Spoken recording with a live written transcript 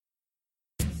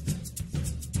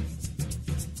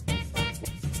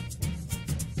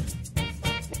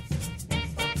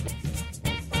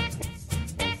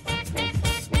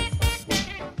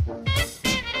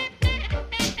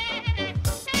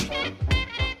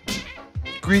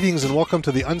Greetings and welcome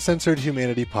to the Uncensored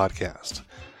Humanity Podcast.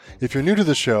 If you're new to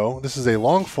the show, this is a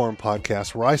long-form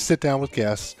podcast where I sit down with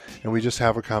guests and we just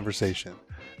have a conversation.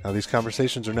 Now, these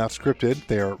conversations are not scripted.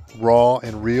 They are raw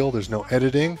and real. There's no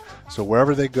editing, so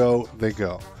wherever they go, they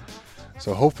go.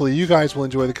 So hopefully you guys will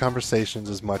enjoy the conversations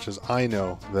as much as I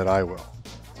know that I will.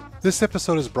 This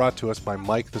episode is brought to us by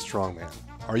Mike the Strongman.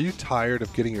 Are you tired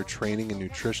of getting your training and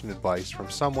nutrition advice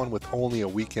from someone with only a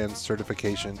weekend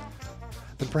certification?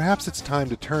 Then perhaps it's time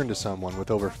to turn to someone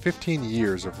with over 15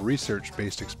 years of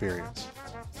research-based experience.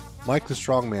 Mike the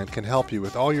Strongman can help you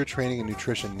with all your training and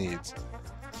nutrition needs.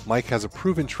 Mike has a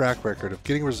proven track record of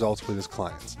getting results with his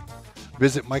clients.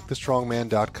 Visit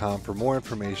MikeTheStrongman.com for more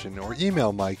information or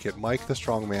email Mike at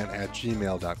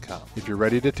MikeTheStrongman@gmail.com if you're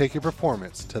ready to take your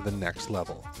performance to the next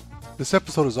level. This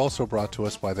episode is also brought to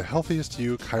us by the Healthiest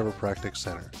You Chiropractic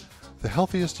Center. The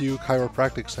Healthiest You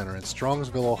Chiropractic Center in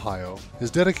Strongsville, Ohio is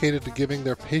dedicated to giving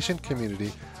their patient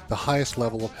community the highest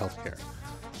level of healthcare.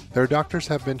 Their doctors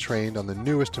have been trained on the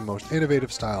newest and most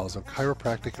innovative styles of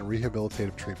chiropractic and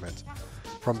rehabilitative treatments.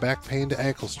 From back pain to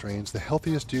ankle strains, the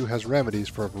Healthiest You has remedies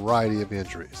for a variety of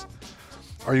injuries.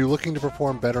 Are you looking to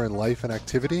perform better in life and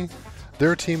activity?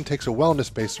 Their team takes a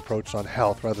wellness-based approach on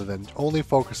health rather than only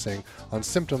focusing on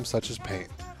symptoms such as pain.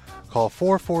 Call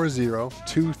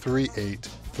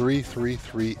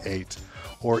 440-238-3338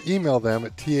 or email them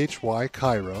at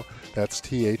thychiro, that's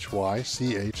thychiro,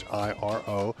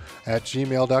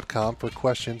 @gmail.com for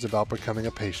questions about becoming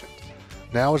a patient.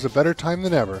 Now is a better time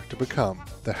than ever to become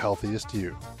the healthiest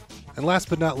you. And last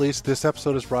but not least, this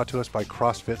episode is brought to us by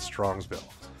CrossFit Strongsville.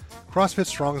 CrossFit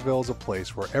Strongsville is a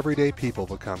place where everyday people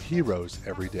become heroes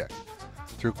every day.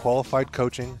 Through qualified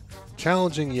coaching,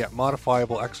 challenging yet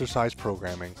modifiable exercise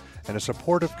programming, and a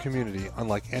supportive community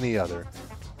unlike any other,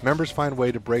 members find a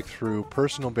way to break through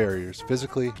personal barriers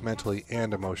physically, mentally,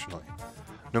 and emotionally.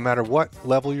 No matter what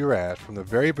level you're at, from the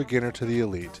very beginner to the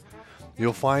elite,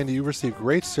 you'll find you receive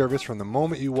great service from the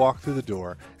moment you walk through the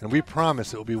door, and we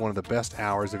promise it will be one of the best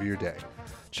hours of your day.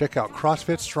 Check out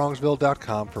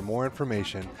CrossFitStrongsville.com for more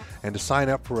information and to sign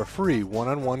up for a free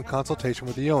one-on-one consultation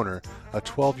with the owner, a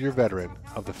 12-year veteran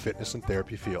of the fitness and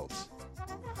therapy fields.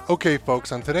 Okay,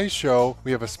 folks, on today's show,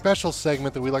 we have a special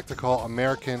segment that we like to call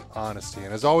American Honesty.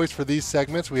 And as always for these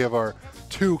segments, we have our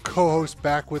two co-hosts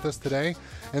back with us today.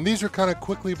 And these are kind of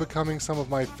quickly becoming some of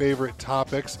my favorite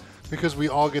topics because we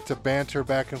all get to banter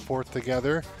back and forth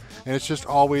together. And it's just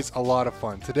always a lot of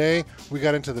fun. Today, we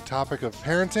got into the topic of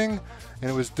parenting, and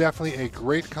it was definitely a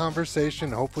great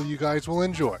conversation. Hopefully you guys will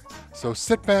enjoy. So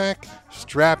sit back,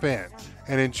 strap in,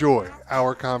 and enjoy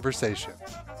our conversation.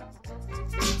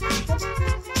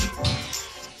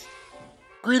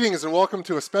 Greetings and welcome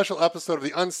to a special episode of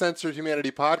the Uncensored Humanity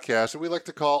Podcast that we like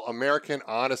to call American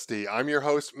Honesty. I'm your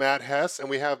host, Matt Hess, and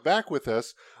we have back with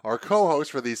us our co-host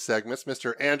for these segments,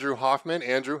 Mr. Andrew Hoffman.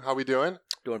 Andrew, how we doing?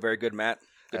 Doing very good, Matt.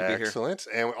 Good to be here. Excellent.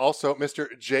 And also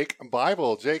Mr. Jake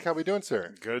Bible. Jake, how we doing,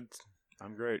 sir? Good.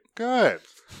 I'm great. Good.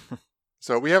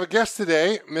 So we have a guest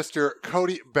today, Mr.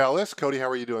 Cody Bellis. Cody, how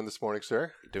are you doing this morning,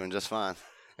 sir? Doing just fine.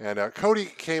 And Cody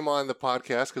came on the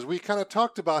podcast because we kind of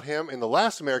talked about him in the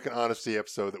last American Honesty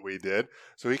episode that we did.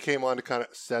 So he came on to kind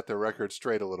of set the record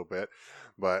straight a little bit.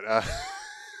 But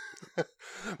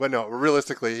but no,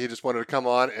 realistically, he just wanted to come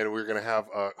on, and we're going to have,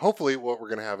 hopefully what we're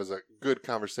going to have is a good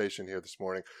conversation here this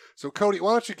morning. So Cody,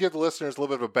 why don't you give the listeners a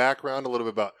little bit of a background, a little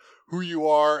bit about who you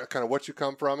are, kind of what you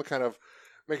come from, and kind of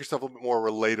make yourself a little bit more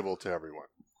relatable to everyone.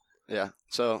 Yeah.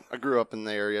 So I grew up in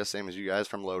the area, same as you guys,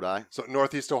 from Lodi. So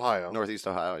Northeast Ohio. Northeast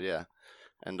Ohio, yeah.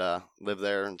 And lived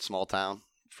there in a small town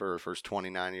for the first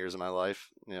 29 years of my life.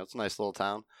 You know, it's a nice little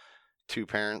town. 2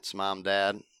 parents, mom,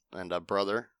 dad, and a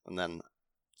brother, and then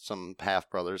some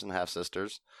half-brothers and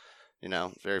half-sisters. You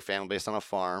know, very family-based on a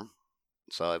farm.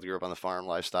 So I grew up on the farm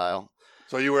lifestyle.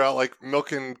 So you were out like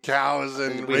milking cows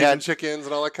and raising chickens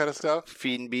and all that kind of stuff?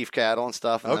 Feeding beef cattle and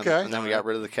stuff. And okay. Then we got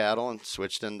rid of the cattle and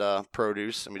switched into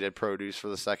produce, and we did produce for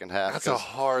the second half. That's a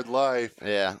hard life.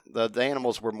 Yeah. The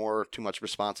animals were more too much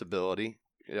responsibility.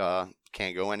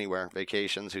 Can't go anywhere.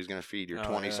 Vacations, who's going to feed your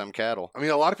 20-some cattle? I mean,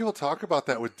 a lot of people talk about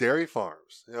that with dairy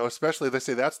farms. You know, especially they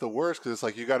say that's the worst because it's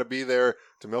like you got to be there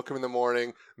to milk them in the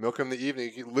morning, milk them in the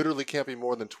evening. You literally can't be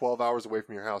more than 12 hours away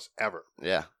from your house ever.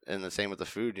 Yeah, and the same with the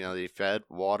food. You know, they fed,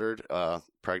 watered,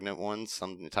 pregnant ones.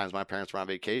 Sometimes my parents were on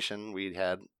vacation. We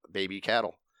had baby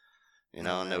cattle, you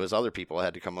know, and there was other people that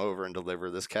had to come over and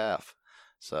deliver this calf.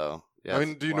 So Yeah, I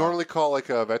mean, do you normally call like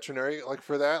a veterinary like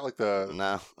for that? Like the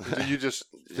no? Do you just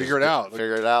figure it out?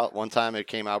 Figure it out. One time it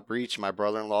came out breech. My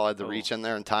brother-in-law had to reach in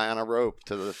there and tie on a rope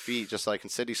to the feet, just like in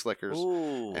City Slickers,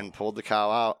 and pulled the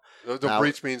cow out. The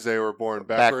breech means they were born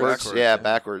backwards. Yeah,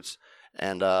 backwards.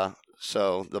 And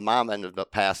So the mom ended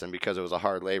up passing because it was a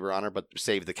hard labor on her, but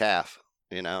saved the calf.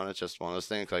 And it's just one of those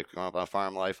things, like growing up on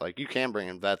farm life, like you can bring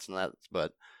in vets and that,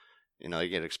 but you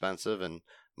get expensive, and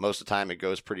most of the time it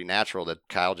goes pretty natural that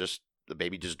the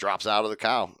baby just drops out of the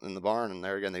cow in the barn, and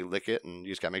there again they lick it, and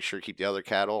you just gotta make sure to keep the other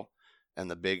cattle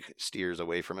and the big steers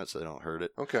away from it so they don't hurt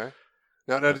it. Okay.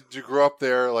 Now, did you grow up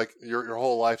there like your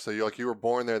whole life? So you were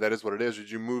born there. That is what it is.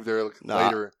 Did you move there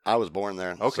later? I was born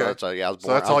there. Okay. So that's, I was born,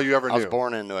 so that's all you ever knew. I was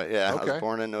born into it. Yeah. Okay. I was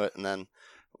born into it, and then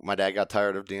my dad got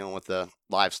tired of dealing with the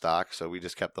livestock, so we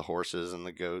just kept the horses and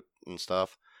the goat and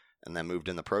stuff, and then moved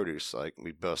into produce. Like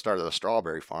we both started a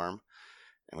strawberry farm,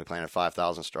 and we planted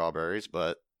 5,000 strawberries,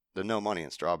 but there's no money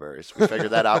in strawberries. We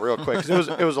figured that out real quick. 'Cause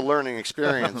it was a learning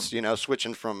experience,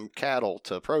 switching from cattle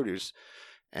to produce.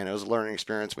 And it was a learning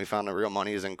experience. We found the real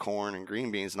money is in corn and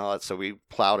green beans and all that. So we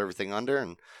plowed everything under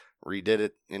and redid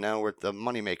it, with the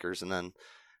money makers. And then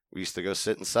we used to go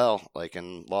sit and sell, like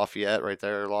in Lafayette, right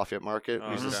there, Lafayette Market.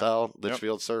 We used to sell,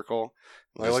 Litchfield Circle.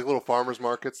 Like little farmers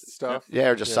markets and stuff? Yeah,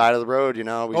 or just side of the road,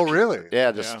 really?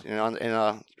 Yeah, just,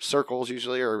 in circles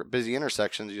usually, or busy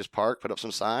intersections. You just park, put up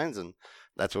some signs, and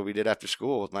that's what we did after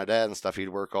school with my dad and stuff. He'd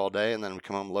work all day, and then we'd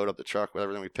come home, load up the truck with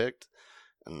everything we picked,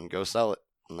 and go sell it.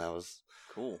 And that was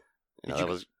cool.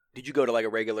 Did you go to like a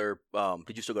regular?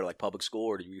 Did you still go to like public school,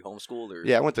 or did you homeschool? Or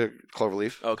yeah, I went to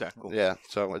Cloverleaf. Okay, cool. Yeah,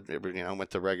 so I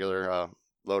went to regular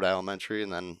Lodi Elementary,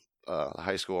 and then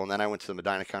high school, and then I went to the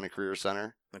Medina County Career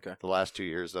Center. Okay. The last 2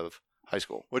 years of high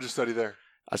school. What did you study there?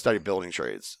 I studied building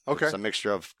trades. Okay. It's a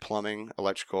mixture of plumbing,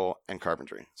 electrical, and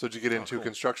carpentry. So did you get into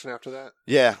construction after that?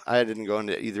 Yeah, I didn't go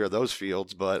into either of those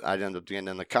fields, but I ended up getting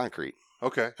into concrete.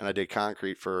 Okay. And I did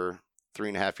concrete for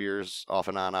 3.5 years off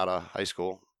and on out of high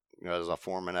school. As a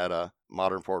foreman at a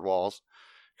Modern Poured Walls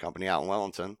company out in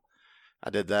Wellington. I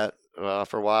did that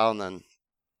for a while, and then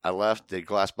I left, did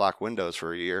glass block windows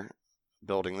for a year,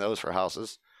 building those for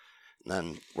houses. And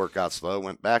then work got slow,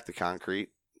 went back to concrete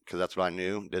because that's what I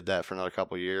knew. Did that for another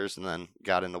couple of years, and then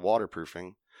got into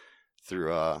waterproofing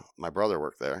through my brother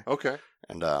worked there. Okay.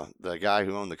 And the guy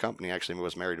who owned the company actually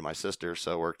was married to my sister,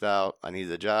 so it worked out. I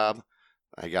needed a job.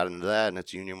 I got into that, and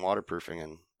it's union waterproofing.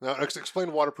 And now,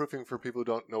 explain waterproofing for people who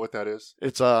don't know what that is.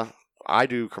 It's I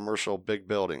do commercial big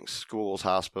buildings, schools,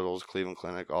 hospitals, Cleveland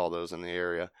Clinic, all those in the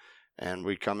area. And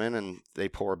we come in and they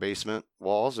pour basement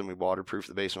walls, and we waterproof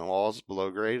the basement walls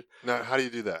below grade. Now, how do you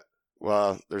do that?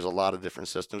 Well, there's a lot of different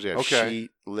systems. You have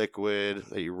sheet, liquid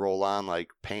that you roll on like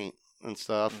paint and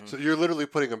stuff. So you're literally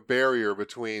putting a barrier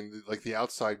between like the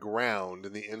outside ground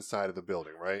and the inside of the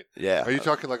building, right? Yeah. Are you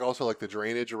talking like also like the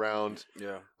drainage around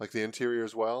like the interior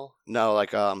as well? No,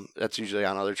 like that's usually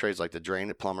on other trades like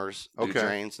the plumbers do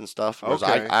drains and stuff. Whereas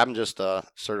Okay. I'm just a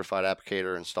certified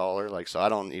applicator installer, like so I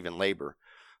don't even labor.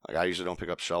 Like I usually don't pick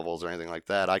up shovels or anything like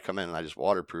that. I come in and I just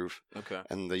waterproof. Okay.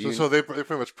 And so they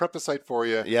pretty much prep the site for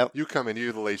you. Yep. You come in, you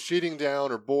either lay sheeting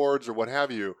down or boards or what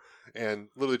have you, and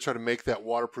literally try to make that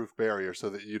waterproof barrier so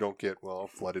that you don't get a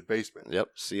flooded basement. Yep.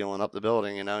 Sealing up the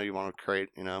building. You want to create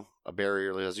a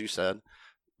barrier, as you said,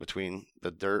 between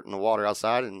the dirt and the water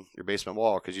outside and your basement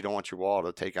wall, because you don't want your wall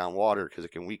to take on water because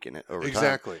it can weaken it over time.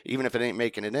 Exactly. Even if it ain't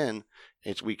making it in,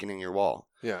 it's weakening your wall.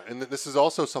 Yeah, and this is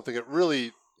also something that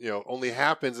really only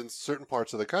happens in certain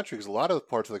parts of the country, because a lot of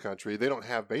parts of the country, they don't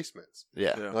have basements.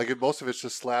 Yeah. Like most of it's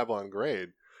just slab on grade.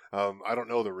 I don't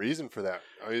know the reason for that.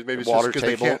 I mean, maybe it's water just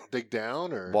because they table. can't dig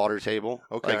down, or Water table.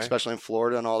 Okay. Like, especially in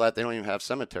Florida and all that, they don't even have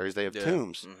cemeteries. They have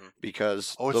tombs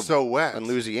because it's so wet. in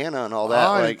Louisiana and all that.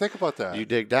 I didn't think about that. You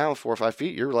dig down 4 or 5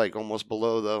 feet, you're like almost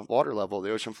below the water level of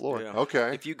the ocean floor. Yeah.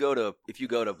 Okay. If you go to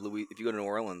New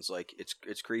Orleans, like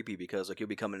it's creepy because like you'll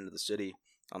be coming into the city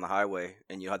on the highway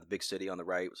and you have the big city on the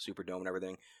right with Superdome and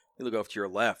everything. You look off to your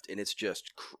left and it's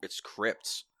just it's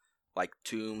crypts, like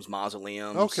tombs,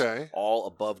 mausoleums, all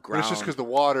above ground. It's just because the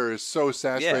water is so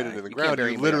saturated in the ground,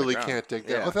 you literally can't dig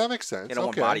down. Yeah. Oh, that makes sense. You don't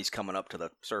want bodies coming up to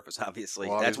the surface, obviously.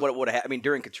 That's what it would have. I mean,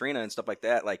 during Katrina and stuff like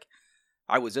that, like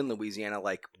I was in Louisiana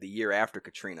like the year after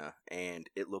Katrina, and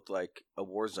it looked like a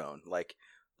war zone. Like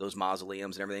those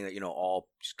mausoleums and everything that all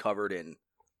just covered in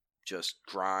just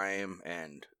grime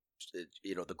and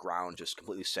the ground just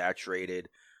completely saturated.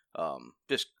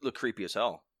 Just look creepy as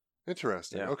hell.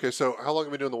 Interesting. Yeah. Okay, so how long have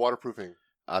you been doing the waterproofing?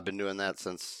 I've been doing that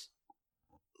since,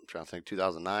 I'm trying to think,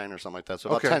 2009 or something like that. So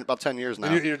about 10 years now.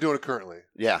 And you're doing it currently?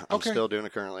 Yeah, I'm still doing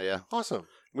it currently, yeah. Awesome.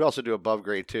 We also do above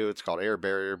grade too. It's called air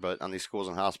barrier, but on these schools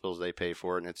and hospitals, they pay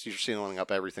for it. And it's usually sealing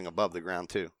up everything above the ground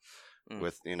too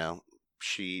with,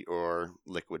 sheet or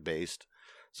liquid based.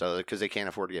 So because they can't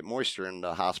afford to get moisture in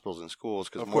the hospitals and schools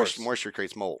because moisture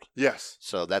creates mold. Yes.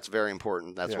 So that's very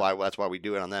important. That's why we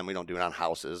do it on them. We don't do it on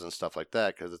houses and stuff like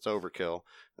that because it's overkill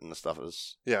and the stuff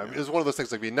is. Yeah, it's one of those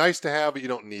things like be nice to have, but you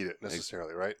don't need it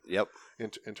necessarily, right? Yep.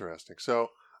 Interesting. So,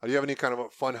 do you have any kind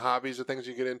of fun hobbies or things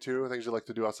you get into, or things you like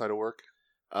to do outside of work?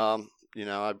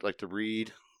 I'd like to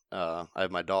read. I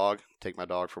have my dog. Take my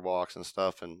dog for walks and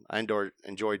stuff, and I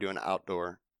enjoy doing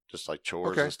outdoor. Just like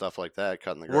chores and stuff like that,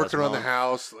 cutting the grass. Working around the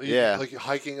house. Like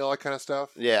hiking, all that kind of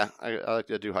stuff? Yeah, I like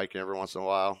to do hiking every once in a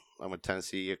while. I went to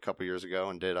Tennessee a couple years ago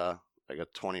and did like a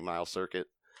 20-mile circuit,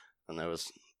 and that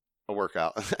was a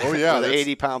workout. Oh, yeah. With an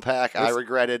 80-pound pack. I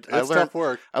regretted. It's tough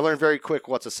work. I learned very quick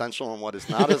what's essential and what is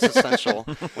not as essential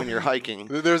when you're hiking.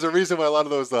 There's a reason why a lot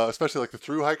of those, especially like the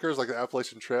through hikers, like the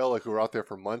Appalachian Trail, like who are out there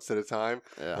for months at a time,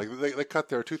 like they cut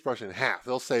their toothbrush in half.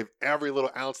 They'll save every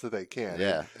little ounce that they can.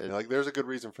 Yeah. And like there's a good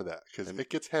reason for that because it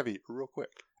gets heavy real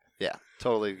quick. Yeah,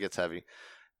 totally gets heavy.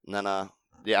 And then, I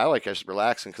like just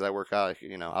relaxing because I work out,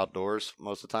 outdoors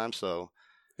most of the time, so...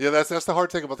 Yeah, that's the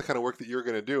hard thing about the kind of work that you're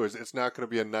going to do is it's not going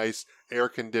to be a nice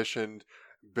air-conditioned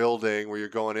building where you're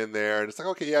going in there and it's like,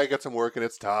 okay, yeah, I got some work and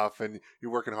it's tough and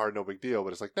you're working hard, no big deal.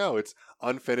 But it's like, no, it's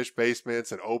unfinished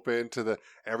basements and open to the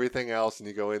everything else and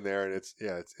you go in there and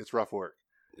it's rough work.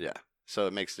 Yeah, so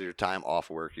it makes your time off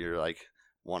work. You're like,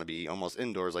 want to be almost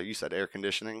indoors, like you said, air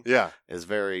conditioning. Yeah, is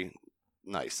very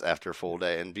nice after a full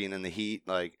day and being in the heat.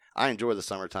 Like I enjoy the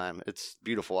summertime. It's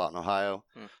beautiful out in Ohio.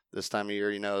 This time of year,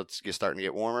 it's starting to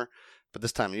get warmer, but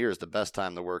this time of year is the best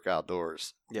time to work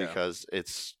outdoors because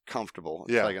it's comfortable.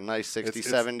 It's like a nice 60,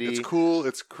 70. It's cool.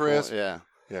 It's crisp. Yeah.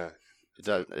 It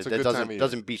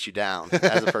doesn't beat you down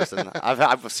as a person.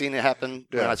 I've seen it happen,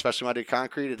 especially when I did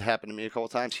concrete. It happened to me a couple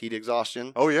of times. Heat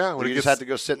exhaustion. Oh yeah, when you just had to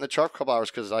go sit in the truck a couple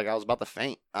hours because I was about to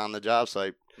faint on the job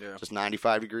site. Yeah. Just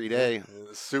 95-degree day.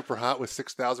 It's super hot with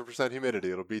 6,000%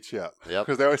 humidity. It'll beat you up. Yep.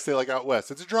 Because they always say like out west,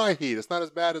 it's a dry heat. It's not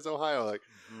as bad as Ohio. Like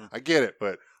I get it,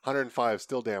 but 105 is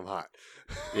still damn hot.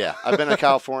 Yeah, I've been to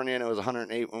California and it was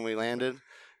 108 when we landed,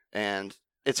 and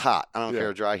it's hot. I don't care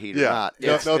if dry heat or not.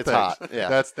 It's hot. Yeah,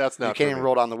 that's not. You can't even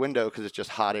roll down the window because it's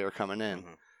just hot air coming in.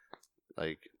 Mm-hmm.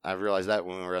 Like I realized that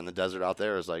when we were in the desert out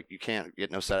there, is like you can't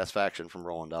get no satisfaction from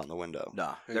rolling down the window.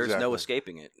 Nah, there's no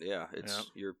escaping it. Yeah,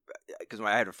 you're because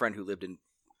I had a friend who lived in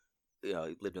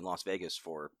Las Vegas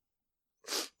for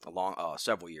a long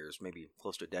several years, maybe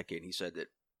close to a decade. And he said that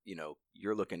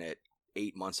you're looking at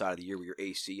 8 months out of the year where your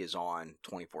AC is on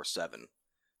 24/7.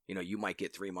 You might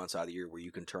get 3 months out of the year where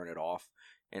you can turn it off,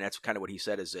 and that's kind of what he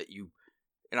said is that you.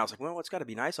 And I was like, well, it's got to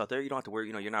be nice out there. You don't have to worry.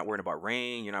 You're not worrying about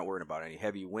rain. You're not worrying about any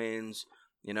heavy winds.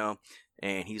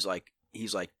 And he's like,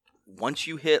 once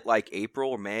you hit like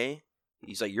April or May,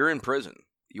 he's like, you're in prison.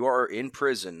 You are in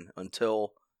prison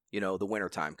until the winter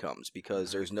time comes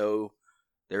because there is no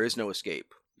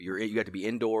escape. You have to be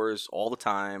indoors all the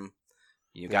time.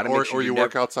 You got to make sure you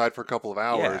work outside for a couple of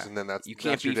hours, and then you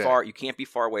can't be far. You can't be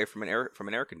far away from an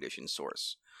air conditioned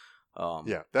source.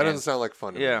 That doesn't sound like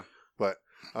fun to me. But.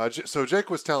 So Jake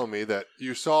was telling me that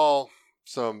you saw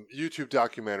some YouTube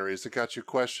documentaries that got you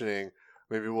questioning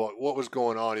maybe what was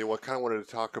going on. You kind of wanted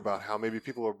to talk about how maybe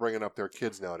people are bringing up their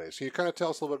kids nowadays. Can you kind of tell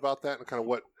us a little bit about that and kind of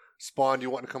what spawned you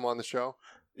wanting to come on the show?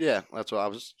 Yeah, that's what I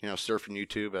was, surfing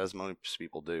YouTube as most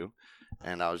people do,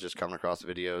 and I was just coming across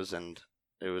videos, and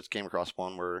came across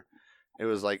one where it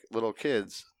was like little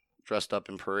kids dressed up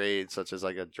in parades, such as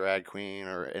like a drag queen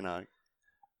or in a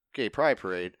gay pride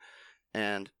parade,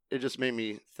 and it just made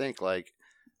me think, like,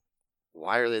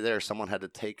 why are they there? Someone had to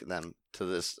take them to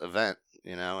this event,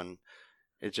 and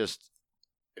it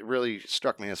really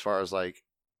struck me as far as, like,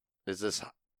 is this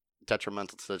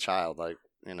detrimental to the child? Like,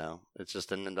 it's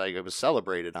just, and like, it was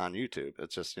celebrated on YouTube.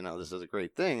 It's just, this is a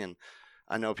great thing. And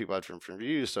I know people have different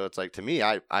views. So it's like, to me,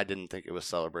 I didn't think it was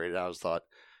celebrated. I was thought,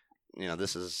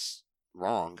 this is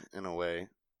wrong in a way.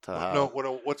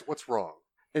 What's wrong?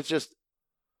 It's just,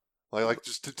 Like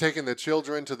just taking the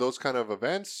children to those kind of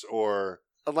events, or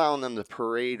allowing them to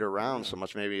parade around so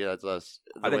much. Maybe that's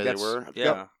the way they were.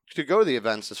 Yeah. To go to the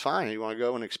events is fine. You want to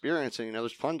go and experience it.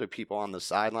 There's plenty of people on the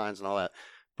sidelines and all that.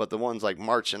 But the ones like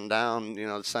marching down,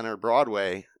 the center of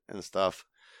Broadway and stuff,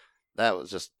 that was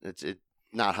just it's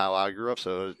not how I grew up.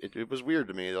 So it was weird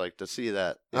to me, like, to see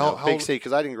that big city,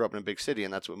 because I didn't grow up in a big city,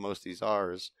 and that's what most of these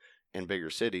are, is in bigger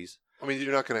cities. I mean,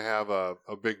 you're not going to have a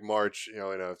big march, in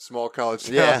a small college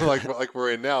town like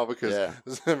we're in now, because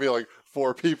there's going to be like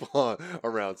 4 people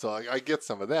around. So I get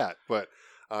some of that. But,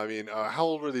 I mean, how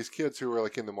old were these kids who were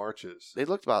like in the marches? They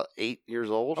looked about 8 years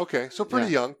old. Okay, so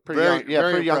pretty young. Pretty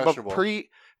young, but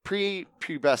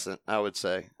pre-pubescent, I would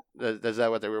say. Is that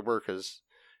what they were? Because,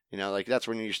 You know, like that's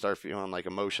when you start feeling like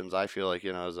emotions. I feel like,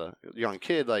 you know, as a young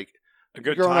kid, like a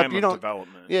good growing time up, you of don't,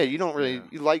 development. Yeah, you don't really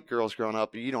you like girls growing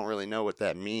up, but you don't really know what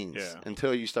that means Yeah.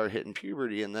 until you start hitting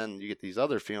puberty, and then you get these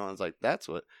other feelings like that's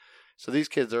what. So these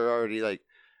kids are already like,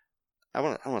 I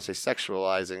want to say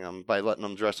sexualizing them by letting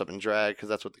them dress up in drag because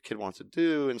that's what the kid wants to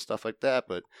do and stuff like that.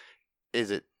 But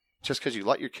is it just because you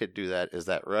let your kid do that? Is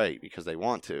that right? Because they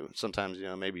want to. Sometimes, you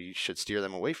know, maybe you should steer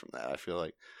them away from that. I feel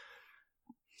like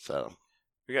so.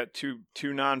 We got two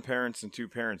non-parents and two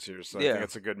parents here, so I think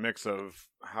it's a good mix of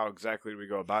how exactly we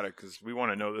go about it because we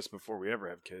want to know this before we ever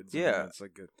have kids. Yeah, it's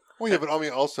like good. Well, yeah, but I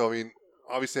mean,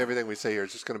 obviously, everything we say here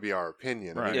is just going to be our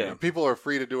opinion. Right. I mean, people are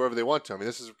free to do whatever they want to. I mean,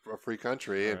 this is a free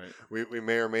country, and we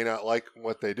may or may not like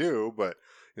what they do. But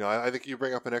you know, I think you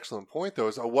bring up an excellent point, though.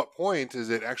 Is at what point is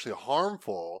it actually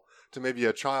harmful to maybe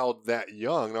a child that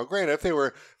young? Now, granted, if they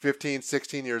were 15,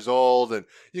 16 years old, and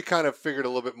you kind of figured a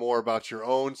little bit more about your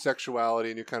own sexuality,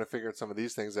 and you kind of figured some of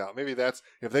these things out, maybe that's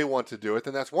if they want to do it,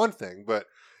 then that's one thing. But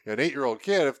you know, an 8-year-old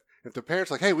kid, if the parents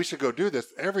are like, hey, we should go do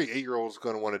this, every 8-year-old is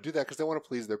going to want to do that because they want to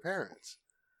please their parents.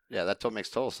 Yeah, that makes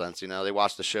total sense. You know, they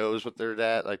watch the shows with their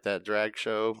dad, like that drag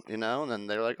show, you know, and then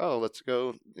they're like, oh, let's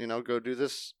go, you know, go do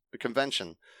this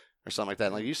convention or something like that.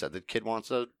 And like you said, the kid wants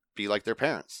to be like their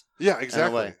parents. Yeah,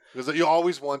 exactly. Because you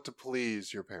always want to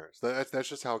please your parents. That's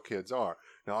just how kids are.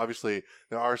 Now, obviously,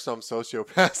 there are some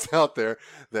sociopaths out there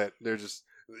that they're just...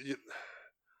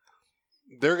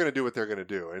 they're going to do what they're going to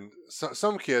do. And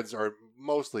some kids are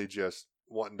mostly just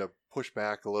wanting to push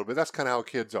back a little bit. That's kind of how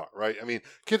kids are, right? I mean,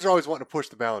 kids are always wanting to push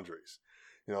the boundaries.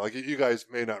 You know, like you guys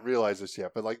may not realize this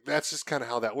yet, but like that's just kind of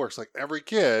how that works. Like every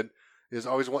kid is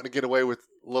always wanting to get away with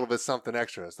a little bit something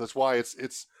extra. So that's why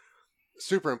it's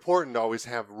super important to always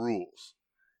have rules.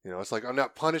 You know, it's like, I'm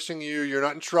not punishing you. You're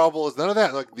not in trouble. It's none of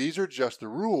that. Like, these are just the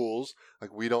rules.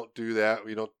 Like, we don't do that.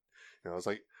 We don't, you know, it's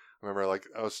like, I remember like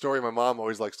a story my mom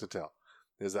always likes to tell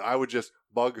is that I would just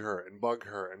bug her and bug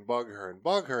her and bug her and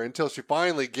bug her until she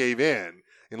finally gave in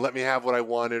and let me have what I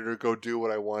wanted or go do what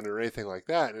I wanted or anything like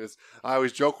that. And I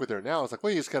always joke with her now. It's like,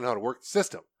 well, you just gotta know how to work the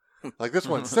system. Like, this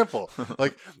one's simple.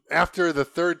 Like, after the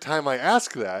third time I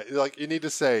ask that, like, you need to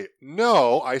say,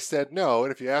 no, I said no.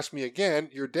 And if you ask me again,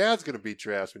 your dad's going to beat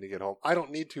your ass when you get home. I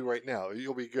don't need to right now.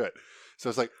 You'll be good. So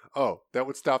it's like, oh, that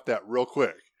would stop that real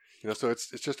quick. You know, so it's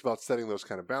just about setting those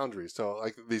kind of boundaries. So,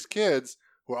 like, these kids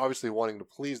who are obviously wanting to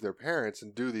please their parents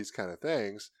and do these kind of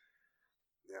things,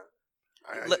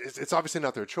 it's obviously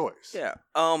not their choice. Yeah.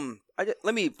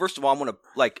 Let me, first of all, I want to,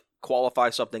 like,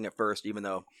 qualify something at first, even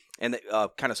though, and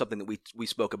kind of something that we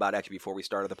spoke about actually before we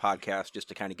started the podcast, just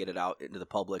to kind of get it out into the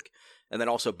public, and then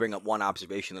also bring up one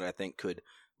observation that I think could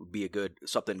be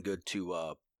something good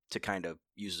to kind of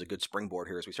use as a good springboard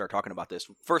here as we start talking about this.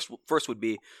 First would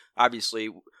be, obviously,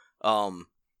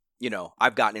 you know,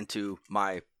 I've gotten into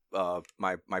my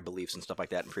beliefs and stuff like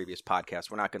that in previous podcasts.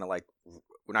 We're not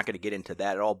gonna get into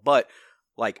that at all. But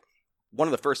like, one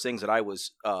of the first things that I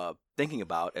was thinking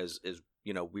about as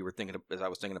you know, as I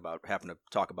was thinking about having to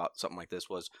talk about something like this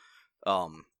was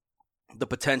the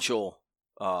potential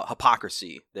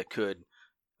hypocrisy that could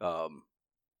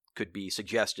be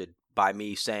suggested by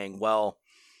me saying, well,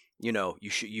 you know,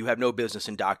 you have no business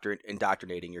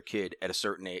indoctrinating your kid at a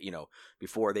certain age, you know,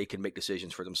 before they can make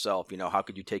decisions for themselves. You know, how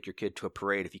could you take your kid to a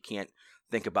parade if you can't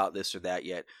think about this or that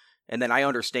yet? And then I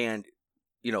understand,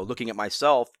 you know, looking at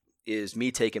myself, is me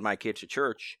taking my kids to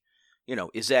church, you know,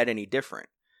 is that any different?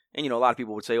 And, you know, a lot of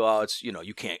people would say, well, it's, you know,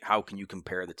 you can't, how can you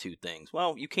compare the two things?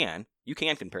 Well, you can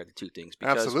compare the two things.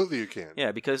 Because, absolutely you can.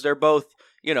 Yeah, because they're both,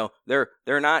 you know, they're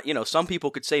not, you know, some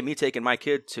people could say me taking my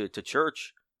kid to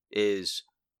church is,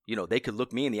 you know, they could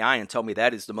look me in the eye and tell me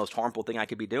that is the most harmful thing I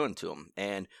could be doing to them.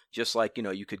 And just like, you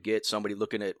know, you could get somebody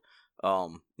looking at,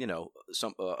 you know,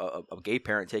 a gay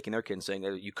parent taking their kid and saying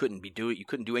that you couldn't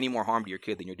do any more harm to your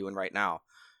kid than you're doing right now.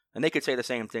 And they could say the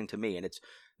same thing to me. And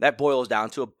that boils down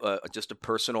to just a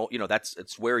personal, you know,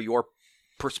 it's where your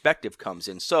perspective comes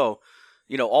in. So,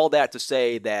 you know, all that to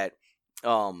say that,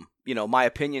 you know, my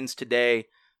opinions today,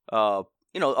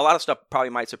 you know, a lot of stuff probably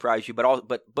might surprise you,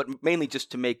 but mainly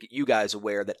just to make you guys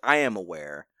aware that I am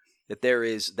aware that there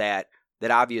is that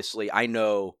obviously I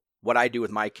know what I do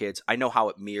with my kids. I know how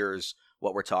it mirrors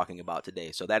what we're talking about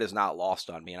today. So that is not lost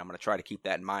on me. And I'm going to try to keep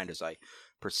that in mind as I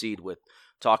proceed with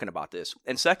talking about this.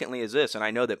 And secondly is this, and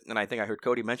I know that, and I think I heard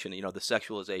Cody mention, you know, the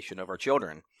sexualization of our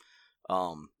children,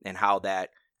 and how that,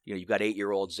 you know, you've got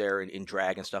 8-year-olds there in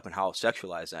drag and stuff and how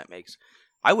sexualized that makes.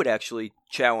 I would actually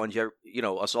challenge, you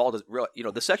know, us all to, you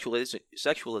know, the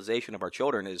sexualization of our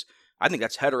children is, I think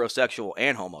that's heterosexual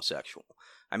and homosexual.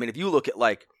 I mean, if you look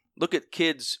at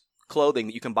kids' clothing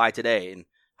that you can buy today, and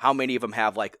how many of them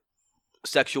have like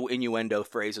sexual innuendo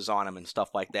phrases on them and stuff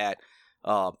like that.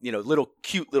 Little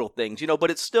cute little things,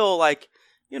 but it's still like,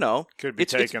 could be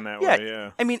taken that way.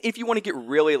 Yeah. I mean, if you want to get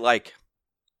really like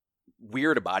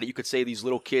weird about it, you could say these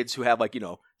little kids who have like,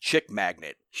 chick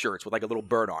magnet shirts with like a little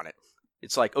bird on it.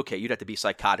 It's like, okay, you'd have to be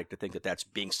psychotic to think that that's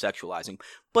being sexualizing,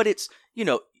 but it's,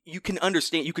 you can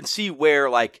understand, you can see where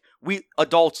like we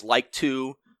adults like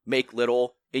to make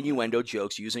little innuendo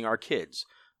jokes using our kids.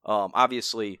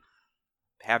 Obviously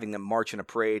having them march in a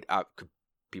parade,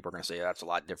 people are going to say that's a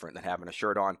lot different than having a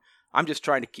shirt on. I'm just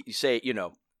trying to say,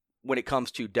 when it comes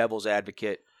to devil's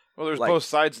advocate. Well, there's both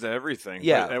sides to everything.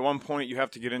 Yeah. But at one point you have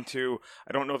to get into,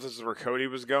 I don't know if this is where Cody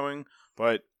was going,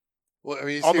 but well, I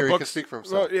mean, he's here, he can speak for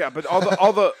himself. Well, yeah, but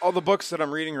all the books that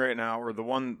I'm reading right now, or the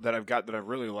one that I've got that I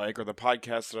really like, or the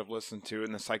podcasts that I've listened to,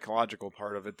 and the psychological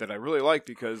part of it that I really like,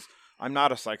 because I'm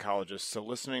not a psychologist. So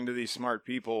listening to these smart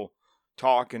people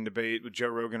talk and debate with Joe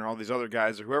Rogan or all these other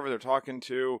guys or whoever they're talking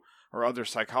to, or other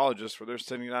psychologists where they're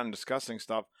sitting down and discussing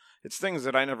stuff, it's things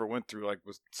that I never went through, like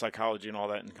with psychology and all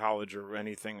that in college or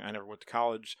anything. I never went to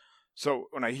college. So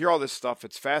when I hear all this stuff,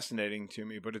 it's fascinating to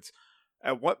me. But it's,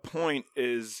 at what point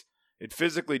is it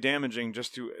physically damaging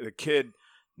just to the kid,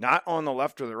 not on the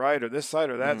left or the right or this side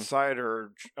or that side,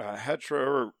 or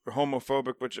hetero or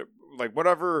homophobic, which, like,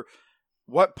 whatever,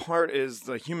 what part is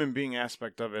the human being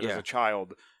aspect of it as a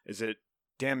child? Is it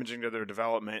damaging to their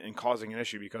development and causing an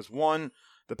issue? Because one,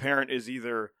 the parent is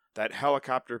either that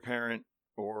helicopter parent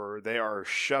or they are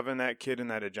shoving that kid in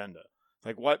that agenda.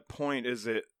 Like, what point is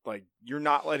it, like, you're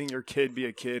not letting your kid be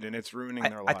a kid and it's ruining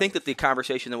their life? I think that the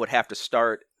conversation then would have to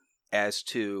start as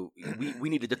to, we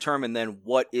need to determine then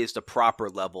what is the proper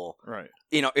level. Right.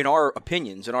 In our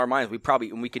opinions, in our minds, we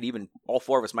could even, all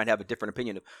four of us might have a different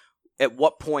opinion of at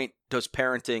what point should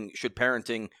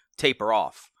parenting taper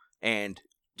off and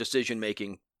decision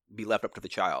making be left up to the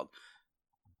child.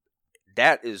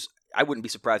 That is, I wouldn't be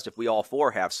surprised if we all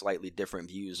four have slightly different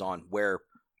views on where,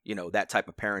 that type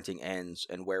of parenting ends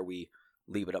and where we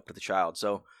leave it up to the child.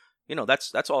 So,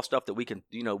 that's all stuff that we can,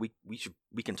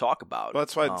 we can talk about. Well,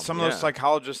 that's why some of those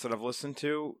psychologists that I've listened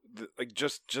to, like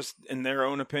just in their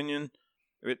own opinion,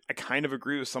 I kind of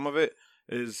agree with some of it,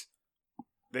 is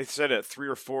they said at 3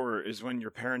 or 4 is when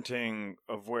your parenting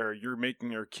of where you're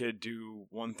making your kid do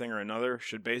one thing or another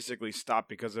should basically stop,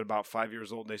 because at about 5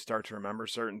 years old, they start to remember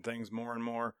certain things more and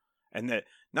more. And that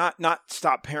not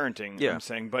stop parenting, I'm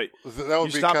saying, but that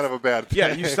would be kind of a bad thing.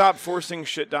 Yeah, you stop forcing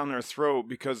shit down their throat,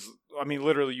 because, I mean,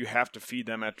 literally you have to feed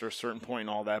them after a certain point and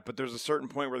all that. But there's a certain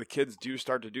point where the kids do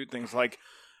start to do things like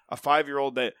a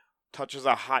 5-year-old that touches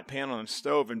a hot pan on a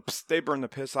stove and they burn the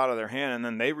piss out of their hand, and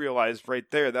then they realize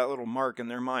right there, that little mark in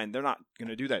their mind, they're not going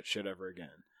to do that shit ever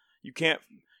again. You can't,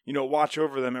 watch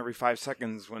over them every 5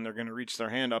 seconds when they're going to reach their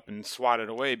hand up and swat it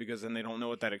away, because then they don't know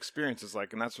what that experience is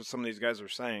like. And that's what some of these guys are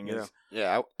saying.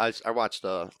 I watched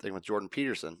a thing with Jordan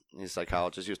Peterson. He's a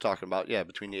psychologist. He was talking about,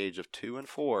 between the age of 2 and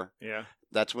 4. Yeah.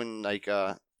 That's when, like,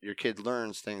 your kid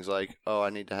learns things like, oh,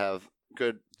 I need to have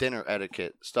good dinner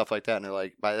etiquette, stuff like that. And they're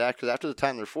like, by that, because after the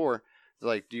time they're 4, they're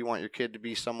like, do you want your kid to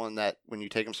be someone that when you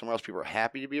take them somewhere else, people are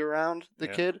happy to be around the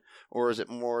kid? Or is it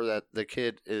more that the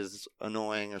kid is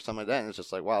annoying or something like that? And it's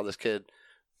just like, wow, this kid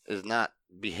is not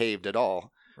behaved at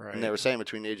all. Right. And they were saying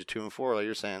between the age of 2 and 4, like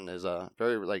you're saying, is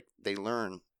very, like, they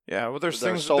learn. Yeah, well, there's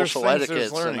their things, social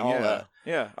etiquettes learning, and all that.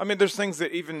 Yeah, I mean, there's things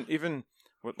that even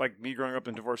with, like, me growing up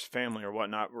in a divorced family or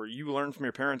whatnot, where you learn from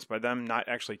your parents by them not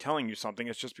actually telling you something.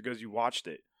 It's just because you watched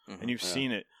it and you've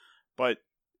seen it. But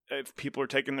if people are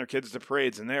taking their kids to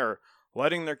parades and they're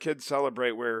letting their kids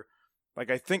celebrate, where, like,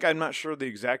 I'm not sure the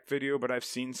exact video, but I've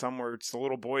seen some where it's the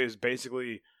little boy is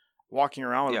basically walking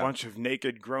around with a bunch of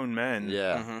naked grown men.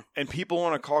 Yeah. And people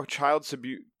want to call child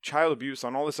abuse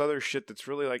on all this other shit that's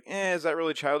really like, is that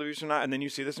really child abuse or not? And then you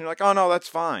see this and you're like, oh no, that's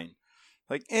fine.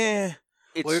 Like, Well,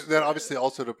 that obviously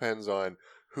also depends on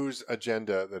whose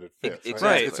agenda that it fits. Exactly.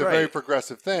 Right? It's a very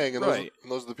progressive thing, and Right.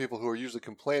 those are the people who are usually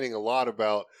complaining a lot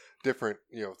about different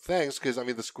things, because I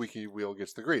mean the squeaky wheel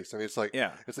gets the grease. I mean it's like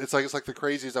it's like the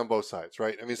crazies on both sides,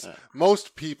 right? I mean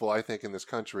most people I think in this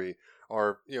country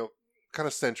are kind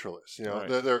of centralists.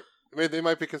 Right. They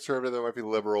might be conservative, they might be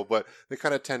liberal, but they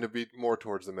kind of tend to be more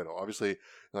towards the middle. Obviously,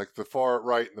 like the far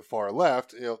right and the far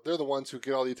left, they're the ones who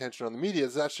get all the attention on the media.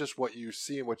 That's just what you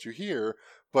see and what you hear.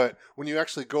 But when you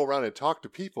actually go around and talk to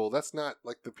people, that's not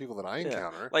like the people that I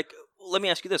encounter. Like, let me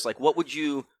ask you this: like, what would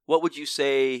you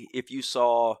say if you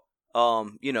saw,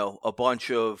 a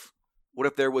bunch of, what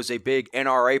if there was a big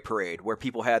NRA parade where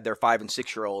people had their 5 and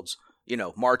 6-year-olds,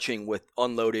 marching with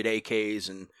unloaded AKs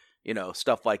and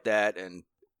stuff like that, and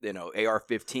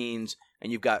AR-15s,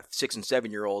 and you've got 6 and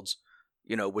 7-year-olds,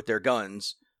 with their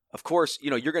guns. of course,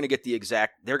 you're going to get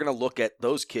they're going to look at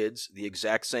those kids the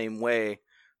exact same way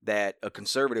that a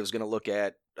conservative is going to look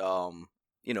at,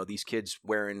 these kids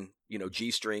wearing,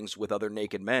 G-strings with other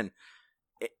naked men.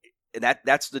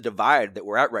 That's the divide that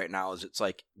we're at right now. Is it's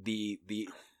like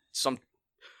some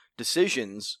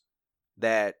decisions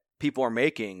that people are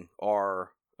making are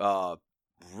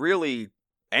really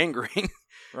angering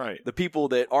right the people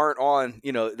that aren't on,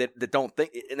 that don't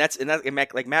think, and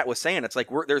like Matt was saying, it's like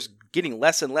there's getting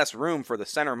less and less room for the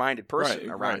center-minded person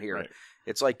around here. Right.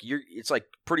 It's like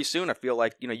pretty soon I feel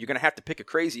like, you're going to have to pick a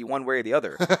crazy one way or the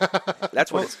other.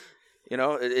 That's what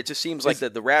it just seems like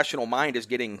the rational mind is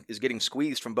getting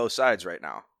squeezed from both sides right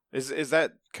now. Is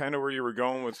that kind of where you were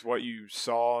going with what you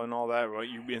saw and all that? What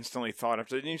you instantly thought of?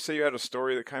 Didn't you say you had a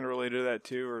story that kind of related to that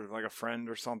too, or like a friend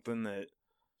or something that?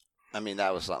 I mean,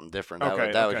 that was something different.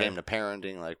 Okay, that came to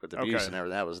parenting, like with abuse and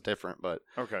everything. That was different, but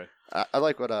okay. I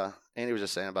like what Andy was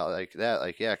just saying about like that.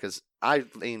 Like, yeah, because I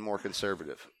lean more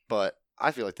conservative, but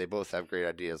I feel like they both have great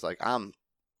ideas. Like, I'm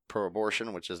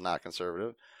pro-abortion, which is not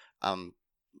conservative.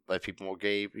 Like,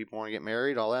 gay people want to get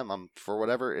married, all that. I'm for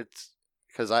whatever. It's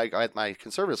because I at my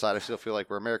conservative side, I still feel like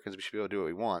we're Americans. We should be able to do what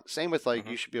we want. Same with like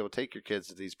you should be able to take your kids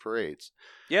to these parades,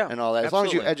 and all that. As long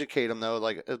as you educate them, though,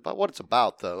 like about what it's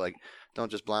about, though. Like,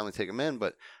 don't just blindly take them in.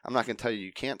 But I'm not going to tell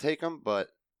you can't take them, but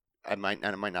I might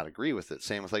not agree with it.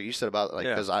 Same with like you said about like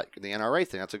because the NRA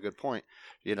thing. That's a good point.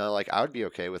 Like I would be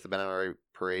okay with the NRA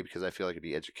parade because I feel like it'd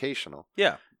be educational.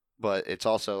 Yeah, but it's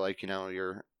also like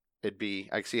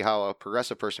I see how a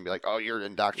progressive person would be like, oh, you're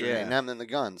indoctrinating them in the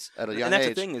guns at a young age. And that's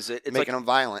the thing is it's making them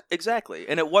violent. Exactly.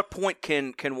 And at what point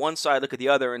can one side look at the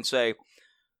other and say,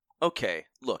 okay,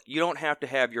 look, you don't have to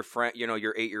have your friend,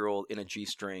 your 8-year-old in a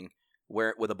G-string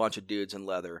with a bunch of dudes in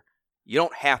leather. You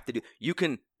don't have to you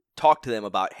can talk to them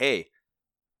about, hey,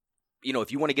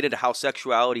 if you want to get into how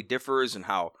sexuality differs and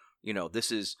how,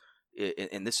 this is,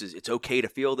 it's okay to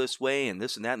feel this way and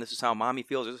this and that, and this is how mommy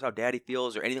feels, or this is how daddy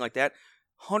feels, or anything like that.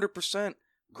 100%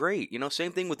 great.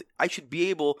 Same thing with, I should be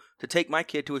able to take my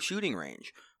kid to a shooting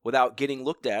range without getting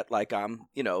looked at like I'm,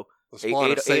 Adolf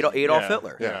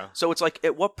Hitler. Yeah. So it's like,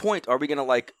 at what point are we going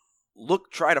to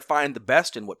try to find the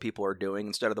best in what people are doing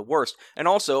instead of the worst? And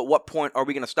also, at what point are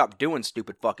we going to stop doing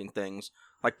stupid fucking things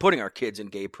like putting our kids in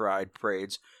gay pride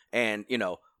parades and,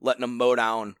 letting them mow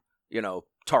down,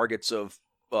 targets of,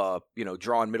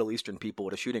 drawn Middle Eastern people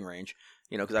at a shooting range?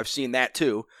 Because I've seen that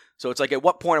too. So it's like, at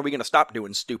what point are we going to stop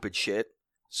doing stupid shit?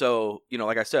 So,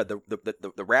 like I said,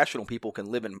 the rational people can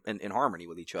live in harmony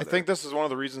with each other. I think this is one of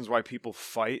the reasons why people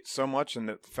fight so much, and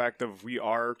the fact that we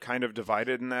are kind of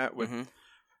divided in that. With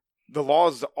the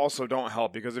laws also don't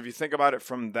help, because if you think about it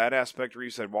from that aspect where you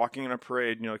said walking in a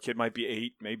parade, a kid might be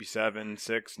 8, maybe 7,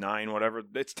 6, 9, whatever.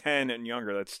 It's 10 and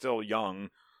younger. That's still young.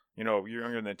 You're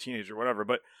younger than a teenager, whatever.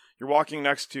 But you're walking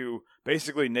next to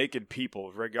basically naked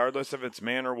people, regardless if it's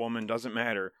man or woman, doesn't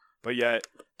matter. But yet,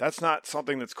 that's not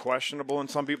something that's questionable in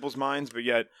some people's minds. But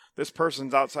yet, this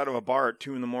person's outside of a bar at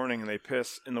 2 a.m. and they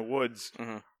piss in the woods.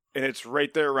 And it's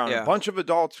right there around a bunch of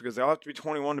adults, because they all have to be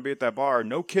 21 to be at that bar.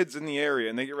 No kids in the area,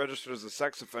 and they get registered as a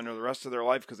sex offender the rest of their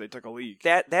life because they took a leak.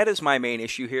 That is my main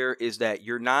issue here, is that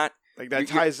you're not... Like, that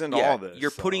ties into all this.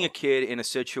 You're putting a kid in a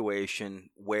situation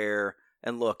where...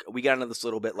 And look, we got into this a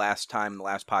little bit last time in the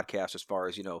last podcast as far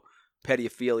as,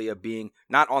 pedophilia being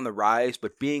not on the rise,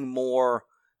 but being more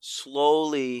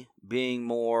slowly, being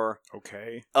more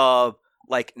okay.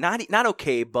 Like not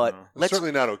okay, but let's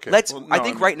certainly not okay. I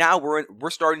think right now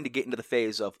we're starting to get into the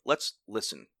phase of let's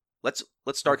listen. Let's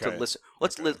start to listen.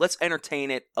 Let's entertain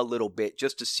it a little bit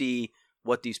just to see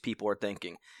what these people are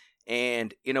thinking.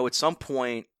 And at some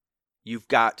point you've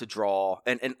got to draw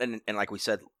and like we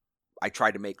said, I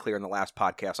tried to make clear in the last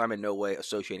podcast, I'm in no way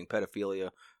associating pedophilia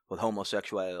with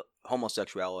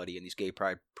homosexuality in these gay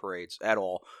pride parades at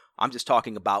all. I'm just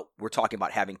talking about, we're talking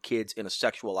about having kids in a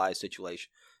sexualized situation.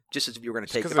 Just as if you were going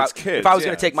to take, if I was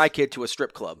going to take my kid to a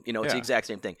strip club, it's the exact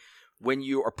same thing. When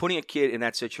you are putting a kid in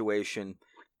that situation,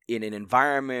 in an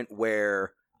environment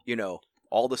where,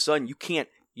 all of a sudden you can't,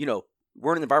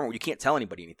 we're in an environment where you can't tell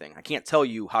anybody anything. I can't tell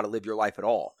you how to live your life at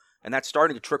all. And that's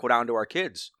starting to trickle down to our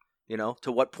kids.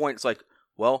 To what point it's like,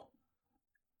 well,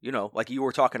 like you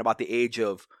were talking about the age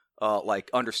of like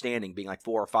understanding being like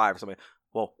 4 or 5 or something.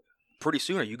 Well, pretty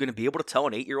soon are you going to be able to tell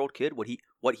an 8-year-old kid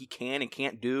what he can and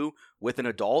can't do with an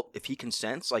adult if he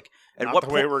consents? Like, at Not what the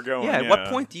point? Way we're going. Yeah. At what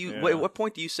point do you? At what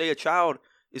point do you say a child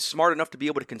is smart enough to be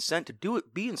able to consent to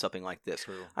be in something like this?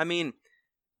 True. I mean,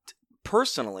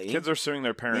 personally, kids are suing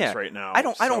their parents right now.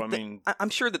 I'm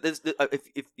sure that this,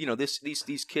 if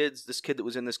these kids, this kid that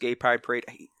was in this gay pride parade,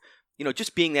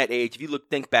 just being that age, if you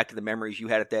think back to the memories you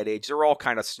had at that age, they're all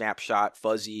kind of snapshot,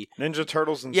 fuzzy. Ninja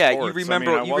Turtles and sports. You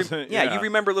remember, you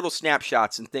remember little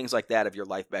snapshots and things like that of your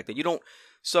life back then.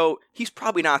 So he's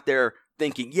probably not there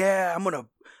thinking,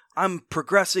 I'm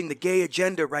progressing the gay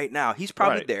agenda right now. He's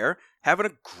probably there having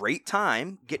a great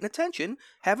time, getting attention,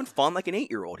 having fun like an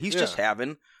 8-year-old. He's just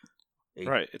having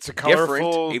it's a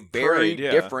colorful, very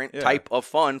different type of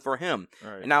fun for him.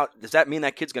 Right. And now, does that mean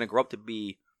that kid's going to grow up to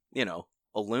be,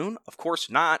 a loon? Of course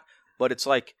not. But it's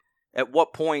like, at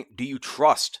what point do you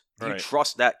trust? Do you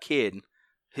trust that kid,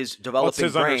 his developing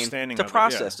brain, to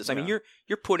process this? I mean,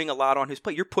 you're putting a lot on his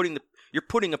plate. You're putting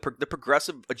the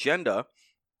progressive agenda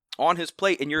on his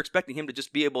plate, and you're expecting him to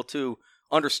just be able to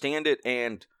understand it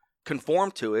and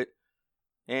conform to it.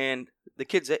 And the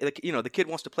kid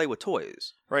wants to play with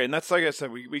toys. Right, and that's like I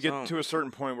said, we get to a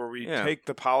certain point where we take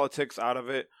the politics out of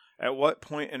it. At what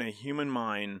point in a human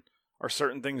mind are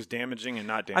certain things damaging and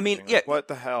not damaging? I mean, what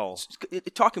the hell?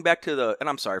 Talking back to and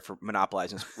I'm sorry for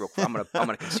monopolizing this real quick. I'm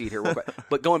gonna concede here real quick.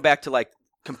 But going back to like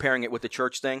comparing it with the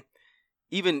church thing,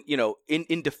 even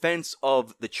in defense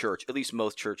of the church, at least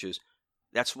most churches,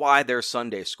 that's why there's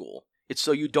Sunday school. It's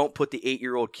so you don't put the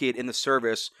 8-year-old kid in the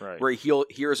service where he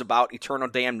hears about eternal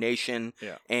damnation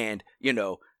and,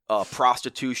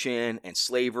 prostitution and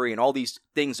slavery and all these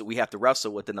things that we have to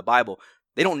wrestle with in the Bible.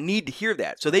 They don't need to hear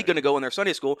that. So they're going to go in their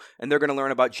Sunday school and they're going to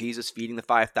learn about Jesus feeding the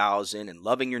 5,000 and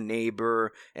loving your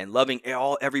neighbor and loving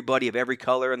everybody of every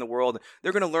color in the world.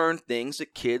 They're going to learn things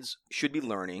that kids should be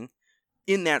learning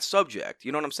in that subject.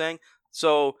 You know what I'm saying?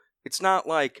 So it's not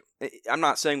like, I'm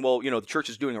not saying, well, the church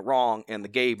is doing it wrong and the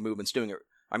gay movement's doing it.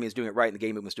 I mean, it's doing it right and the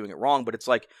gay movement's doing it wrong. But it's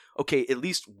like, okay, at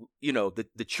least,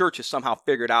 the church has somehow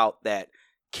figured out that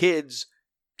kids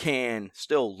can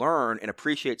still learn and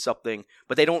appreciate something,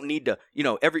 but they don't need to, you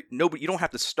don't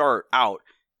have to start out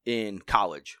in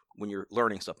college when you're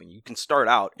learning something. You can start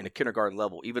out in a kindergarten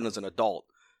level, even as an adult.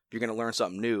 If you're going to learn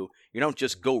something new, you don't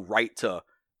just go right to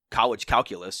college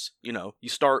calculus. You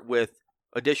start with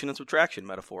addition and subtraction,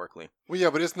 metaphorically. Well, yeah,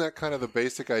 but isn't that kind of the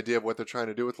basic idea of what they're trying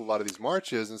to do with a lot of these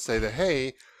marches and say that,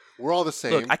 hey, we're all the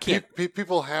same. Look, I can't.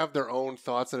 People have their own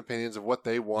thoughts and opinions of what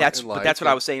they want in life. But that's what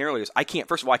I was saying earlier. I can't.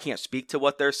 First of all, I can't speak to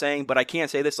what they're saying, but I can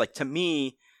say this. Like, to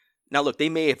me, now look, they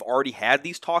may have already had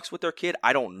these talks with their kid.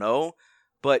 I don't know,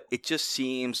 but it just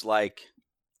seems like,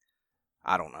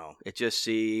 I don't know. It just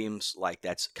seems like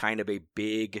that's kind of a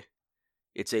big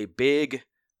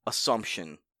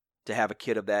assumption to have a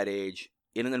kid of that age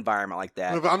in an environment like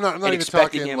that. No, but I'm not even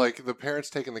talking like the parents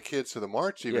taking the kids to the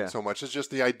march so much. It's just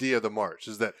the idea of the march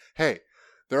is that, hey,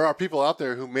 there are people out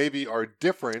there who maybe are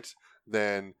different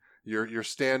than your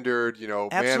standard, man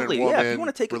and woman, if you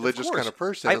want to take religious kind of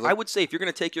person. I would say if you're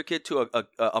going to take your kid to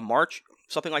a march,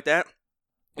 something like that,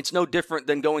 it's no different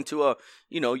than going to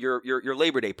your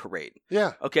Labor Day parade.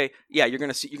 Yeah. Okay. Yeah, you're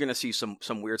gonna see some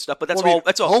weird stuff, but that's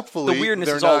all. Hopefully, the weirdness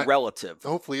is all relative.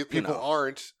 Hopefully, people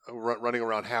aren't running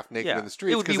around half naked in the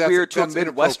streets. It would be weird to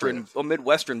a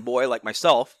Midwestern boy like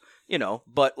myself,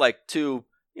 But like to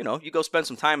you go spend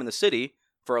some time in the city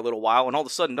for a little while, and all of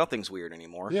a sudden nothing's weird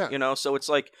anymore. Yeah. So it's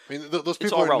like, I mean, those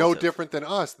people are no different than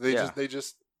us. They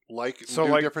just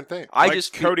do different things.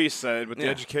 Cody said with the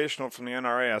educational from the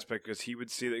NRA aspect, because he would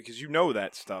see that, because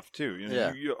that stuff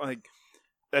too.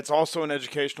 That's also an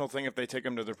educational thing if they take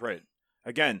them to the parade.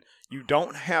 Again, you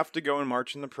don't have to go and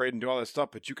march in the parade and do all that stuff,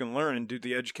 but you can learn and do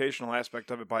the educational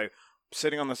aspect of it by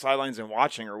sitting on the sidelines and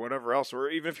watching or whatever else. Or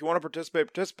even if you want to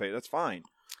participate, that's fine.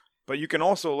 But you can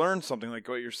also learn something like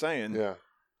what you're saying. Yeah.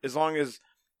 As long as,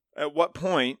 at what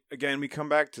point, again, we come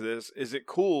back to this, is it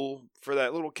cool for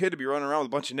that little kid to be running around with a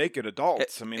bunch of naked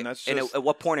adults? I mean, that's just... And at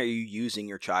what point are you using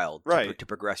your child to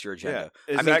progress your agenda?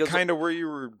 Yeah. Is that kind of where you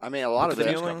were... I mean, a lot of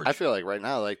it, I feel like right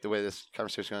now, like the way this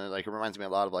conversation is going, like it reminds me a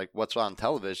lot of like what's on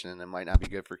television and it might not be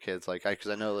good for kids. Like,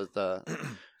 because I know that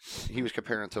he was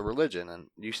comparing it to religion, and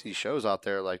you see shows out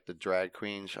there like the drag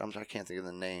queens. I can't think of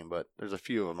the name, but there's a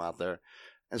few of them out there.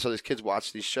 And so these kids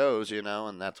watch these shows,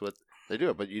 and that's what they do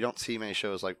it. But you don't see many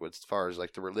shows like as far as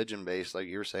like the religion based, like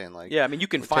you were saying, like I mean, you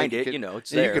can find it, it's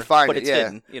there. You can find but it, it's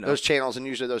hidden, Those channels, and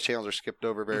usually those channels are skipped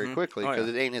over very quickly because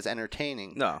it ain't as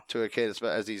entertaining to a kid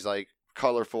as these like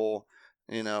colorful,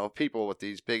 people with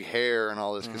these big hair and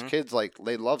all this. Because kids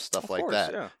they love stuff like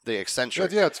that. Yeah. The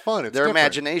eccentric, it's fun. It's their different.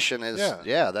 Imagination is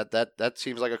that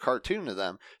seems like a cartoon to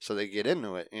them, so they get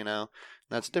into it.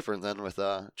 That's different than with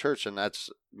church, and that's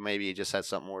maybe it just has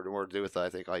something more to do with I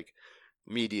think like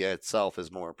media itself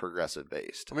is more progressive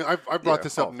based. I mean, I've brought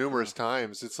this up numerous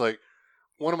times. It's like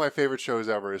one of my favorite shows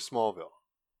ever is Smallville.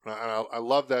 I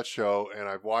love that show, and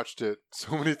I've watched it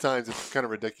so many times it's kind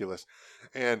of ridiculous.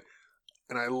 And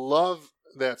I love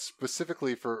that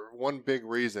specifically for one big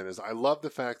reason is I love the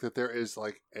fact that there is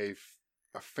like a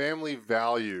family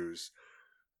values,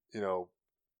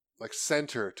 like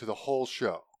center to the whole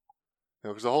show.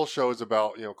 Because the whole show is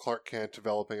about, Clark Kent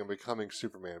developing and becoming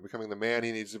Superman, becoming the man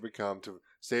he needs to become to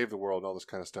save the world and all this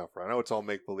kind of stuff. Right? I know it's all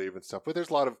make-believe and stuff, but there's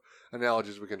a lot of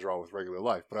analogies we can draw with regular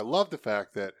life. But I love the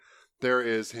fact that there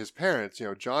is his parents,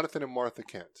 Jonathan and Martha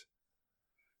Kent,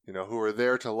 who are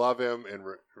there to love him and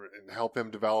help him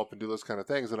develop and do those kind of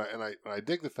things. And I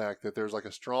dig the fact that there's like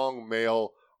a strong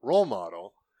male role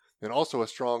model and also a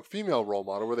strong female role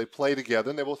model where they play together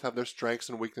and they both have their strengths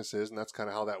and weaknesses, and that's kind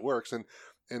of how that works. And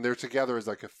they're together as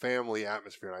like a family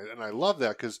atmosphere. And I love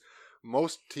that because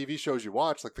most TV shows you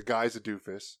watch, like the guy's a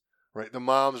doofus, right? The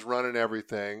mom's running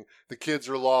everything. The kids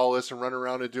are lawless and running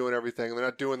around and doing everything. And they're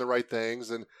not doing the right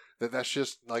things. And that's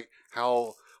just like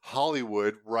how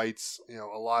Hollywood writes,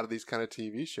 a lot of these kind of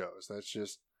TV shows. That's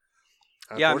just,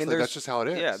 that's just how it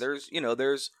is. Yeah, there's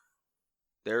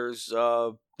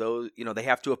those, they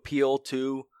have to appeal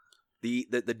to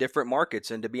the different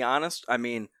markets. And to be honest, I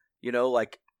mean,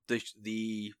 like,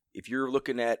 if you're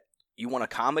looking at, you want a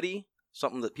comedy,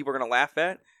 something that people are going to laugh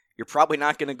at, you're probably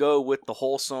not going to go with the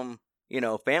wholesome,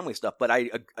 family stuff. But I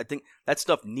think that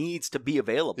stuff needs to be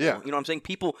available. Yeah. You know what I'm saying?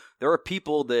 There are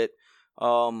people that,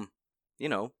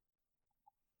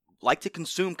 like to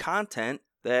consume content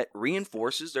that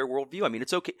reinforces their worldview. I mean,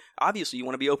 it's okay. Obviously, you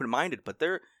want to be open-minded, but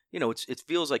it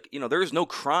feels like, there's no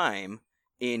crime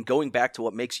in going back to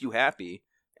what makes you happy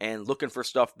and looking for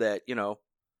stuff that,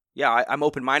 yeah, I'm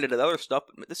open-minded to the other stuff,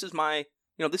 but this is my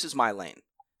lane,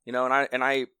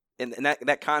 and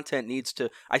that content needs to,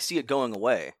 I see it going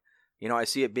away. I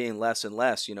see it being less and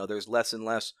less, there's less and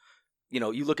less,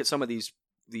 you look at some of these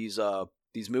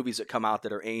movies that come out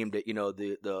that are aimed at,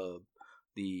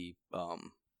 the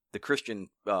Christian,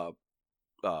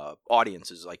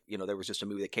 audiences. Like, there was just a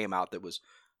movie that came out that was,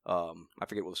 I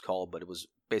forget what it was called, but it was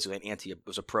basically it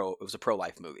was a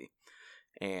pro-life movie.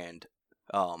 And,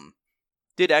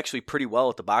 did actually pretty well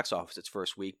at the box office its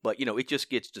first week, but it just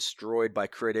gets destroyed by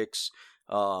critics.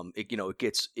 I think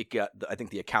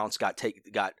the accounts got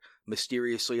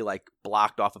mysteriously like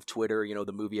blocked off of Twitter,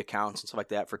 the movie accounts and stuff like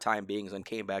that for time being, and then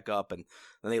came back up, and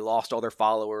then they lost all their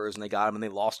followers and they got them and they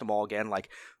lost them all again. Like,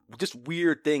 just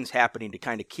weird things happening to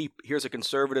kind of here's a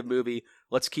conservative movie,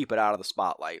 let's keep it out of the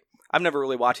spotlight. I've never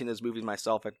really watching those movies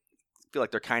myself. I feel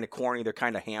like they're kind of corny. They're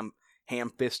kind of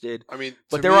ham-fisted. I mean,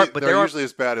 they're usually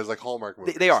as bad as like Hallmark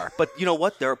movies. They are, but you know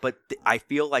what? I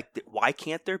feel like why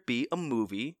can't there be a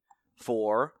movie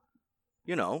for,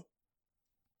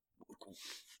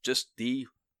 just the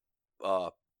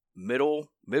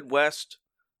Midwest,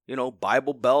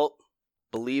 Bible Belt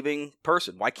believing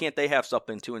person? Why can't they have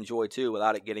something to enjoy too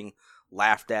without it getting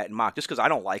laughed at and mocked? Just because I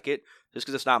don't like it, just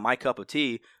because it's not my cup of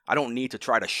tea, I don't need to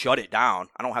try to shut it down.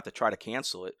 I don't have to try to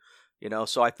cancel it.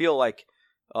 So I feel like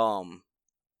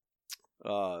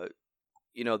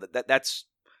that's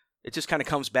it. Just kind of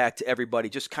comes back to everybody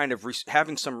just kind of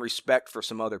having some respect for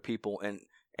some other people and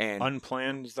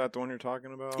Unplanned, is that the one you're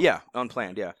talking about? Yeah,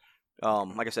 Unplanned. Yeah.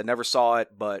 Like I said, never saw it,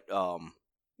 but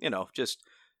just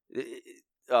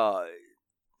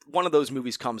one of those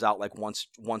movies comes out like once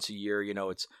a year.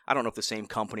 It's, I don't know if the same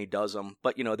company does them,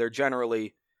 but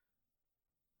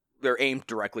they're aimed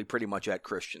directly pretty much at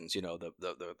Christians.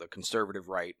 The conservative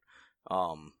right.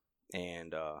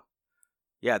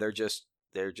 They're just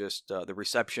the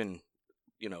reception,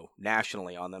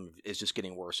 nationally on them is just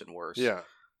getting worse and worse. Yeah.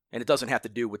 And it doesn't have to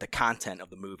do with the content of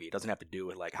the movie. It doesn't have to do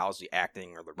with like how's the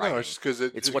acting or the writing. No, it's just because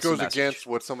it goes against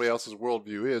what somebody else's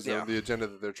worldview is and the agenda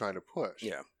that they're trying to push.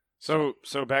 Yeah. So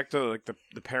back to like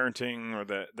the parenting or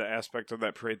the aspect of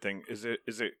that parade thing. Is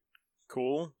it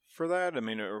cool for that? I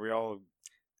mean, are we all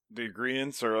the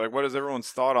agreeance, or like what is everyone's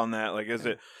thought on that? Like, is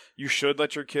it you should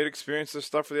let your kid experience this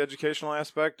stuff for the educational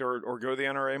aspect, or go to the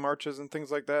NRA marches and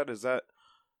things like that? Is that?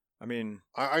 I mean,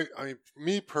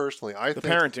 me personally, I think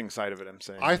parenting side of it. I'm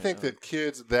saying, I think that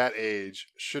kids that age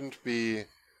shouldn't be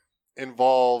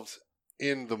involved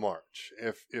in the march.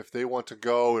 If they want to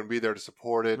go and be there to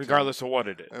support it, regardless of what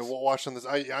it is, and watching this,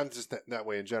 I'm just that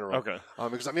way in general. Okay,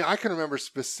 because I can remember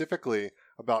specifically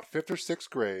about 5th or 6th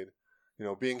grade,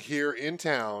 being here in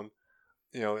town,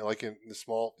 like in the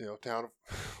small town of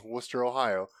Worcester,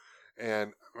 Ohio,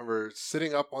 and I remember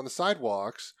sitting up on the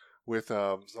sidewalks with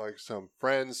like some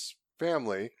friends'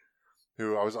 family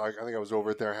who I think I was over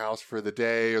at their house for the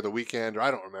day or the weekend, or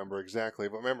I don't remember exactly,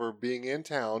 but I remember being in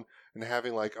town and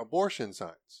having like abortion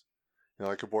signs,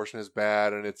 like abortion is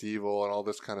bad and it's evil and all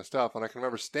this kind of stuff. And I can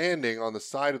remember standing on the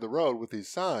side of the road with these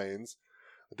signs,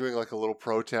 doing like a little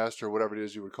protest or whatever it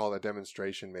is you would call that,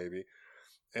 demonstration maybe.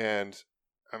 And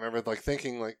I remember like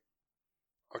thinking like,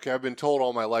 okay, I've been told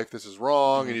all my life this is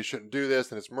wrong and you shouldn't do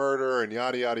this and it's murder and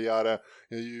yada, yada, yada.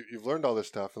 You've learned all this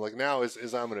stuff. And like now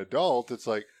as I'm an adult, it's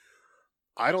like,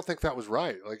 I don't think that was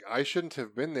right. Like I shouldn't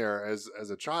have been there as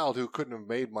a child who couldn't have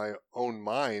made my own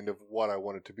mind of what I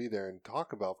wanted to be there and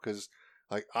talk about, because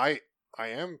like I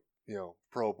am,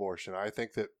 pro-abortion. I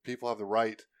think that people have the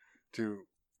right to,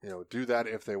 do that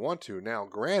if they want to. Now,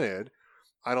 granted,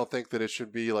 I don't think that it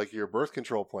should be like your birth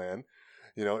control plan.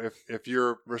 If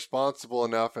you're responsible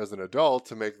enough as an adult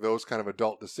to make those kind of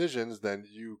adult decisions, then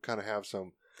you kind of have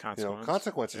some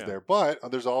consequences there. But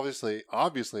there's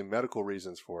obviously medical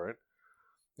reasons for it.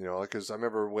 Because I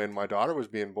remember when my daughter was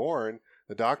being born,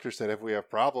 the doctor said if we have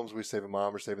problems, we save a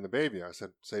mom or saving the baby. I said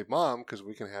save mom because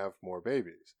we can have more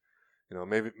babies.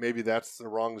 Maybe that's the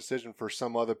wrong decision for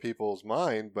some other people's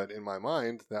mind, but in my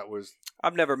mind, that was.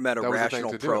 I've never met a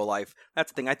rational pro-life.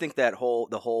 That's the thing. I think that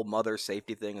the whole mother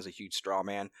safety thing is a huge straw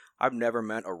man. I've never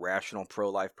met a rational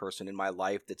pro-life person in my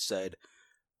life that said,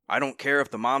 "I don't care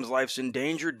if the mom's life's in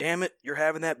danger. Damn it, you're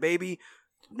having that baby."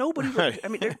 Nobody. Right. I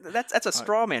mean, that's a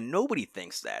straw man. Nobody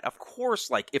thinks that. Of course,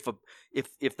 like if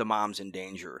the mom's in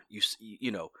danger,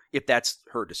 if that's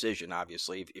her decision,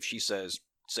 obviously, if she says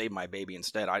save my baby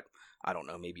instead, I don't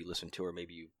know. Maybe you listen to her.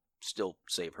 Maybe you still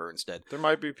save her instead. There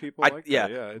might be people like that.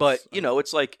 Yeah, but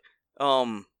it's like,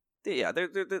 that,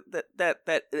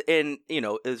 and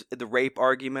is the rape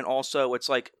argument also. It's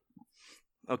like,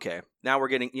 okay, now we're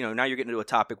getting, now you're getting into a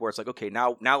topic where it's like, okay,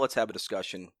 now let's have a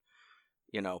discussion.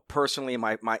 Personally,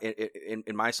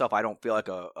 in myself, I don't feel like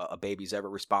a baby's ever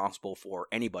responsible for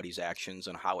anybody's actions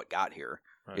and how it got here.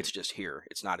 Right. It's just here.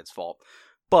 It's not its fault.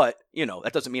 But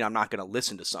that doesn't mean I'm not going to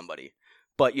listen to somebody.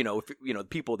 But if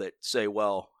people that say,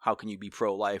 well, how can you be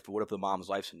pro-life? What if the mom's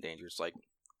life's in danger? It's like,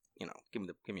 give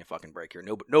me a fucking break here.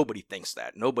 Nobody thinks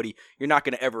that. Nobody. You're not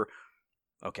going to ever.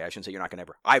 Okay, I shouldn't say you're not going to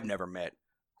ever. I've never met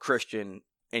Christian,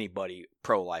 anybody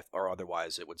pro-life or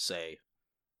otherwise that would say,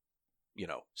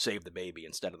 save the baby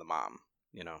instead of the mom.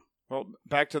 Well,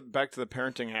 back to the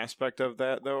parenting aspect of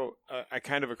that, though, I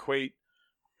kind of equate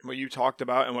what you talked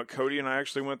about and what Cody and I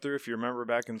actually went through. If you remember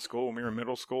back in school, when we were in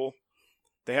middle school,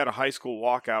 they had a high school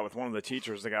walkout with one of the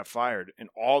teachers that got fired, and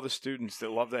all the students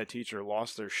that loved that teacher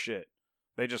lost their shit.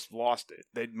 They just lost it.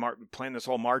 They'd planned this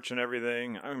whole march and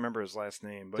everything. I don't remember his last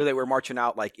name. But so they were marching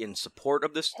out like in support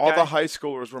of this all guy? The high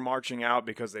schoolers were marching out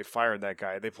because they fired that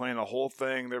guy. They planned a whole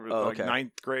thing. There was like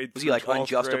 9th grade. Was he like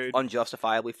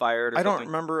unjustifiably fired or I something? don't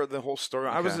remember the whole story.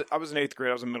 Okay. I was in 8th grade.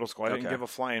 I was in middle school. I didn't give a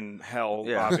flying hell,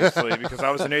 obviously, because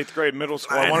I was in 8th grade, middle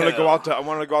school. I wanted to go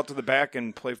out to the back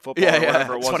and play football or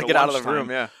whatever it was. I want to get out of the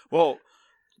room, yeah. Well,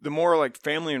 the more like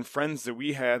family and friends that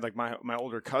we had, like my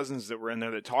older cousins that were in there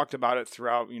that talked about it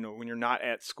throughout, when you're not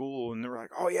at school, and they were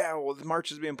like, oh yeah, well the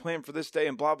march is being planned for this day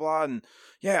and blah, blah. And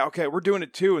yeah, okay, we're doing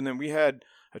it too. And then we had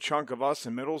a chunk of us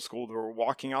in middle school that were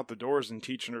walking out the doors and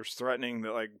teachers threatening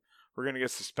that like, we're going to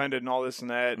get suspended and all this and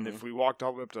that. Mm-hmm. And if we walked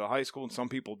all the way up to the high school, and some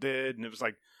people did, and it was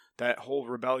like that whole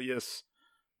rebellious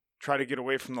try to get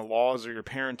away from the laws or your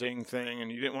parenting thing.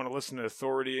 And you didn't want to listen to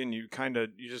authority, and you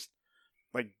just,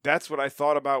 like, that's what I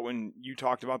thought about when you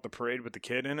talked about the parade with the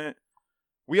kid in it.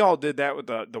 We all did that with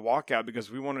the walkout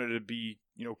because we wanted to be,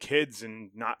 kids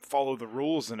and not follow the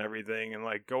rules and everything, and,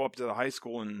 like, go up to the high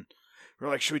school and we're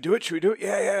like, should we do it? Should we do it?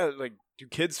 Yeah. Like, do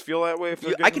kids feel that way if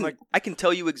they're getting, I can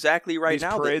tell you exactly right these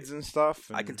now. Parades and stuff.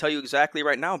 And... I can tell you exactly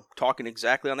right now, talking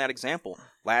exactly on that example.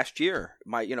 Last year,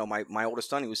 my oldest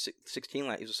son, he was 16,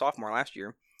 he was a sophomore last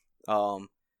year.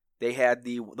 They had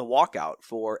the walkout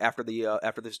after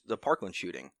the Parkland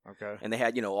shooting. Okay. And they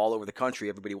had, all over the country,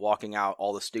 everybody walking out,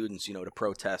 all the students, to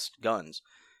protest guns.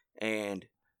 And,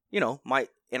 my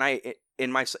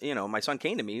son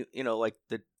came to me, like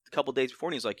the couple days before,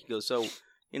 and he's like, so,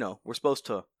 we're supposed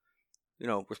to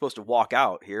walk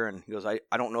out here. And he goes, I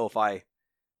don't know if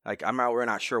we're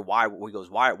not sure why. He goes,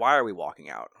 why are we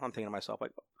walking out? I'm thinking to myself,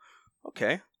 like,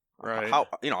 okay. Right. How,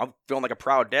 I'm feeling like a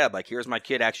proud dad. Like, here's my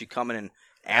kid actually coming and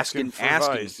asking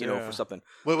advice, for something.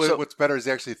 What's better is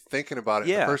actually thinking about it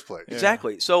in the first place.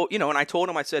 Exactly. So, and I told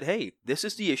him, I said, hey, this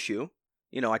is the issue.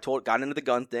 Got into the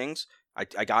gun things.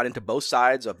 I got into both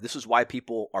sides of this is why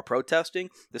people are protesting.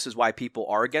 This is why people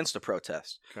are against the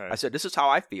protest. Okay. I said, this is how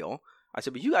I feel. I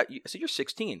said, but you're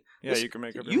 16. Yeah, you can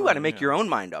make up your mind. You got to make your own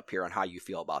mind up here on how you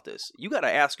feel about this. You got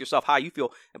to ask yourself how you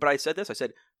feel. But I said this, I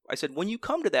said, when you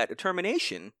come to that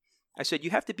determination, I said, you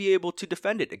have to be able to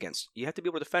defend it you have to be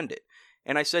able to defend it.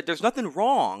 And I said, there's nothing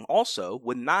wrong also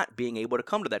with not being able to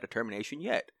come to that determination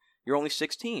yet. You're only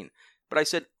 16. But I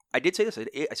said, I did say this.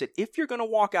 I said, if you're going to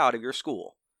walk out of your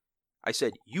school, I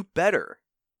said, you better,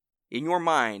 in your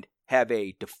mind, have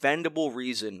a defendable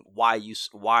reason why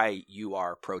you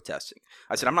are protesting.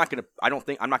 I said, I'm not going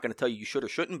to tell you should or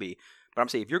shouldn't be, but I'm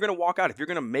saying if you're going to walk out, if you're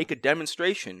going to make a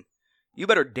demonstration, you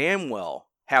better damn well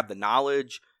have the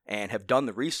knowledge and have done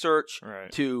the research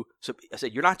to. So I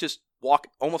said, you're not just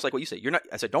almost like what you said.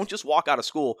 I said, don't just walk out of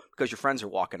school because your friends are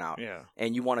walking out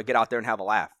and you want to get out there and have a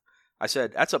laugh. I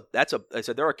said, I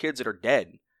said, there are kids that are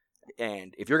dead.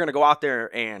 And if you're going to go out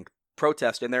there and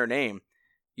protest in their name,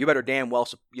 you better damn well,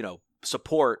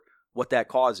 support what that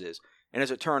cause is. And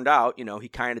as it turned out, he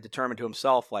kind of determined to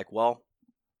himself, like, well,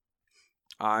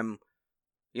 I'm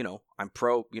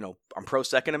pro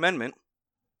Second Amendment.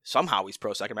 Somehow he's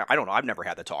pro Second Amendment. I don't know. I've never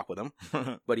had the talk with him,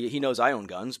 but he knows I own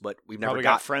guns. But we've never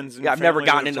got friends. I've never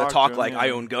gotten into the talk like I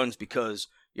own guns because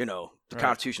the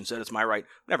Constitution said it's my right.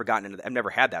 I've never gotten into that. I've never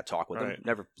had that talk with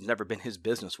him. Never been his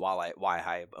business why I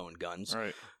have owned guns.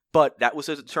 Right. But that was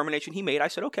a determination he made. I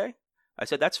said, okay. I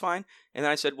said, that's fine. And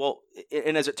then I said, well,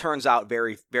 and as it turns out,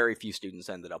 very, very few students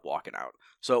ended up walking out.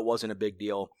 So it wasn't a big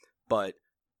deal. But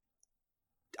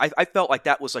I felt like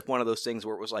that was like one of those things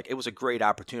where it was a great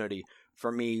opportunity for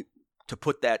me to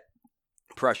put that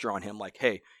pressure on him. Like,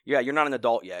 hey, yeah, you're not an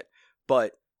adult yet,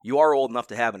 but you are old enough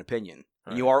to have an opinion.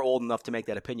 Right. You are old enough to make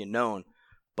that opinion known.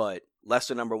 But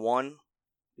lesson number one,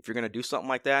 if you're going to do something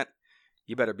like that,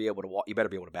 you better be able to You better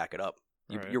be able to back it up.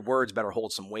 Your words better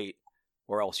hold some weight,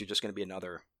 or else you're just going to be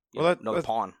another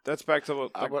pawn. That's back to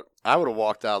what I would have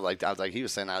walked out like he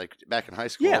was saying, like back in high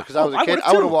school. Yeah, because I was a kid.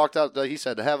 I would have walked out. Like he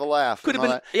said, to have a laugh. Could have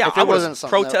been. That. Yeah, if I wasn't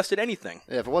protested anything.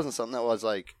 Yeah, if it wasn't something that was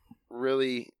like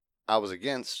really I was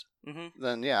against,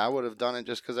 then I would have done it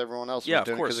just because everyone else was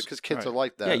doing it. Because kids are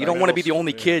like that. Yeah, you don't want to be the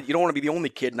only kid. You don't want to be the only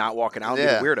kid not walking out.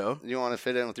 Yeah, be a weirdo. You want to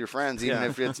fit in with your friends, even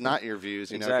if it's not your views.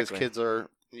 Because kids are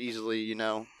easily,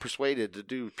 persuaded to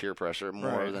do peer pressure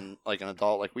more than like an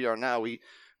adult like we are now.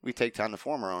 We take time to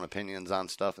form our own opinions on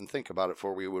stuff and think about it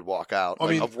before we would walk out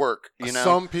of work.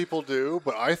 Some people do,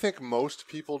 but I think most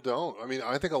people don't. I mean,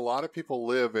 I think a lot of people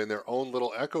live in their own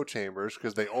little echo chambers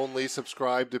because they only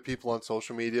subscribe to people on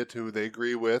social media who they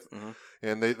agree with.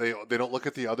 And they don't look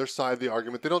at the other side of the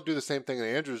argument. They don't do the same thing that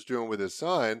Andrew's doing with his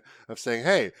son of saying,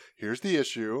 hey, here's the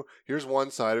issue. Here's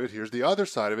one side of it. Here's the other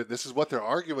side of it. This is what they're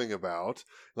arguing about.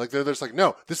 Like they're just like,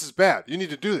 no, this is bad. You need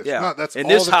to do this. Yeah. No, that's in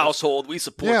this household, we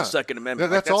support the Second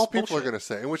Amendment. That's all people are going to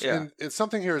say. And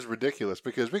something here is ridiculous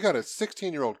because we got a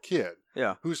 16-year-old kid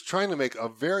who's trying to make a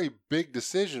very big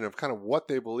decision of kind of what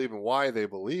they believe and why they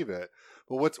believe it.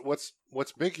 But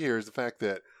what's big here is the fact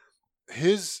that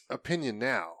his opinion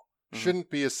now shouldn't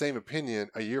be the same opinion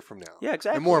a year from now. Yeah,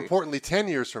 exactly. And more importantly, 10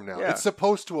 years from now. Yeah. It's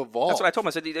supposed to evolve. That's what I told him.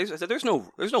 I said there's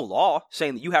no law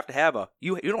saying that you have to have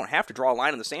you don't have to draw a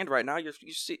line in the sand right now. You're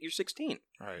 16.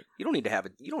 Right. You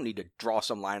don't need to draw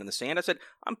some line in the sand. I said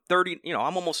I'm 30.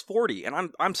 I'm almost 40,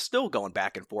 and I'm still going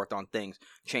back and forth on things,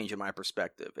 changing my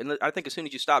perspective. And I think as soon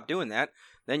as you stop doing that,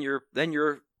 then you're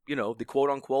the quote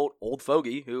unquote old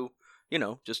fogey who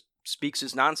just speaks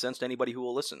his nonsense to anybody who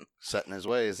will listen. Set in his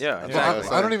ways. Yeah, exactly.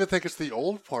 I don't even think it's the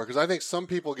old part because I think some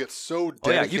people get so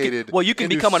dedicated. You can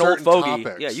become an old fogey.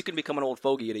 Topics. Yeah, you can become an old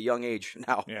fogey at a young age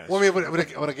now. Yes. Well, I mean,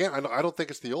 but again, I don't think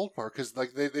it's the old part because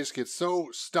like they just get so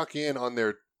stuck in on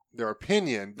their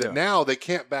opinion that now they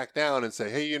can't back down and say,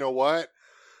 hey, you know what?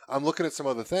 I'm looking at some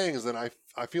other things and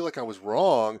I feel like I was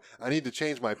wrong. I need to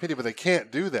change my opinion, but they can't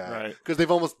do that because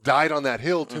they've almost died on that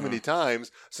hill too many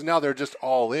times. So now they're just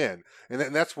all in,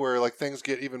 and that's where like things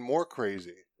get even more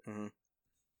crazy.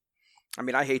 I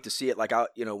mean, I hate to see it. Like,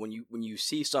 when you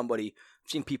see somebody,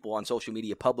 I've seen people on social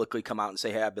media publicly come out and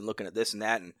say, "Hey, I've been looking at this and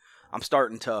that, and I'm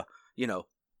starting to,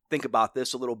 think about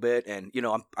this a little bit," and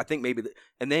I think maybe,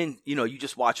 and then you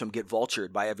just watch them get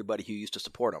vultured by everybody who used to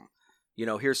support them.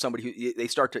 Here's somebody who they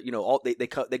start to,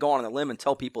 they go on a limb and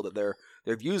tell people that their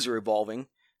views are evolving,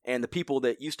 and the people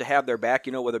that used to have their back,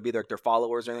 whether it be their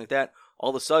followers or anything like that,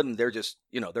 all of a sudden they're just,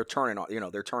 they're turning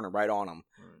on, they're turning right on them,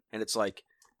 and it's like,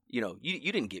 you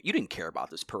didn't care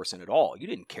about this person at all. You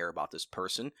didn't care about this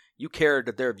person. You cared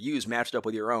that their views matched up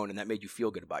with your own, and that made you feel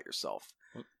good about yourself.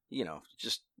 You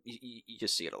just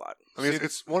see it a lot. I mean,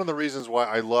 it's one of the reasons why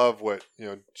I love what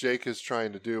Jake is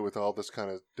trying to do with all this kind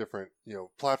of different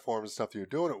platforms and stuff that you're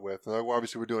doing it with. And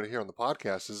obviously, we're doing it here on the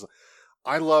podcast. Is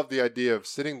I love the idea of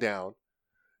sitting down,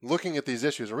 looking at these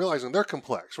issues, and realizing they're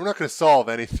complex. We're not going to solve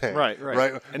anything, right?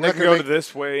 And they can go to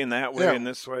this way and that way and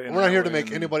this way. And we're not here to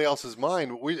make anybody else's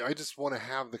mind. I just want to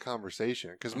have the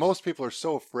conversation because most people are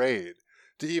so afraid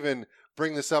to even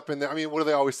bring this up in there. I mean, what do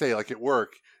they always say? Like at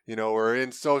work, you know, or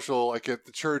in social, like at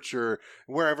the church or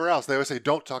wherever else, they always say,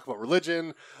 don't talk about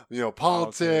religion, you know,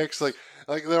 politics. Like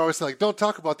they're always saying, like, don't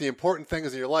talk about the important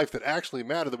things in your life that actually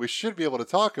matter that we should be able to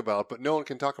talk about, but no one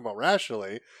can talk about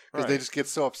rationally because they just get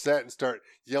so upset and start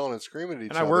yelling and screaming at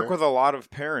each other. And I work with a lot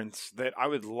of parents that I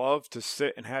would love to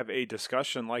sit and have a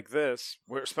discussion like this,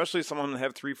 where especially someone that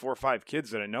have 3, 4, 5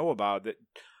 kids that I know about that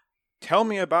tell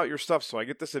me about your stuff so I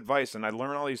get this advice and I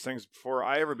learn all these things before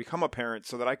I ever become a parent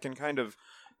so that I can kind of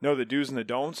know the do's and the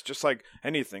don'ts, just like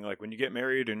anything. Like when you get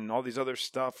married and all these other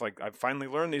stuff, like I've finally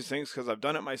learned these things because I've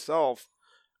done it myself.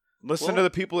 Listen to the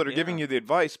people that are giving you the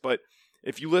advice, but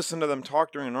if you listen to them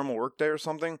talk during a normal workday or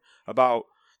something about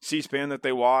C-SPAN that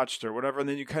they watched or whatever, and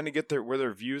then you kind of get where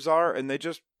their views are, and they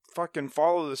just fucking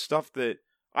follow the stuff that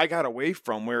I got away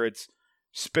from, where it's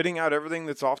spitting out everything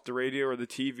that's off the radio or the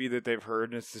TV that they've heard,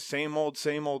 and it's the same old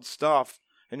stuff,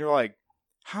 and you're like,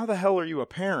 how the hell are you a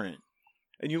parent?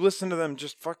 And you listen to them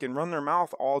just fucking run their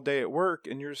mouth all day at work,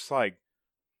 and you're just like,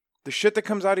 the shit that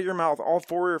comes out of your mouth, all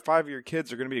 4 or 5 of your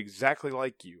kids are going to be exactly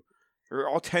like you. Or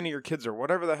all 10 of your kids, or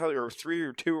whatever the hell, or 3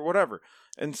 or 2 or whatever.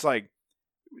 And it's like,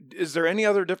 is there any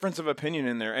other difference of opinion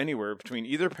in there anywhere between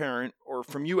either parent or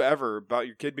from you ever about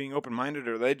your kid being open-minded,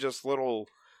 or are they just little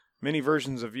mini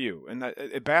versions of you? And that,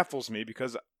 it baffles me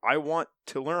because I want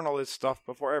to learn all this stuff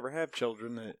before I ever have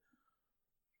children. That,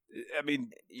 I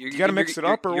mean, you got to mix it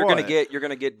up, or you're what? You're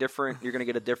gonna get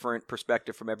a different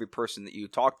perspective from every person that you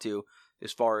talk to,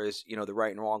 as far as, you know, the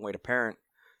right and wrong way to parent.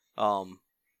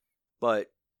 But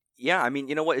yeah, I mean,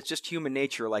 you know what? It's just human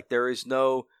nature. Like there is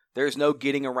no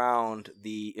getting around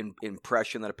the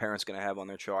impression that a parent's going to have on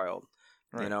their child.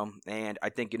 Right. You know, and I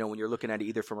think, you know, when you're looking at it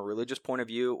either from a religious point of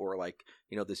view or like,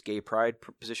 you know, this gay pride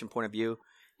position point of view,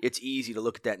 it's easy to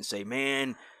look at that and say,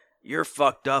 man, you're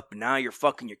fucked up, and now you're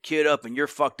fucking your kid up, and your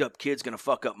fucked up kid's gonna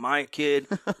fuck up my kid.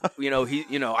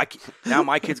 Now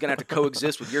my kid's gonna have to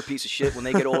coexist with your piece of shit when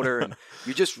they get older, and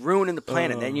you're just ruining the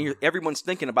planet. And everyone's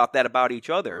thinking about that about each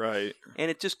other, right?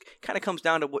 And it just kind of comes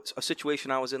down to a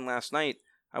situation I was in last night.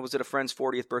 I was at a friend's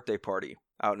 40th birthday party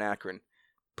out in Akron,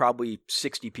 probably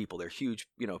 60 people there, huge,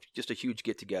 you know, just a huge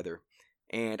get together.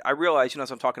 And I realized, you know,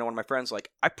 as I'm talking to one of my friends,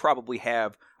 like I probably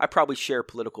share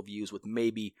political views with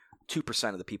maybe 2%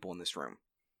 of the people in this room.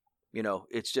 You know,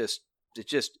 it's just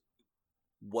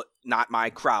not my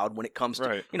crowd when it comes to,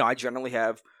 right. You know, I generally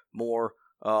have more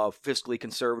fiscally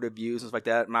conservative views and stuff like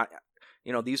that.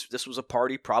 This was a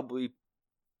party probably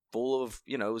full of,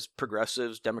 you know, it was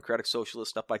progressives, democratic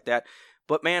socialists, stuff like that.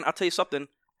 But man, I'll tell you something.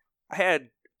 I had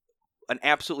an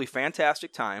absolutely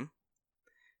fantastic time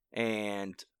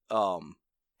and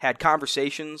had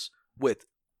conversations with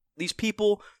these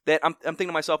people that I'm thinking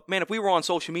to myself, man, if we were on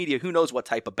social media, who knows what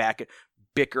type of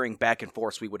bickering back and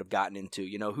forth we would have gotten into,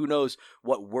 you know, who knows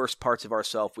what worst parts of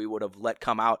ourselves we would have let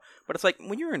come out. But it's like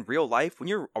when you're in real life, when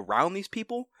you're around these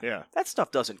people, that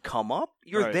stuff doesn't come up.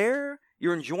 You're there,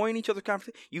 you're enjoying each other's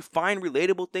conversation, you find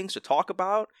relatable things to talk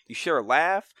about, you share a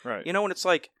laugh, you know, and it's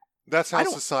like, that's how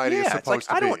society is supposed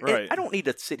to be. I don't need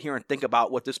to sit here and think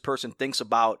about what this person thinks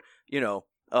about, you know,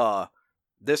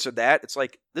 this or that. It's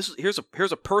like here's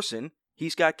a person.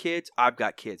 He's got kids. I've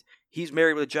got kids. He's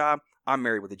married with a job. I'm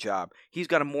married with a job. He's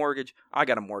got a mortgage. I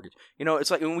got a mortgage. You know, it's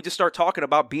like when we just start talking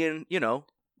about being, you know,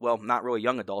 well, not really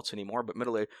young adults anymore, but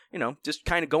middle age. You know, just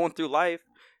kind of going through life,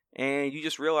 and you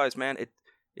just realize, man,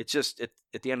 it's just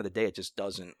at the end of the day, it just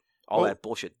doesn't. All that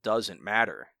bullshit doesn't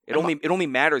matter. It only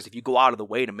matters if you go out of the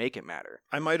way to make it matter.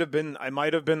 I might have been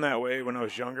that way when I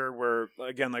was younger, where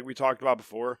again, like we talked about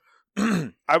before.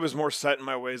 I was more set in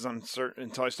my ways on certain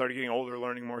until I started getting older,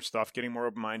 learning more stuff, getting more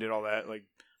open-minded, all that. Like,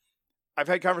 I've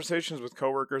had conversations with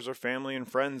coworkers or family and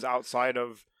friends outside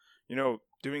of, you know,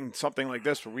 doing something like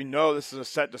this where we know this is a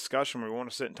set discussion where we want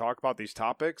to sit and talk about these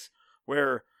topics,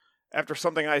 where after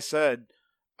something I said,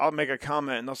 I'll make a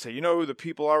comment and they'll say, you know who the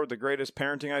people are with the greatest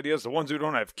parenting ideas? The ones who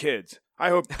don't have kids. I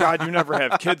hope, God, you never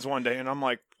have kids one day. And I'm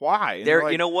like, why? And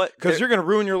like, you know what? Because you're going to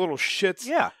ruin your little shits.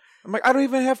 Yeah. I'm like, I don't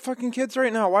even have fucking kids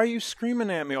right now. Why are you screaming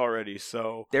at me already?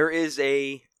 So there is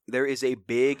a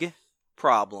big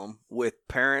problem with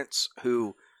parents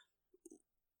who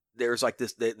there's like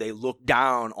this. They look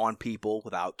down on people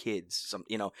without kids.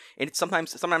 You know, and it's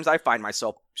sometimes I find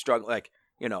myself struggling. Like,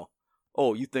 you know,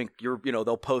 oh, you think you're, you know,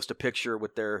 they'll post a picture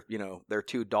with their, you know, their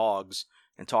 2 dogs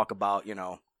and talk about, you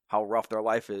know, how rough their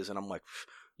life is, and I'm like,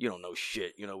 you don't know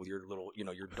shit, you know, with your little, you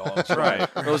know, your dogs. Right.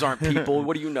 Those aren't people.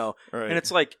 What do you know? Right. And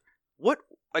it's like, what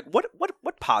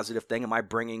positive thing am I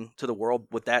bringing to the world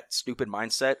with that stupid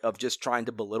mindset of just trying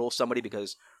to belittle somebody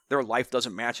because their life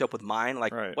doesn't match up with mine?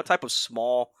 Like, what type of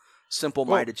small,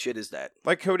 simple-minded shit is that?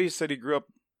 Like Cody said, he grew up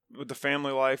with the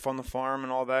family life on the farm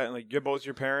and all that, and like you're both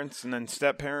your parents and then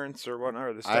step parents or whatnot?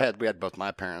 Or we had both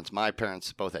my parents. My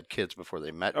parents both had kids before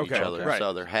they met each other, right.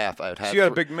 so they're half. I would have. So you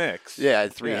had a big mix. Yeah, I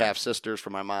had 3 half sisters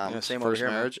from my mom's first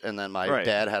marriage, and then my right.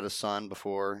 dad had a son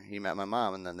before he met my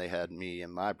mom, and then they had me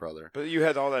and my brother. But you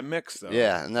had all that mix though.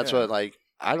 Yeah, and that's what like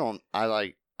I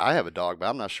have a dog, but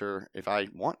I'm not sure if I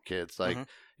want kids. Like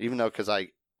even though because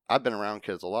I've been around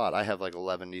kids a lot. I have like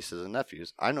 11 nieces and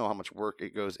nephews. I know how much work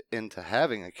it goes into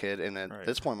having a kid. And at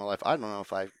this point in my life, I don't know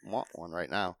if I want one right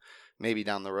now. Maybe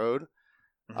down the road,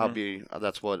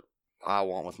 that's what I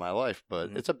want with my life.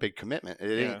 But it's a big commitment.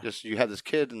 It ain't just you have this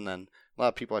kid and then a lot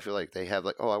of people I feel like they have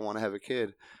like, oh, I want to have a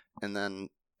kid. And then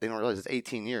they don't realize it's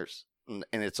 18 years. And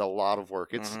it's a lot of work.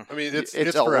 It's I mean, it's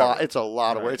a lot. It's a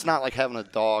lot of work. It's not like having a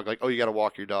dog. Like, oh, you got to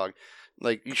walk your dog.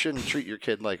 Like you shouldn't treat your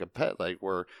kid like a pet. Like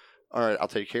where, all right, I'll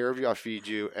take care of you. I'll feed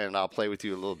you, and I'll play with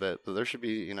you a little bit. But there should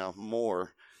be,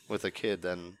 more with a kid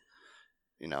than,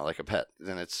 like a pet.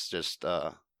 Then it's just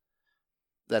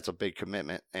that's a big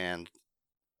commitment. And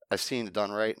I've seen it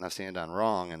done right, and I've seen it done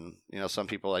wrong. And some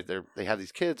people like they have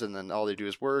these kids, and then all they do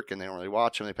is work, and they don't really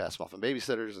watch them. They pass them off on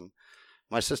babysitters. And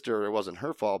my sister, it wasn't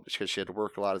her fault because she had to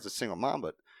work a lot as a single mom,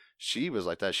 but she was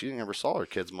like that. She never saw her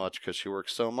kids much because she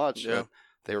worked so much. Yeah.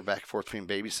 They were back and forth between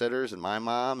babysitters and my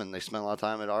mom, and they spent a lot of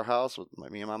time at our house with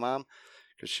me and my mom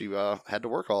because she had to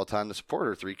work all the time to support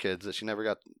her 3 kids that she never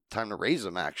got time to raise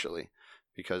them, actually,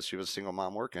 because she was a single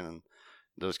mom working. And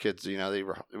those kids, it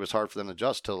was hard for them to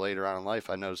adjust till later on in life.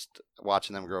 I noticed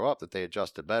watching them grow up that they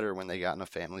adjusted better when they got in a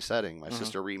family setting. My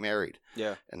sister remarried,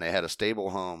 and they had a stable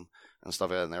home and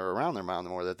stuff like that, and they were around their mom the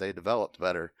more that they developed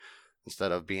better.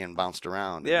 Instead of being bounced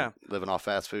around and living off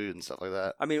fast food and stuff like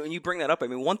that. I mean, when you bring that up, I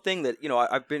mean, one thing that,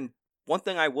 one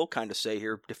thing I will kind of say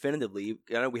here definitively,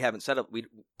 I know we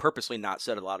purposely not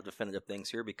said a lot of definitive things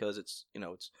here because it's,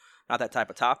 it's not that type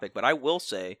of topic, but I will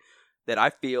say that I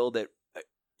feel that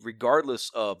regardless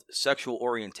of sexual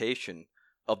orientation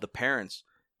of the parents,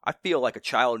 I feel like a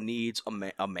child needs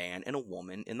a man and a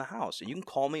woman in the house. And you can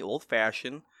call me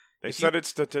old-fashioned. They said it's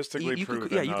statistically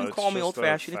proven. You can call me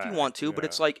old-fashioned if you want to, but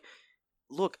it's like,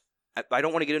 look, I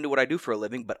don't want to get into what I do for a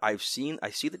living, but I see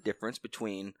the difference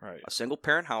between a single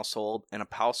parent household and a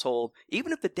household,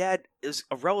 even if the dad is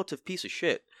a relative piece of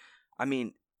shit. I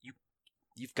mean,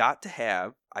 you've got to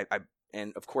have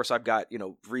and of course I've got,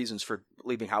 reasons for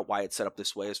believing why it's set up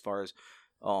this way as far as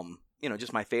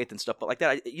just my faith and stuff, but like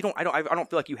that I don't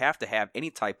feel like you have to have any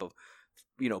type of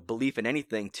belief in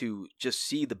anything to just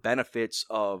see the benefits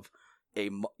of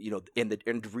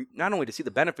not only to see the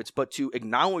benefits, but to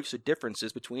acknowledge the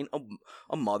differences between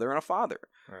a mother and a father.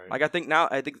 Right. Like I think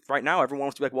right now everyone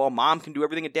wants to be like, well, a mom can do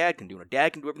everything a dad can do, and a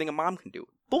dad can do everything a mom can do.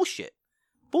 Bullshit.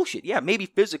 Yeah, maybe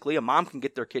physically a mom can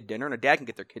get their kid dinner and a dad can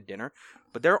get their kid dinner,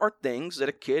 but there are things that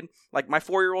a kid, like my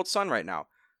 4-year-old son right now,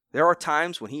 there are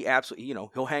times when he absolutely,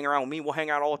 he'll hang around with me, we'll hang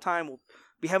out all the time, we'll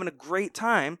be having a great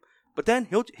time, but then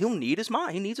he'll need his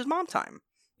mom. He needs his mom time.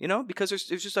 Because there's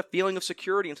just a feeling of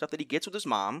security and stuff that he gets with his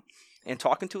mom and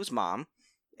talking to his mom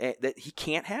that he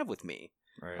can't have with me.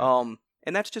 Right.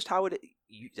 And that's just how it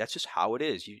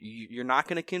is. You're not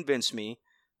going to convince me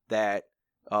that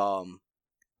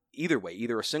either way,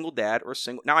 either a single dad or a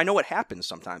single. Now I know it happens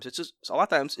sometimes. It's just a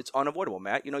lot of times it's unavoidable,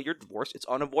 Matt. You're divorced. It's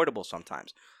unavoidable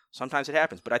sometimes. Sometimes it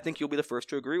happens, but I think you'll be the first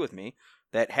to agree with me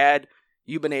that had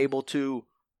you been able to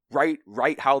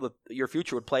write how your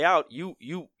future would play out, you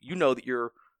know that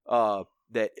you're.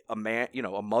 That a man,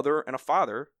 a mother and a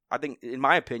father, I think, in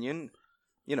my opinion,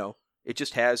 it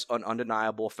just has an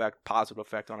undeniable positive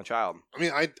effect on a child. I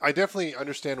mean, I definitely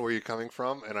understand where you're coming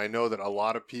from, and I know that a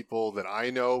lot of people that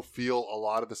I know feel a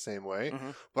lot of the same way,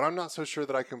 but I'm not so sure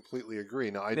that I completely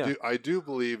agree. Now, I do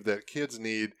believe that kids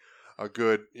need a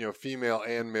good, female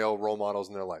and male role models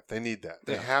in their life. They need that.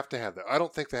 They have to have that. I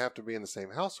don't think they have to be in the same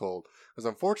household because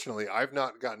unfortunately I've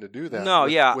not gotten to do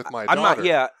that with my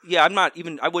daughter.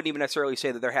 I wouldn't even necessarily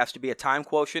say that there has to be a time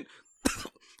quotient.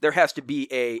 There has to be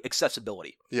a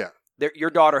accessibility. Yeah.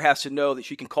 Your daughter has to know that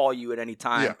she can call you at any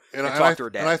time and talk to her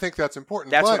dad. And I think that's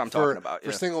important. That's what I'm talking about.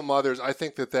 For single mothers, I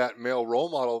think that male role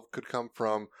model could come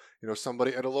from,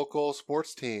 somebody at a local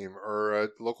sports team or a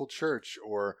local church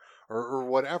or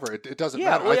whatever. It doesn't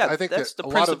matter. Well, I think that's the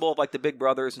principle of like the Big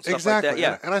Brothers and stuff like that.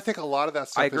 Yeah. And I think a lot of that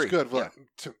stuff is good. Yeah.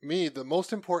 To me, the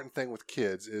most important thing with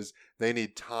kids is they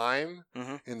need time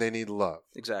and they need love.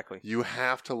 Exactly. You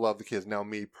have to love the kids. Now,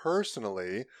 me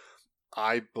personally,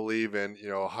 I believe in,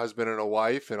 a husband and a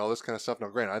wife and all this kind of stuff. Now,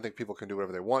 granted, I think people can do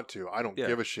whatever they want to. I don't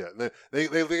give a shit. They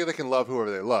can love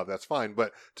whoever they love. That's fine.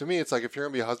 But to me, it's like if you're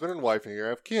going to be a husband and wife and you're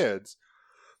going to have kids,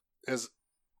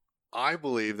 I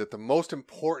believe that the most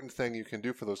important thing you can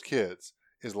do for those kids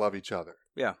is love each other.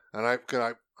 Yeah. And I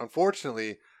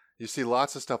unfortunately, you see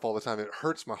lots of stuff all the time. It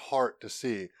hurts my heart to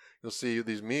see. You'll see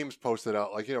these memes posted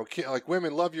out like, like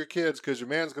women love your kids because your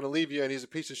man's going to leave you and he's a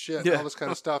piece of shit and all this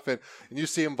kind of stuff. And you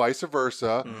see them vice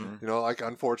versa, like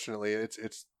unfortunately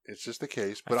it's just the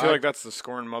case. But I feel like that's the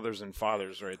scorned mothers and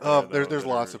fathers right there. There's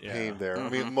lots of pain there. I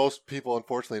mean, most people,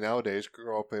 unfortunately, nowadays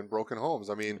grow up in broken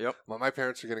homes. I mean, my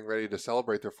parents are getting ready to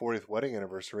celebrate their 40th wedding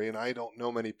anniversary, and I don't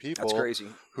know many people that's crazy.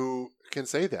 Who can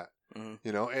say that. And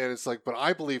it's like, but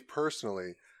I believe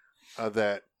personally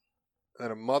that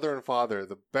a mother and father,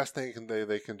 the best thing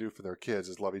they can do for their kids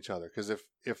is love each other. Because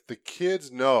if the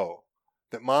kids know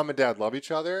that mom and dad love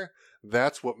each other,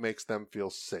 that's what makes them feel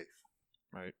safe.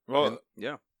 Right. Well,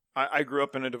 I grew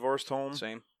up in a divorced home.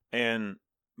 Same. And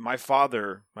my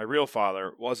father, my real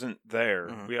father, wasn't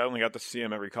there. We only got to see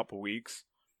him every couple weeks.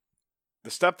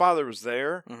 The stepfather was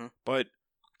there, but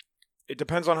it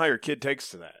depends on how your kid takes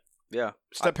to that. Yeah.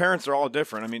 Step-parents are all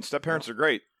different. I mean, step-parents are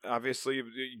great. Obviously,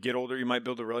 you get older, you might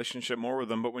build a relationship more with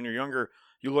them, but when you're younger,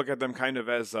 you look at them kind of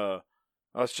as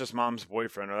that's just mom's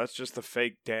boyfriend, or that's just the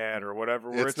fake dad, or whatever.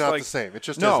 Where it's not like, the same. It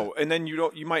just no, isn't. and then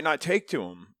you might not take to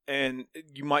him, and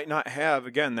you might not have,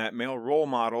 again, that male role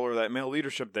model or that male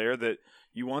leadership there that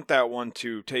you want that one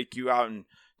to take you out and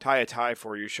tie a tie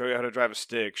for you, show you how to drive a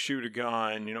stick, shoot a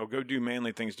gun, go do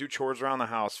manly things, do chores around the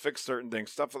house, fix certain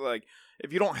things, stuff like.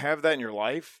 If you don't have that in your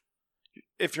life,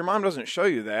 if your mom doesn't show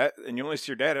you that, and you only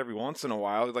see your dad every once in a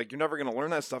while, like, you're never going to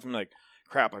learn that stuff. And like,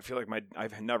 crap, I feel like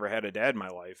I've never had a dad in my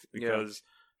life, because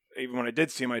even when I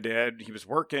did see my dad, he was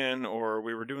working, or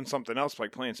we were doing something else,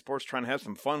 like playing sports, trying to have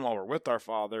some fun while we're with our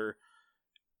father.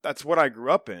 That's what I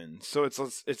grew up in. So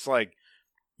it's like,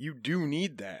 you do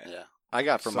need that. Yeah. I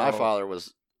got from my father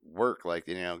was work, like,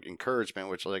 encouragement,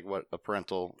 which like what a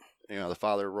parental, the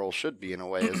father role should be in a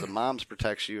way, is the moms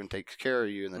protects you and takes care of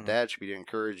you, and the dad should be to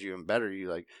encourage you and better you,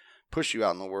 like push you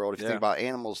out in the world. If you think about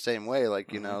animals, same way, like,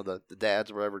 the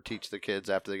dads or whatever teach the kids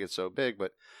after they get so big,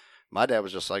 but my dad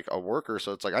was just like a worker,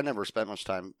 so it's like I never spent much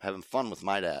time having fun with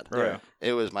my dad. Right.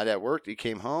 It was my dad worked, he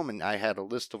came home, and I had a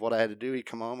list of what I had to do. He'd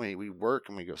come home, and we work,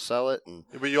 and we go sell it.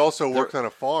 But you also worked on a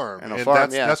farm.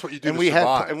 That's what you do and to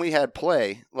survive. And we had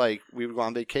play. Like, we would go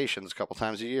on vacations a couple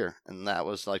times a year, and that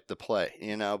was like the play,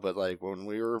 But like when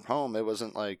we were home, it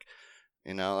wasn't like,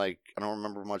 like I don't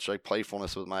remember much like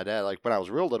playfulness with my dad. Like when I was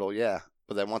real little, yeah.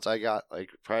 But then once I got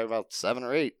like probably about 7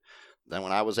 or 8, then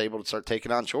when I was able to start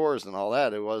taking on chores and all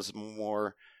that, it was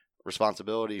more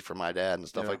responsibility for my dad and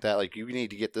stuff like that. Like, you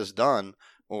need to get this done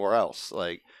or else.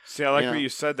 Like, see, I like what you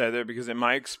said that there, because in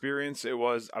my experience, I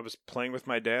was playing with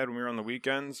my dad when we were on the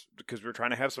weekends, because we were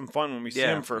trying to have some fun when we see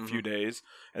him for a few days.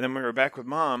 And then when we were back with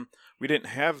mom, we didn't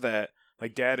have that.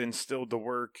 Like, dad instilled the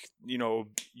work, you'll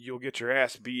get your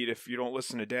ass beat if you don't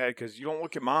listen to dad, because you don't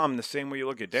look at mom the same way you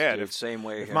look at dad.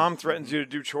 If mom threatens you to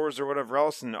do chores or whatever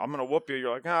else, and I'm going to whoop you, you're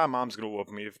like, mom's going to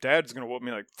whoop me. If dad's going to whoop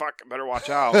me, like, fuck, I better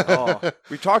watch out.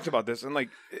 We talked about this, and like,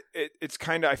 it's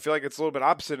kind of, I feel like it's a little bit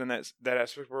opposite in that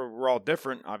aspect, where we're all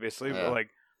different, obviously, but like,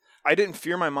 I didn't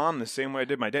fear my mom the same way I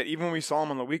did my dad, even when we saw him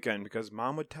on the weekend, because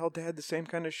mom would tell dad the same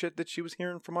kind of shit that she was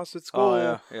hearing from us at school.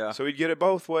 Oh, yeah. So we'd get it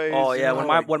both ways. Oh, yeah.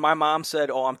 When my mom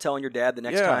said, I'm telling your dad the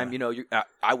next time, it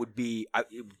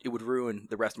would ruin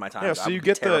the rest of my time. Yeah, so you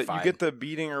get the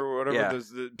beating or whatever,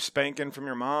 the spanking from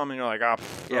your mom, and you're like,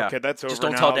 okay, that's over. Just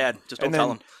don't tell dad. Just don't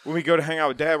tell him. When we go to hang out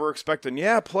with dad, we're expecting,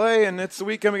 play, and it's the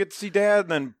weekend, we get to see dad, and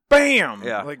then bam!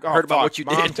 Yeah. Like, heard about what you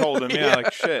mom did. Told him,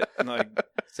 like, shit. And like,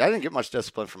 see, I didn't get much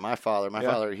discipline from my father. My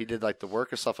father, he did like the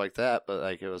work and stuff like that, but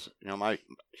like it was,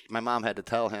 my mom had to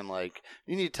tell him, like,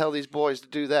 you need to tell these boys to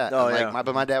do that.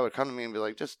 But my dad would come to me and be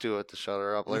like, just do it to shut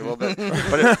her up like a little bit.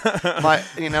 But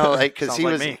because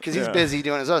he's busy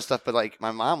doing his other stuff. But like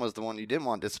my mom was the one who didn't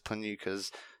want to discipline you,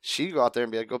 because she'd go out there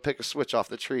and be like, go pick a switch off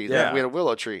the tree. Yeah. We had a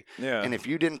willow tree. Yeah. And if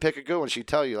you didn't pick a good one, she'd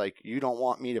tell you, like, you don't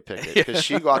want me to pick it. Because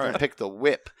she'd go out there and pick the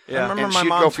whip. Yeah. I remember and my she'd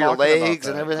mom go for your talking about legs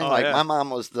that. and everything. Oh, my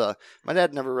mom was my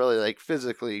dad never really, like,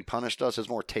 physically punished us. It was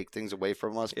more take things away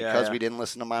from us because we didn't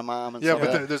listen to my mom. And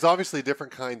but there's obviously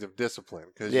different kinds of discipline.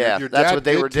 Cause your that's dad what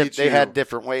they were. They had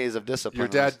different ways of discipline. Your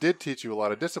dad did teach you a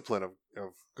lot of discipline of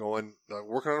going,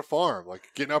 working on a farm, like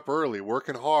getting up early,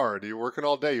 working hard. You're working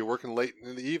all day. You're working late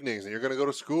in the evenings, and you're going to go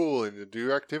to school and do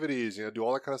your activities, do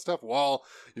all that kind of stuff while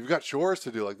you've got chores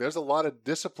to do. Like, there's a lot of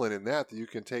discipline in that you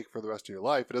can take for the rest of your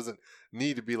life. It doesn't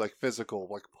need to be like physical,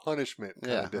 like punishment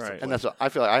kind of discipline. Right. And that's what I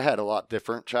feel like I had a lot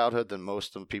different childhood than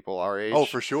most of the people our age. Oh,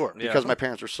 for sure. Because my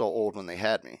parents were so old when they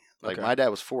had me. Like, my dad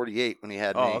was 48 when he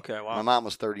had me. Oh, okay, wow. My mom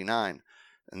was 39.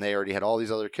 And they already had all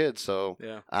these other kids, so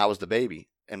I was the baby.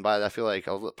 And by that, I feel like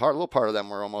a little part of them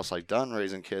were almost like done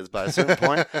raising kids by a certain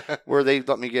point, where they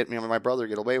let me and my brother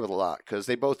get away with a lot because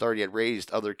they both already had raised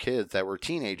other kids that were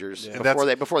teenagers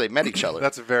before they met each other.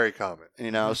 That's very common,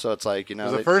 So it's like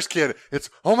the first kid, it's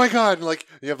oh my god, and like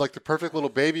you have like the perfect little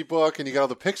baby book, and you got all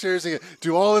the pictures, and you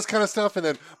do all this kind of stuff, and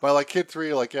then by like kid 3,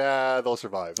 you're like they'll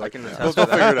survive. Like, they'll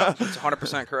figure it out. It's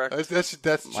 100% correct. That's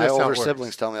just my older how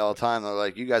siblings tell me all the time. They're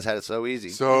like, you guys had it so easy,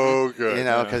 so good,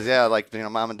 because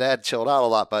mom and dad chilled out a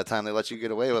lot by the time they let you get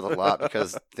away with a lot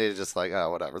because they just like, oh,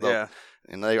 whatever.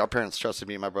 And our parents trusted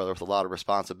me and my brother with a lot of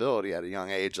responsibility at a young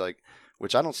age, like,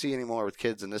 which I don't see anymore with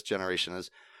kids in this generation.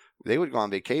 Is they would go on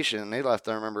vacation and they left.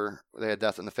 I remember they had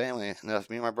death in the family and they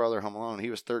left me and my brother home alone. He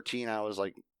was 13. I was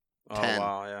like 10.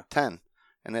 10.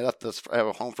 And they left us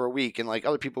home for a week. And like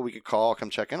other people we could call, come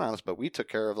check in on us, but we took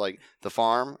care of like the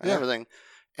farm and everything.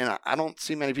 And I don't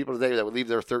see many people today that would leave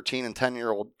their 13 and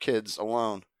 10-year-old kids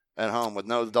alone at home with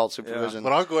no adult supervision.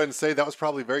 But I'll go ahead and say that was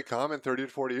probably very common 30 to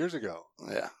 40 years ago.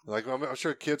 Yeah. Like, I'm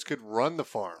sure kids could run the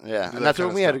farm. Yeah. And that's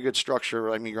when we had a good structure.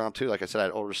 Like me growing up, too. Like I said, I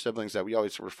had older siblings that we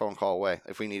always were phone call away.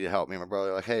 If we needed help, me and my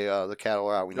brother, like, hey, the cattle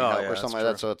are out. We need help or something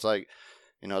like that. So it's like,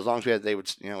 as long as we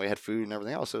had food and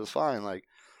everything else, it was fine. Like,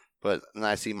 but then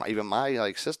I see even my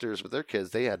like sisters with their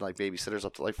kids, they had like babysitters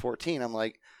up to like 14. I'm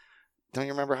like, don't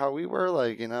you remember how we were?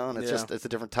 Like, and it's it's a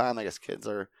different time. I guess kids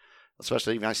are,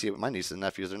 especially even I see it with my nieces and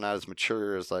nephews, they're not as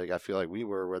mature as like I feel like we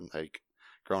were when like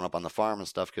growing up on the farm and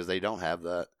stuff because they don't have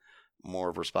that more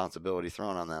of responsibility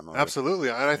thrown on them. Absolutely.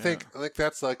 And I think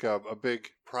that's like a big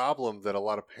problem that a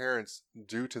lot of parents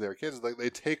do to their kids. Like they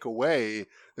take away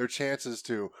their chances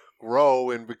to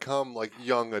grow and become like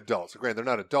young adults. Granted, they're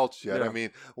not adults yet. I mean,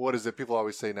 what is it? People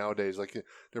always say nowadays, like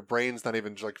their brain's not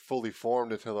even like fully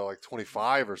formed until they're like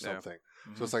 25 or something.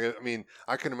 Mm-hmm. So it's like, I mean,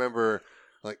 I can remember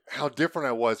like how different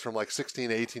I was from like 16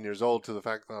 to 18 years old to the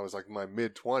fact that I was like in my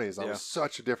mid 20s. I was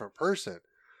such a different person,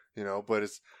 but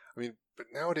but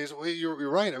nowadays,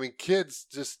 you're right. I mean, kids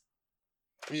just,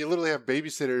 you literally have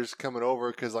babysitters coming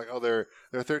over because like, they're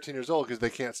 13 years old because they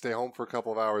can't stay home for a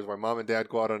couple of hours while mom and dad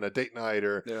go out on a date night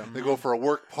or they go for a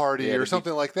work party or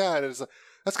something like that. And it's like,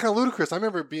 that's kind of ludicrous. I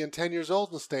remember being 10 years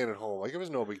old and staying at home. Like it was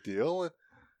no big deal.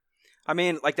 I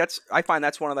mean, like I find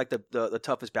that's one of like the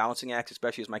toughest balancing acts,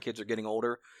 especially as my kids are getting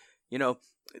older. I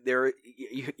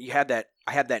had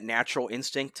that natural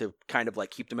instinct to kind of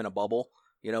like keep them in a bubble.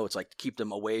 It's like to keep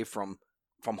them away from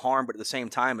harm, but at the same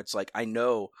time, it's like I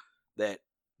know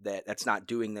that's not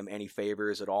doing them any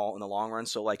favors at all in the long run.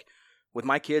 So like with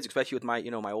my kids, especially with my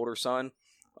my older son,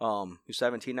 who's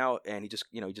 17 now, and he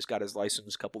just got his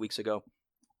license a couple weeks ago.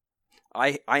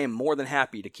 I am more than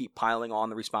happy to keep piling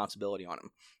on the responsibility on him.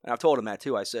 And I've told him that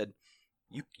too. I said,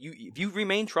 if you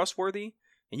remain trustworthy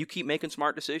and you keep making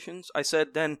smart decisions, I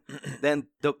said, then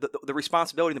the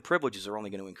responsibility and the privileges are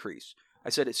only going to increase. I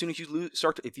said, as soon as you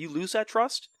if you lose that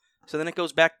trust, so then it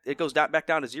goes back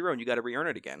down to zero and you got to re-earn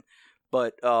it again.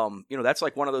 But, that's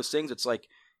like one of those things. It's like,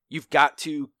 if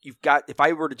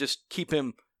I were to just keep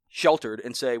him sheltered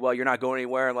and say, well, you're not going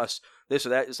anywhere unless this or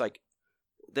that, it's like,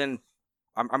 then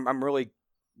I'm really,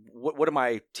 what am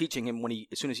I teaching him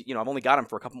as soon as, I've only got him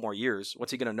for a couple more years.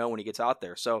 What's he going to know when he gets out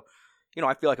there? So,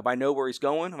 I feel like if I know where he's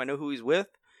going, if I know who he's with,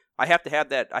 I have to have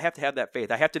that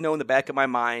faith. I have to know in the back of my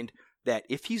mind that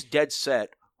if he's dead set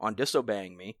on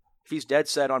disobeying me, if he's dead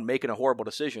set on making a horrible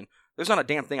decision, there's not a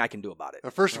damn thing I can do about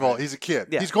it. First of all, he's a kid.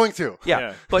 Yeah. He's going to.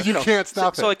 Yeah. But you can't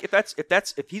stop it. So like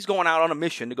if he's going out on a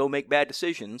mission to go make bad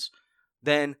decisions,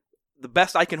 then the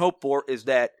best I can hope for is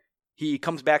that he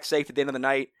comes back safe at the end of the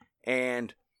night,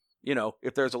 and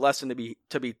if there's a lesson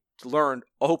to be learned,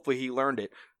 hopefully he learned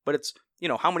it. But it's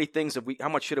how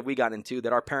much shit have we gotten into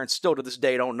that our parents still to this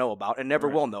day don't know about and never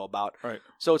will know about. Right.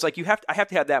 So it's like I have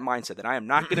to have that mindset that I am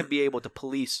not going to be able to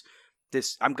police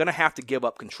this. I'm going to have to give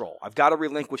up control. I've got to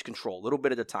relinquish control a little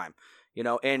bit at a time.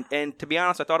 And to be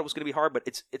honest, I thought it was going to be hard, but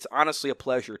it's honestly a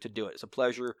pleasure to do it. It's a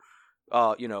pleasure.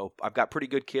 I've got pretty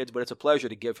good kids, but it's a pleasure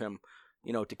to give him,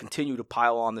 to continue to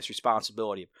pile on this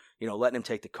responsibility, letting him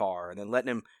take the car and then letting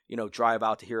him, drive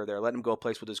out to here or there, letting him go a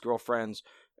place with his girlfriends,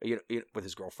 with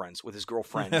his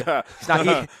girlfriend.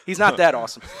 He's not that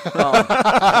awesome.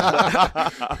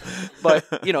 But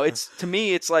it's, to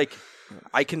me, it's like,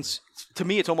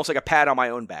 it's almost like a pat on my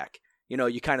own back.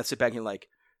 You kind of sit back and you're like,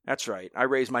 that's right. I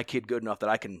raised my kid good enough that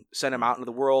I can send him out into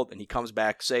the world and he comes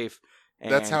back safe.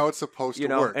 And, that's how it's supposed to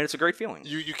work. And it's a great feeling.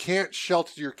 You can't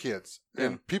shelter your kids. Yeah.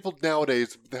 And people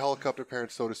nowadays, the helicopter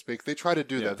parents, so to speak, they try to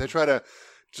do that. They try to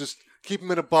just keep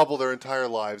them in a bubble their entire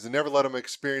lives and never let them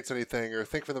experience anything or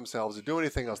think for themselves or do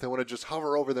anything else. They want to just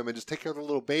hover over them and just take care of their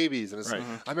little babies. And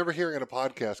I remember hearing in a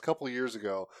podcast a couple of years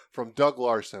ago from Doug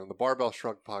Larson, the Barbell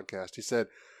Shrug podcast, he said,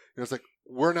 It's like,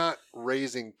 we're not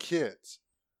raising kids.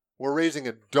 We're raising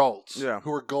adults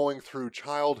who are going through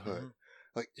childhood. Mm-hmm.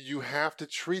 Like, you have to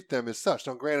treat them as such.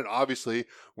 Now, granted, obviously,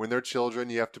 when they're children,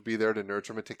 you have to be there to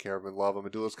nurture them and take care of them and love them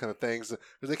and do those kind of things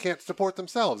because they can't support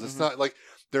themselves. It's not like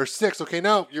they're 6. Okay,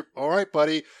 now you're all right,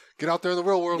 buddy. Get out there in the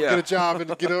real world, get a job, and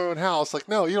get your own house. Like,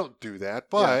 no, you don't do that.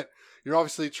 But you're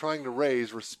obviously trying to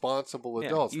raise responsible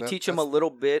adults. You teach them a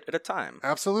little bit at a time.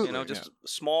 Absolutely. Just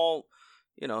small.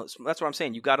 That's what I'm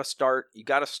saying. You got to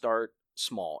start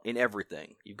small in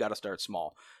everything. You've got to start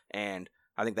small, and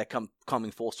I think that coming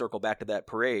full circle back to that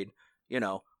parade,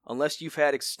 unless you've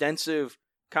had extensive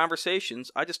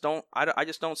conversations, I just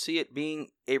don't see it being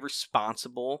a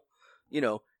responsible,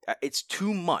 it's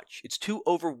too much. It's too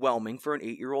overwhelming for an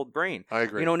 8-year-old brain. I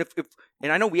agree. And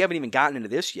and I know we haven't even gotten into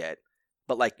this yet,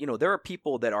 but there are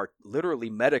people that are literally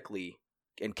medically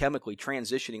and chemically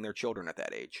transitioning their children at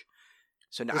that age.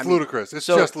 So now, it's ludicrous. It's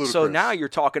just ludicrous. So now you're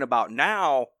talking about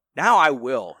now I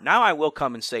will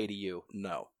come and say to you,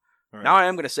 no. Right. Now I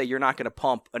am going to say you're not going to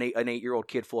pump an 8-year-old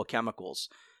kid full of chemicals.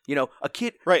 A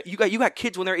kid. Right. You got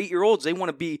kids when they're 8-year-olds. They want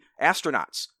to be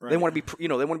astronauts. Right. They want to be.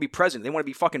 They want to be president. They want to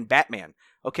be fucking Batman.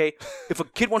 Okay. If a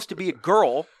kid wants to be a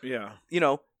girl.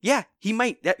 He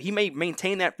may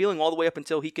maintain that feeling all the way up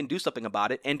until he can do something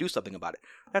about it.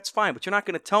 That's fine. But you're not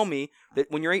going to tell me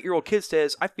that when your 8-year-old kid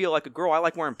says, "I feel like a girl. I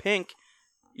like wearing pink,"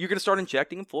 you're going to start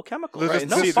injecting him full of chemicals. Right?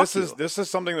 No, see, this is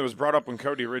something that was brought up when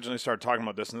Cody originally started talking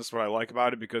about this, and this is what I like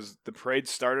about it, because the parade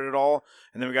started it all,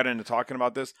 and then we got into talking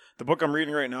about this. The book I'm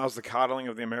reading right now is The Coddling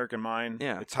of the American Mind.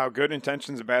 Yeah. It's how good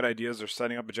intentions and bad ideas are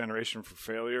setting up a generation for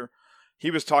failure.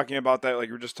 He was talking about that, like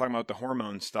we were just talking about the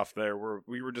hormone stuff there, where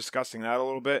we were discussing that a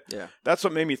little bit. Yeah. That's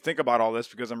what made me think about all this,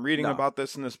 because I'm reading about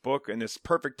this in this book, and this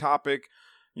perfect topic.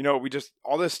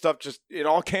 All this stuff it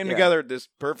all came together at this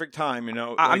perfect time,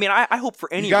 I hope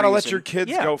for any reason. You got to let your kids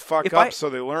go fuck up so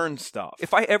they learn stuff.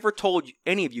 If I ever told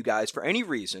any of you guys for any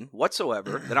reason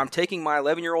whatsoever that I'm taking my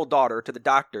 11-year-old daughter to the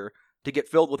doctor to get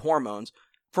filled with hormones,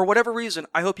 for whatever reason,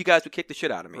 I hope you guys would kick the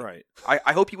shit out of me. Right.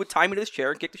 I hope you would tie me to this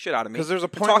chair and kick the shit out of me. Because there's a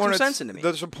point talk when some sense into me.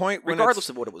 There's a point when regardless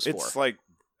of what it was for. It's like,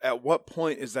 at what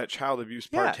point is that child abuse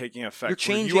part taking effect? You're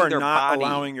changing you are their not body.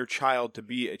 allowing your child to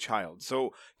be a child.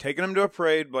 So taking them to a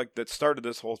parade like that started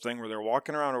this whole thing where they're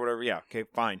walking around or whatever. Yeah, okay,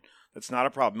 fine. That's not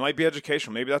a problem. It might be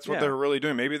educational. Maybe that's what they were really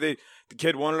doing. Maybe the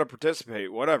kid wanted to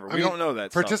participate. Whatever. We don't know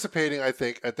that. Participating, stuff. I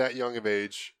think, at that young of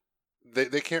age,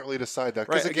 they can't really decide that.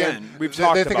 Because right. again, we've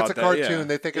talked they think about it's a cartoon. Yeah.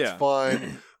 They think it's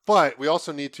fun. But we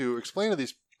also need to explain to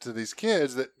these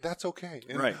kids that's okay.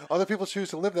 And right. Other people choose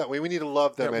to live that way. We need to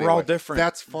love them anyway. We're all different.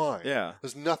 That's fine. Yeah.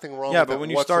 There's nothing wrong with that. Yeah, but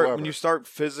when you start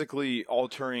physically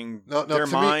altering their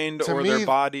mind or their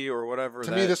body or whatever.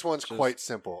 To me, this one's quite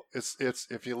simple. It's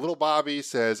if your little Bobby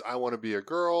says, I want to be a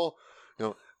girl,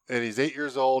 and he's 8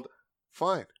 years old,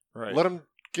 fine. Right. Let him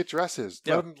get dresses.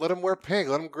 Yeah. Let him wear pink.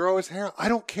 Let him grow his hair. I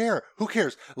don't care. Who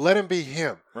cares? Let him be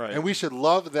him. Right. And we should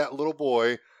love that little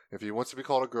boy. If he wants to be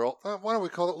called a girl, why don't we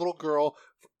call that little girl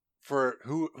for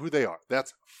who they are?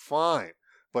 That's fine.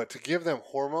 But to give them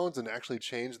hormones and actually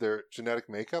change their genetic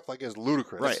makeup, is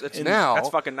ludicrous. Right. Now, that's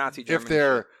fucking Nazi Germany. If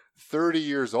they're 30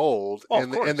 years old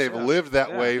and they've lived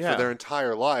that way for their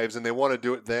entire lives and they want to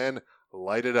do it, then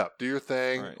light it up. Do your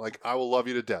thing. Right. I will love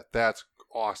you to death. That's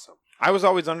awesome. I was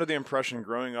always under the impression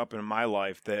growing up in my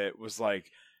life that it was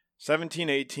 17,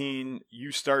 18,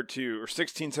 you start to, or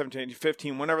 16, 17, 18,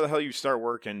 15, whenever the hell you start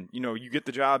working, you get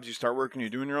the jobs, you start working, you're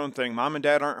doing your own thing. Mom and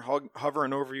dad aren't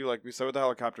hovering over you like we said with the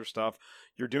helicopter stuff.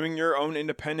 You're doing your own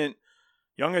independent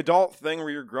young adult thing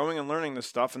where you're growing and learning this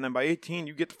stuff. And then by 18,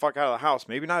 you get the fuck out of the house.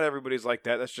 Maybe not everybody's like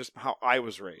that. That's just how I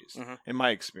was raised in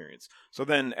my experience. So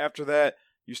then after that,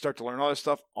 you start to learn all this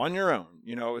stuff on your own.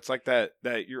 It's like that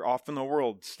you're off in the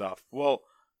world stuff. Well,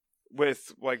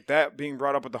 with that being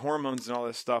brought up with the hormones and all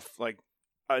this stuff,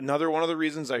 another one of the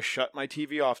reasons I shut my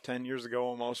TV off 10 years ago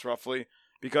almost roughly,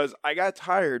 because I got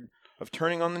tired of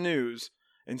turning on the news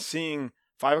and seeing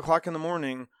 5 o'clock in the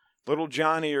morning, little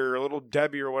Johnny or little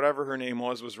Debbie or whatever her name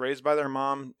was raised by their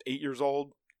mom, 8 years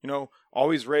old,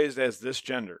 always raised as this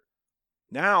gender.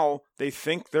 Now they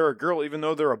think they're a girl even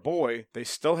though they're a boy. They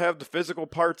still have the physical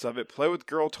parts of it, play with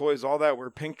girl toys, all that, wear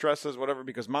pink dresses, whatever,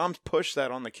 because moms push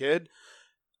that on the kid.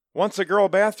 Once a girl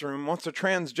bathroom, once a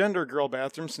transgender girl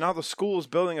bathroom, so now the school is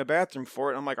building a bathroom for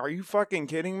it. I'm like, are you fucking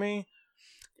kidding me?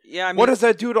 Yeah, I mean, what does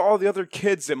that do to all the other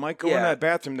kids that might go in that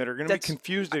bathroom that are going to be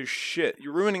confused as shit?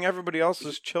 You're ruining everybody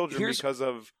else's children because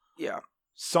of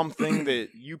something that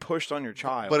you pushed on your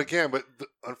child. But again,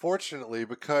 unfortunately,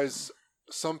 because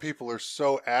some people are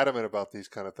so adamant about these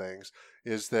kind of things,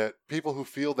 is that people who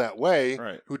feel that way,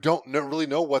 who don't really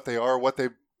know what they are, what they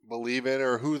believe in,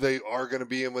 or who they are going to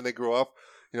be in when they grow up,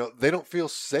 they don't feel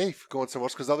safe going somewhere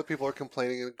else because other people are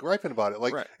complaining and griping about it.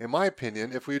 Like, in my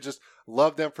opinion, if we just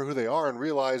love them for who they are and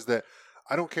realize that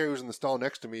I don't care who's in the stall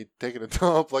next to me taking a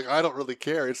dump. Like, I don't really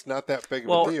care. It's not that big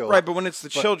of a deal. Right, but when it's the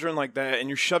children like that and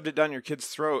you shoved it down your kid's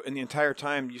throat and the entire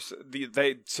time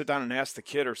they sit down and ask the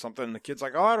kid or something and the kid's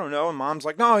like, oh, I don't know. And mom's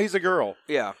like, no, he's a girl.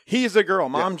 Yeah. He's a girl.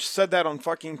 Mom said that on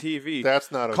fucking TV.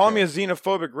 That's not okay. Call me a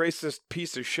xenophobic, racist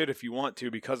piece of shit if you want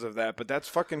to because of that, but that's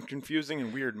fucking confusing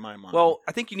and weird in my mind. Well,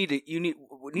 I think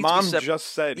Mom just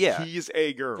said he's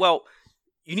a girl. Well,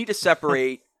 you need to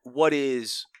separate what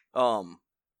is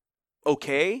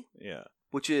okay,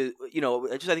 which is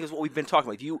I think is what we've been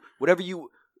talking about. Whatever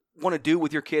you want to do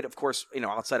with your kid, of course,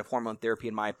 outside of hormone therapy,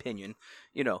 in my opinion,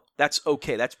 that's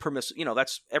okay. That's permissible.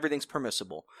 That's everything's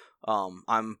permissible.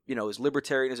 I'm as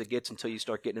libertarian as it gets until you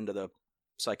start getting into the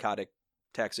psychotic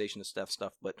taxation of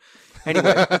stuff. But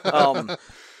anyway,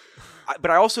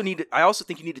 but I also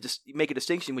think you need to just make a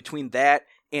distinction between that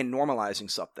and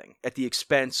normalizing something at the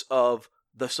expense of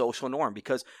the social norm,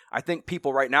 because I think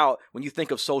people right now, when you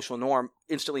think of social norm,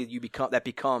 instantly that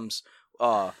becomes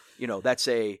that's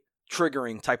a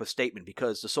triggering type of statement,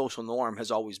 because the social norm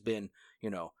has always been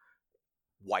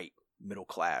white, middle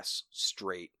class,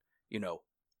 straight,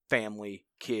 family,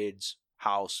 kids,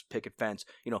 house, picket fence,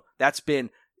 that's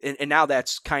been, and now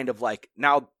that's kind of like,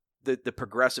 now the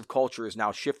progressive culture is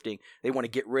now shifting. They want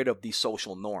to get rid of these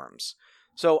social norms.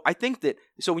 So I think that,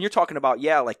 when you're talking about,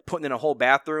 like putting in a whole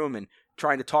bathroom and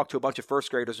trying to talk to a bunch of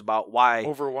first graders about why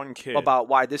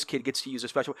this kid gets to use a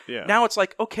special. Yeah. Now it's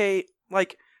like, okay,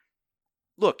 like,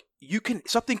 look,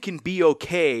 something can be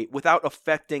okay without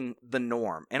affecting the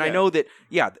norm. And I know that,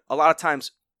 a lot of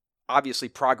times, obviously,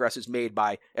 progress is made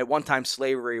by, at one time,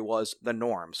 slavery was the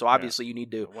norm. So obviously, you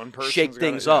need to shake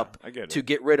things up to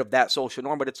get rid of that social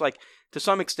norm. But it's like, to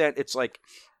some extent, it's like,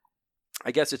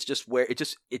 I guess it's just where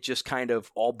it just kind of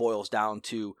all boils down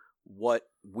to what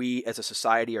we as a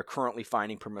society are currently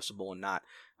finding permissible and not.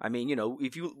 I mean,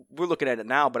 we're looking at it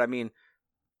now, but I mean,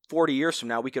 40 years from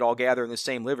now, we could all gather in the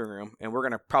same living room and we're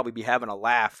going to probably be having a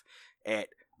laugh at,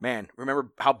 man,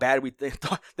 remember how bad we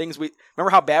remember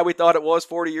how bad we thought it was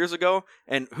 40 years ago?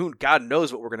 And God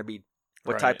knows what we're going to be,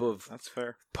 what type of that's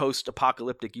fair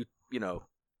post-apocalyptic,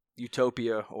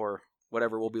 utopia or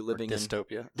whatever we'll be living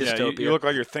dystopia. in. Dystopia. You look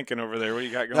like you're thinking over there. What do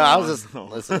you got going on? I was just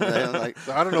listening. I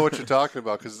don't know what you're talking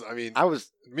about, because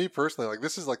me personally, like,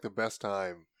 this is like the best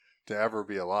time to ever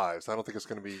be alive. So I don't think it's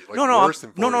going to be worse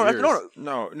than 40 years.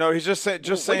 No. He's just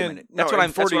saying. That's what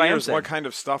I'm. 40 what years. I am What kind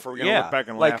of stuff are we going to look back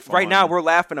and laugh? Like right now, we're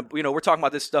laughing. We're talking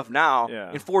about this stuff now.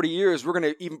 Yeah. In 40 years, we're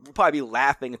going to probably be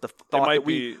laughing at the thought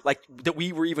that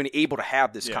we were even able to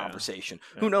have this conversation.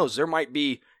 Yeah. Who knows? There might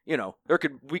be.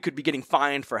 We could be getting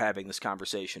fined for having this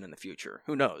conversation in the future.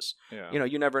 Who knows? Yeah.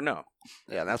 You never know.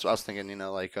 Yeah, and that's what I was thinking,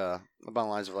 like, about the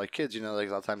lines of, like, kids, like,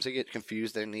 a lot of times they get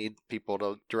confused. They need people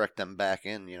to direct them back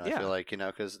in, I feel like,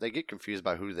 because they get confused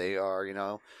by who they are,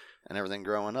 and everything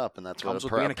growing up. And that's what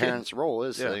a parent's role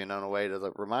is, in a way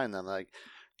to remind them, like,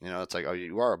 it's like, oh,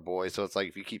 you are a boy. So it's like,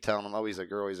 if you keep telling them, oh, he's a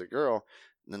girl,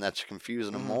 then that's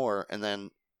confusing them more. And then,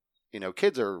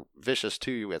 kids are vicious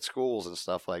too at schools and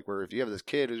stuff, like, where if you have this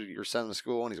kid who you're sending to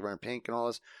school and he's wearing pink and all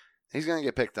this, he's going to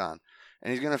get picked on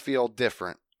and he's going to feel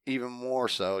different, even more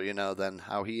so, than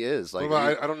how he is. Like,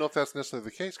 I don't know if that's necessarily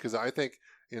the case, because I think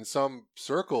in some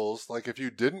circles, like, if you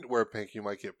didn't wear pink, you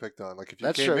might get picked on. Like, if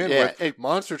you came in with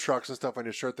monster trucks and stuff on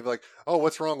your shirt, they'd be like, oh,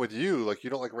 what's wrong with you? Like, you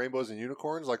don't like rainbows and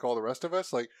unicorns like all the rest of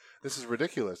us? Like, this is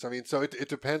ridiculous. I mean, so it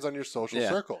depends on your social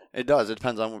circle. It does. It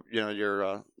depends on,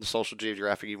 your the social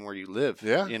geographic, even where you live.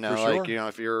 Yeah, like, sure.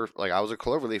 If you're, like, I was at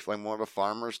Cloverleaf, like, more of a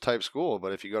farmer's type school,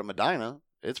 but if you go to Medina,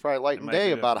 it's probably light and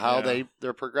day about how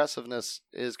their progressiveness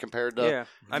is compared to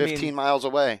 15 miles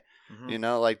away. Mm-hmm.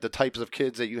 Like the types of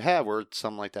kids that you have, where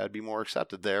something like that would be more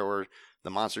accepted there, where the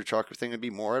monster truck thing would be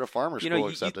more at a farmer's school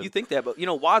accepted. You think that, but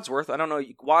Wadsworth, I don't know.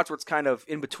 Wadsworth's kind of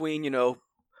in between,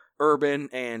 urban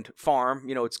and farm.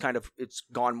 It's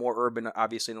gone more urban,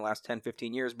 obviously, in the last 10,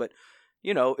 15 years. But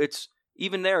it's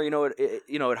even there.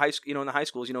 At high school, in the high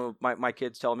schools, my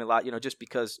kids tell me a lot. Just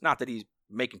because, not that he's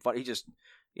making fun, he just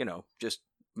just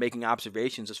making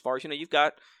observations as far as you've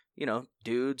got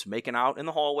dudes making out in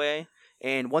the hallway.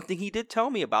 And one thing he did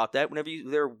tell me about that, whenever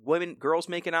there are girls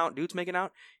making out, dudes making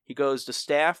out, he goes, the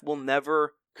staff will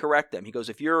never correct them. He goes,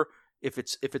 if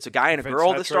it's a guy and a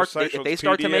girl that start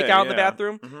to make out in the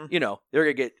bathroom, they're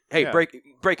gonna get, hey,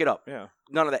 break it up. Yeah.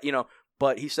 None of that,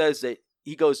 But he says that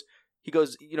he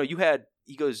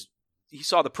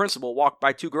saw the principal walk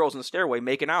by two girls in the stairway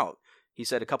making out. He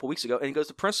said a couple weeks ago, and he goes,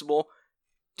 the principal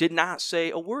did not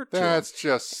say a word to him. That's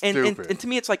just stupid. And to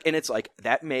me, it's like,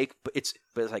 that but it's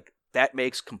like, That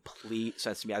makes complete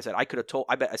sense to me. I said I could have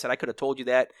told you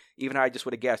that, even I just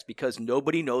would have guessed, because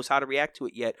nobody knows how to react to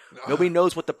it yet. Nobody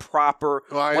knows what the proper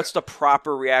what's the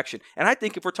proper reaction. And I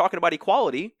think if we're talking about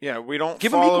equality, we don't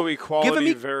follow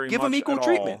equality very much. Give them equal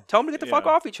treatment. Tell them to get the fuck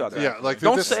off each other. Yeah, like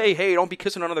don't say, hey, don't be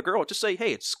kissing another girl. Just say,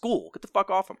 hey, it's school. Get the fuck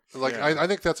off them. Like I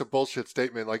think that's a bullshit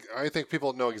statement. Like I think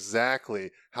people know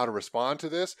exactly how to respond to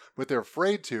this, but they're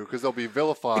afraid to because they'll be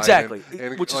vilified. Exactly.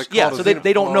 And which is, like, so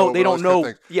they don't know. They don't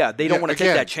know. Yeah, they don't want to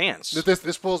take that chance.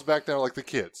 This pulls back down like the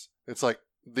kids. It's like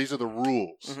these are the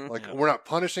rules. Mm-hmm. Like we're not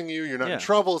punishing you. You're not in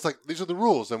trouble. It's like these are the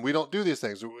rules, and we don't do these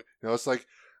things. You know, it's like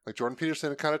Jordan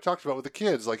Peterson kind of talked about with the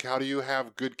kids. Like how do you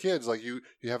have good kids? Like you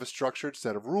have a structured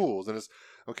set of rules, and it's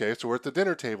okay. So we're at the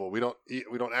dinner table. We don't eat.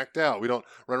 We don't act out. We don't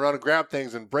run around and grab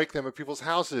things and break them at people's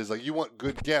houses. Like you want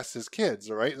good guests as kids,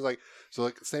 all right? It's like. So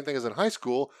like the same thing as in high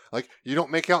school, like you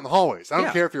don't make out in the hallways. I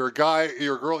don't care if you're a guy,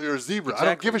 you're a girl, you're a zebra. Exactly.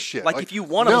 I don't give a shit. Like if you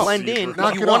want to blend in,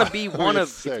 if you want to be one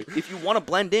of, if you want to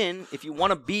blend in, if you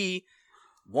want to be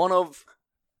one of,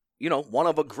 one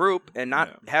of a group and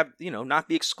not have, not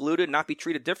be excluded, not be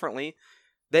treated differently,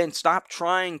 then stop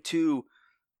trying to.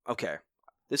 Okay,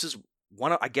 this is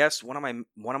one of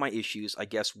my issues, I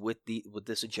guess, with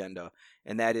this agenda,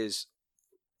 and that is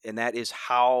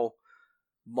how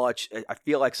much I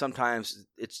feel like sometimes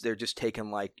they're just taking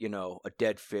like a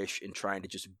dead fish and trying to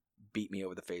just beat me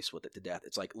over the face with it to death.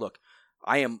 It's like, look,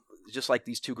 I am just like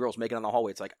these two girls making out in the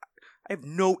hallway. It's like I have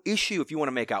no issue if you want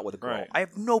to make out with a girl. Right. I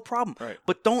have no problem. Right.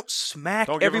 But don't smack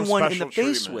everyone in the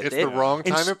face with it's it. It's the wrong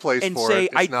time and place and for say,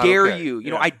 it. I dare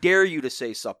you. I dare you to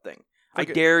say something. I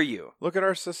dare you. Look at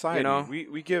our society.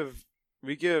 We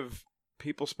give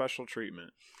people special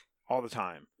treatment all the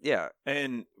time. Yeah.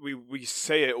 And we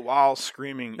say it while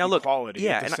screaming equality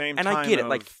at the same time. And I get it.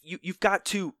 Like you've got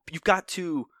to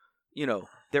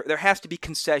there has to be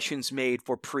concessions made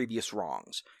for previous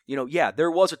wrongs.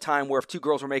 There was a time where if two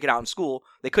girls were making out in school,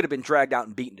 they could have been dragged out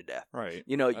and beaten to death. Right.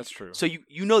 That's true. So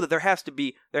you know that there has to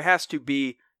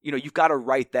be you've got to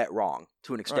right that wrong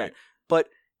to an extent. Right. But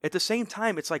at the same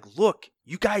time, it's like, look,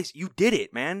 you guys, you did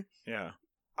it, man. Yeah.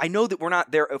 I know that we're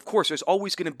not there. Of course, there's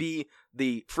always going to be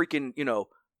the freaking,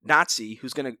 Nazi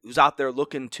who's out there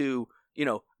looking to,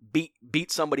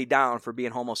 beat somebody down for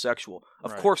being homosexual.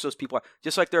 Of course, those people are.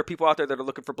 Just like there are people out there that are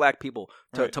looking for black people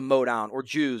to mow down, or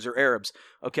Jews or Arabs.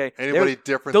 Okay, anybody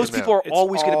different. Those than people them. are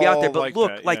always going to be out there. But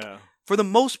look, for the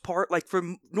most part, like for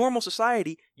normal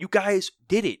society, you guys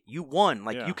did it. You won.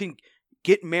 Like you can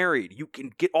get married. You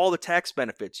can get all the tax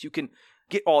benefits. You can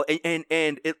get all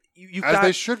you as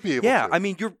they should be able to. Yeah, I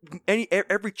mean,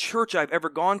 every church I've ever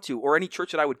gone to, or any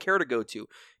church that I would care to go to,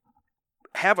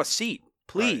 have a seat.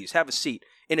 Please have a seat.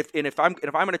 And if I'm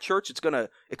in a church, it's gonna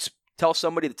tell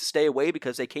somebody to stay away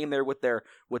because they came there with their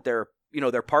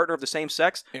their partner of the same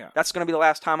sex. Yeah. That's gonna be the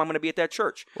last time I'm gonna be at that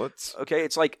church. Okay?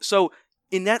 It's like, so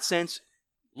in that sense,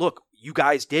 look, you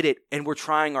guys did it, and we're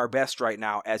trying our best right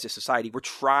now as a society. We're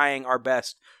trying our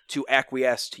best to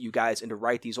acquiesce to you guys and to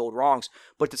right these old wrongs.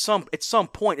 But at some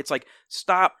point, it's like,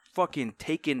 stop fucking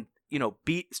taking,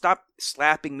 stop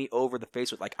slapping me over the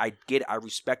face with, like, I get it. I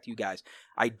respect you guys.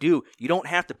 I do. You don't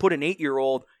have to put an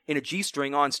 8-year-old in a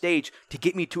G-string on stage to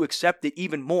get me to accept it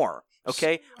even more.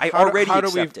 Okay, I already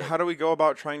accept it. How do we go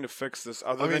about trying to fix this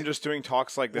other than just doing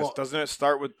talks like this? Doesn't it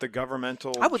start with the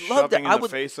governmental shoving in the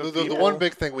face of people? The one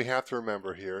big thing we have to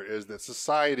remember here is that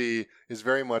society is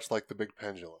very much like the big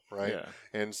pendulum, right? Yeah.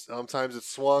 And sometimes it's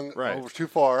swung over too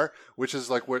far, which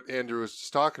is like what Andrew was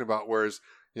just talking about, whereas,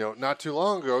 not too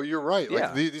long ago, you're right.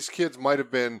 Like these kids might have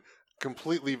been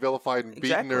completely vilified and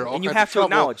beaten, or all and you kinds have of to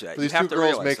acknowledge that. For these two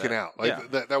girls making out,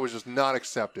 that was just not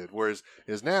accepted. Whereas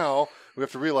now we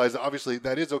have to realize that obviously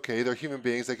that is okay. They're human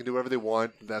beings; they can do whatever they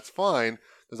want. That's fine.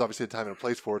 There's obviously a time and a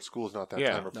place for it. School's not that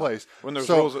time or place. When there's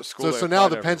rules at school, so now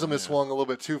the pendulum is swung a little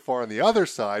bit too far on the other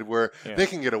side, where they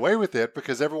can get away with it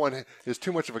because everyone is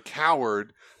too much of a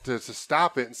coward to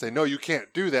stop it and say, no, you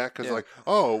can't do that because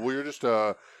well, you're just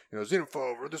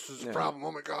xenophobe, or this is a problem.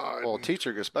 Oh my God! Well, a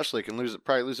teacher especially can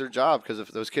probably lose their job because if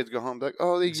those kids go home, like,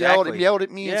 oh, they yelled at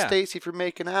me and Stacy for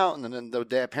making out, and then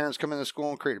the parents come into school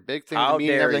and create a big thing. How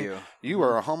dare everything. You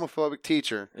are a homophobic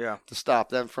teacher to stop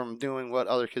them from doing what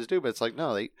other kids do. But it's like,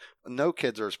 no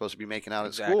kids are supposed to be making out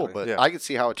at school. But I could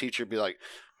see how a teacher would be like,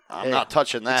 I'm not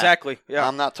touching that. Exactly. Yeah.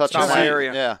 I'm not touching that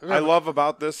area. Yeah. I love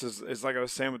about this is like I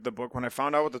was saying with the book, when I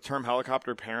found out what the term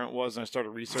helicopter parent was and I started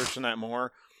researching that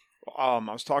more. I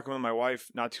was talking with my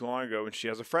wife not too long ago, and she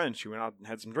has a friend she went out and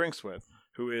had some drinks with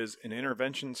who is an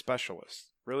intervention specialist.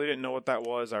 Really didn't know what that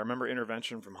was. I remember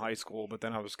intervention from high school, but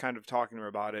then I was kind of talking to her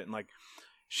about it, and like,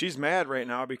 she's mad right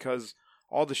now because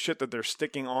all the shit that they're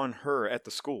sticking on her at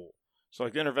the school. So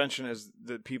like the intervention is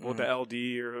the people with the LD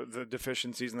or the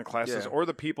deficiencies in the classes, or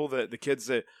the people the kids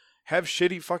that have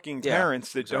shitty fucking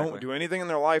parents that don't do anything in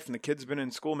their life, and the kid's been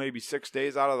in school maybe 6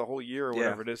 days out of the whole year or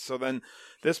whatever it is. So then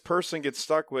this person gets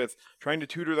stuck with trying to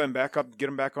tutor them back up, get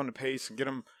them back on the pace, and get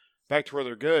them back to where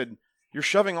they're good. You're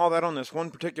shoving all that on this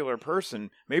one particular person.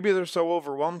 Maybe they're so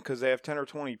overwhelmed because they have 10 or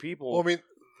 20 people. Well, I mean,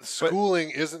 schooling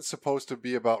isn't supposed to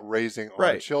be about raising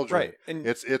our children. Right. And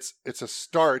it's a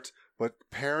start, but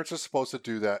parents are supposed to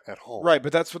do that at home. Right,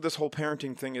 but that's what this whole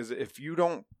parenting thing is. If you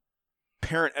don't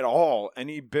parent at all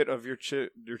any bit of your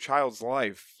child's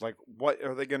life, like what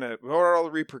are all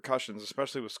the repercussions,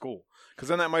 especially with school? Because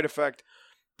then that might affect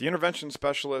the intervention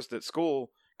specialist at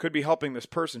school. Could be helping this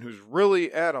person who's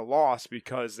really at a loss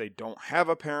because they don't have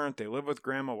a parent, they live with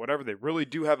grandma, whatever. They really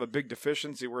do have a big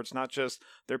deficiency where it's not just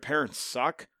their parents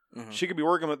suck. She could be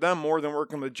working with them more than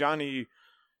working with Johnny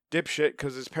dipshit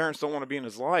because his parents don't want to be in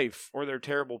his life or they're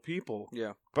terrible people.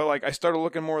 Yeah. But like I started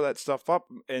looking more of that stuff up,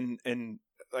 and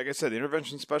like I said, the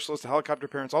intervention specialist, the helicopter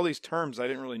parents, all these terms I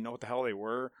didn't really know what the hell they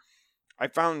were. I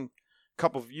found a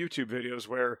couple of YouTube videos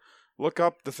where look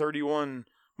up the 31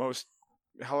 most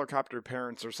helicopter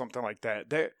parents or something like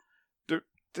that.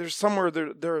 There's somewhere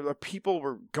there are people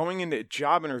were going into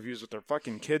job interviews with their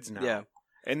fucking kids now. Yeah.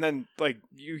 And then like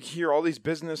you hear all these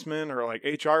businessmen or like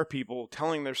HR people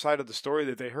telling their side of the story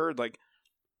that they heard. Like,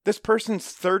 this person's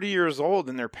 30 years old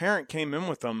and their parent came in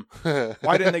with them.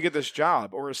 Why didn't they get this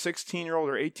job? Or a 16-year-old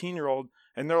or 18-year-old,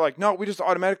 and they're like, no, we just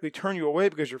automatically turn you away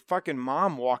because your fucking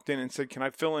mom walked in and said, can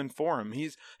I fill in for him?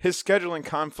 His scheduling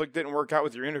conflict didn't work out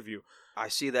with your interview. I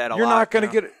see that a lot. You're not going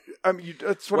to get it. I mean,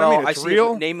 that's what I mean. It's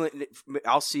real.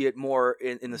 I'll see it more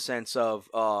in the sense of,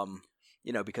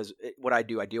 because what I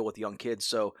do, I deal with young kids.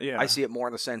 So I see it more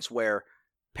in the sense where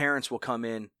parents will come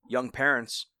in, young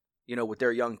parents, with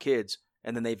their young kids,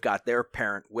 and then they've got their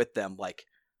parent with them, like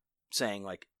saying,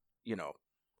 like,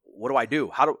 what do I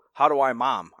do? How do I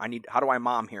mom? How do I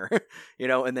mom here?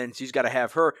 And then she's got to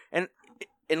have her. And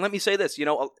let me say this,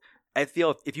 I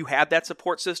feel if you have that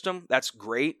support system, that's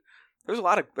great. There's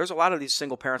a lot of these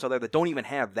single parents out there that don't even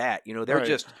have that.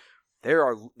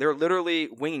 They're literally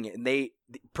winging it, and they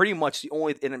pretty much the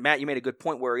only. And Matt, you made a good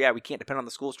point where we can't depend on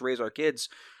the schools to raise our kids.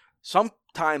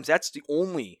 Sometimes that's the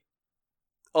only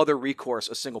other recourse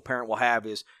a single parent will have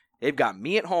is they've got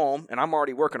me at home, and I'm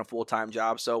already working a full-time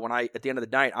job. So when at the end of the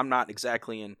night, I'm not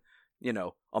exactly in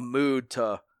a mood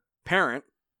to parent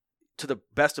to the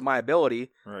best of my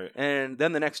ability. Right. And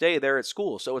then the next day they're at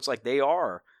school, so it's like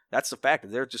that's the fact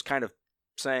that they're just kind of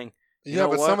saying,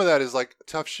 some of that is like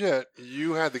tough shit.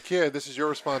 You had the kid. This is your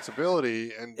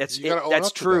responsibility, and you got to own that's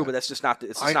up to true. that. But that's just not.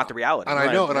 It's just not the reality. And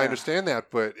I know, and I understand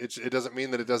that, but it doesn't mean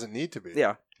that it doesn't need to be.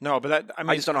 Yeah. No, but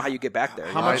I just don't know how you get back there.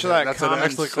 How much of that? That's an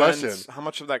excellent question. How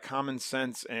much of that common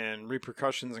sense and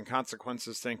repercussions and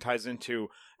consequences thing ties into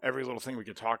every little thing we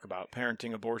could talk about?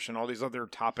 Parenting, abortion, all these other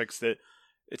topics that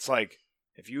it's like,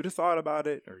 if you'd have thought about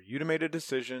it, or you'd have made a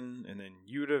decision, and then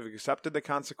you'd have accepted the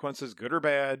consequences, good or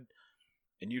bad,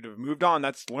 and you'd have moved on.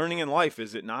 That's learning in life,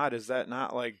 is it not? Is that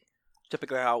not like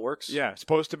typically how it works? Yeah,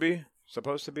 supposed to be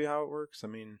how it works. I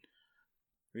mean,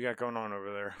 we got going on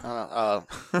over there.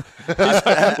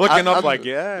 He's looking up like,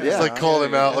 It's like calling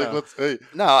him out. Like, let's. Hey.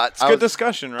 No, it's good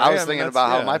discussion, right? I was thinking about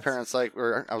how my parents I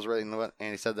was reading what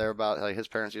Andy said there about like his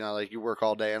parents. Like you work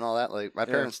all day and all that. Like my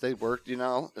parents, they worked,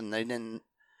 and they didn't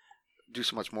do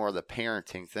so much more of the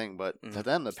parenting thing, but to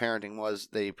them the parenting was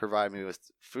they provide me with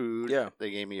food. Yeah,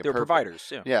 they gave me they're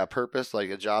providers. A purpose, like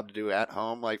a job to do at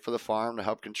home, like for the farm to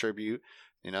help contribute.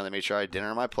 They made sure I had dinner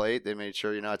on my plate. They made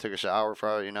sure I took a shower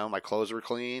for my clothes were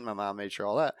clean. My mom made sure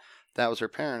all that. That was her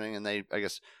parenting, and they, I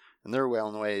guess, in their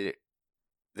way,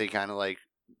 they kind of like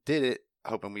did it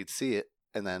hoping we'd see it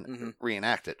and then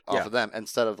reenact it off of them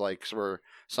instead of like where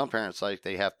some parents like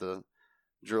they have to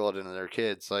drill it into their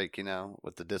kids, like,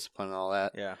 with the discipline and all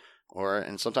that. Yeah.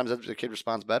 And sometimes the kid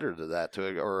responds better to that,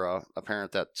 or a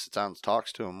parent that sits down and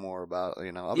talks to him more about,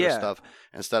 other stuff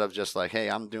instead of just like, hey,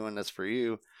 I'm doing this for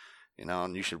you,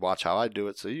 and you should watch how I do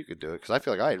it so you could do it. Because I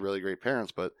feel like I had really great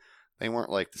parents, but they weren't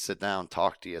like the sit down,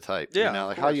 talk to you type. Yeah.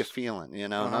 Like, how you feeling?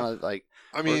 Not like.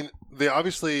 I mean, they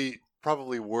obviously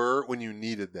probably were when you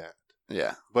needed that.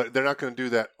 Yeah. But they're not going to do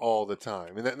that all the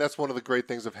time. And that's one of the great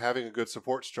things of having a good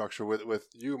support structure with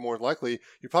you. More likely,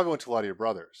 you probably went to a lot of your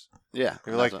brothers. Yeah.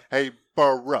 You're like, hey,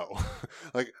 bro,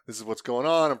 like, this is what's going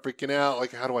on. I'm freaking out.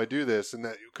 Like, how do I do this? And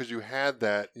that, because you had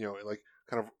that, like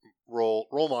kind of role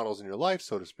models in your life,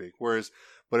 so to speak.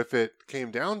 But if it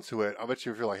came down to it, I bet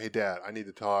you if you're like, hey, Dad, I need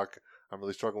to talk. I'm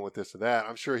really struggling with this or that.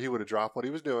 I'm sure he would have dropped what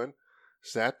he was doing,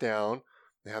 sat down,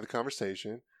 and had the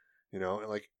conversation, and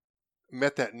like,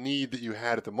 met that need that you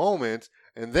had at the moment,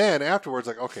 And then afterwards,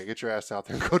 like, okay, get your ass out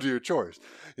there and go do your chores.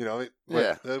 You know,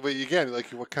 but again, like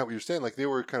what you're saying, like they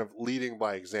were kind of leading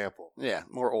by example. Yeah,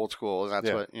 more old school. And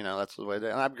that's what, that's the way and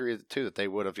I agree too that they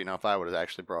would have, if I would have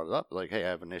actually brought it up, like, hey, I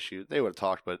have an issue, they would have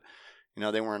talked, but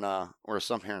they weren't, where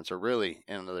some parents are really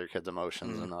into their kids'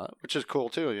 emotions, and which is cool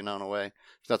too, in a way.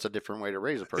 That's a different way to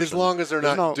raise a person. As long as they're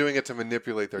not doing it to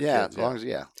manipulate their kids. As long as,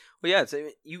 Well, yeah,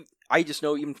 I just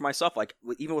know even for myself, like,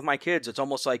 even with my kids, it's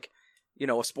almost like,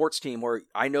 a sports team where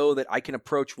I know that I can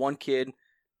approach one kid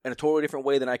in a totally different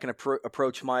way than I can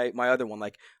approach my other one.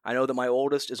 Like, I know that my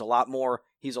oldest is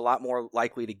he's a lot more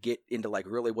likely to get into, like,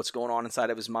 really what's going on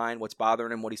inside of his mind, what's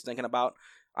bothering him, what he's thinking about.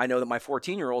 I know that my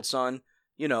 14-year-old son,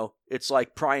 it's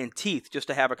like prying teeth just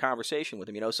to have a conversation with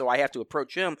him, so I have to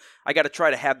approach him. I got to try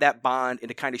to have that bond and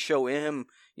to kind of show him,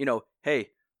 hey,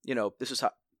 this is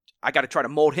how I got to try to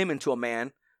mold him into a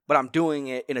man, but I'm doing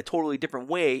it in a totally different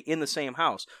way in the same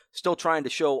house. Still trying to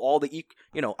show all the,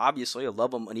 obviously I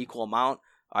love them an equal amount.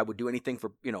 I would do anything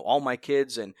for, all my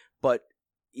kids. But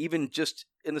even just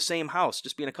in the same house,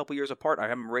 just being a couple years apart,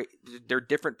 they're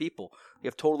different people. We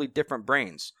have totally different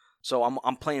brains. So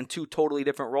I'm playing two totally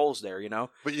different roles there,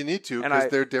 But you need to,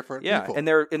 because they're different people. And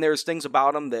there's things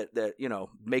about them that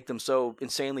make them so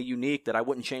insanely unique that I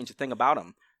wouldn't change a thing about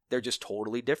them. They're just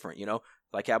totally different,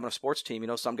 Like having a sports team,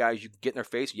 some guys you get in their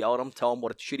face, yell at them, tell them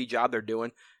what a shitty job they're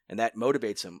doing, and that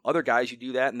motivates them. Other guys, you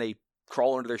do that and they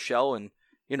crawl into their shell and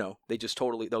they just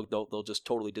totally they'll just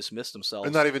totally dismiss themselves.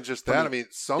 And not even just that. I mean,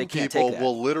 some people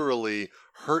will literally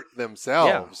hurt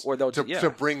themselves or to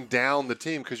bring down the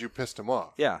team because you pissed them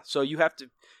off. Yeah. So you have to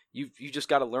you just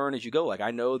got to learn as you go. Like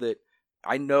I know that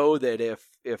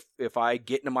if I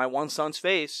get into my one son's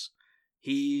face,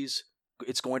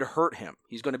 it's going to hurt him.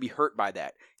 He's going to be hurt by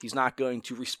that. He's not going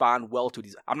to respond well to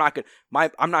these. I'm not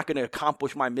going to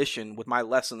accomplish my mission with my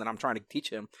lesson that I'm trying to teach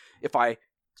him if I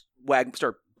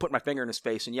start putting my finger in his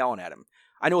face and yelling at him.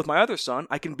 I know with my other son,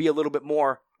 I can be a little bit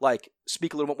more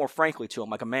speak a little bit more frankly to him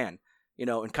like a man,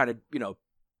 and kind of,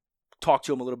 talk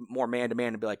to him a little bit more man to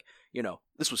man and be like,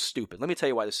 this was stupid. Let me tell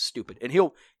you why this is stupid. And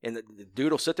the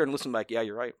dude will sit there and listen like, yeah,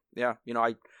 you're right. Yeah.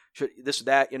 I should this or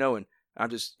that,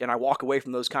 and I walk away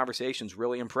from those conversations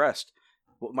really impressed.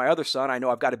 With my other son, I know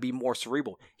I've got to be more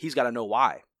cerebral. He's got to know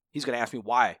why. He's going to ask me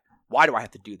why. Why do I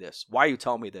have to do this? Why are you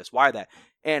telling me this? Why that?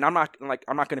 And I'm not going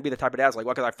to be the type of dad that's like,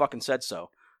 well, because I fucking said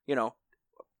so.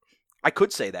 I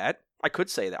could say that. I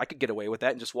could get away with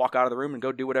that and just walk out of the room and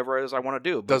go do whatever it is I want to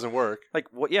do. But, doesn't work. Like,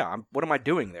 what? Yeah. What am I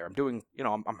doing there? I'm doing.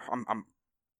 I'm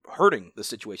hurting the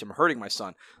situation. I'm hurting my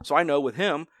son. So I know with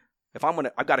him,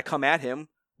 I've got to come at him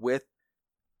with,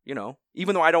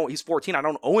 even though he's 14, I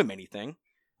don't owe him anything.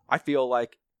 I feel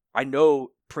like I know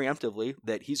preemptively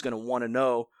that he's going to want to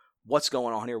know what's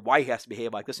going on here, why he has to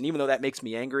behave like this. And even though that makes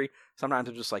me angry, sometimes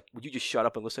I'm just like, would you just shut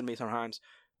up and listen to me sometimes?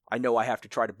 I know I have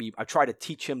to I try to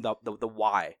teach him the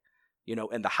why,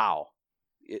 and the how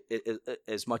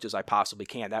as much as I possibly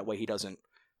can. That way he doesn't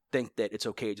think that it's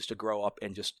okay just to grow up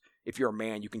and just, if you're a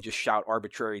man, you can just shout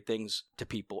arbitrary things to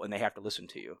people and they have to listen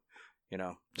to you.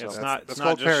 So that's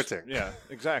called parenting. Yeah,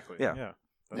 exactly. Yeah.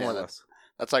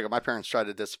 That's like my parents tried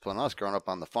to discipline us growing up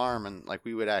on the farm, and like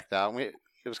we would act out. It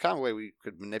was kind of a way we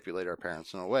could manipulate our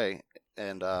parents in a way,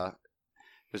 and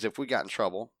because if we got in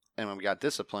trouble and when we got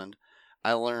disciplined,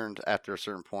 I learned after a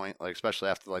certain point, like especially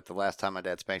after like the last time my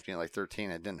dad spanked me at like 13,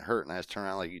 it didn't hurt, and I just turned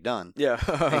around like, "You done?" Yeah.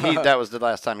 That was the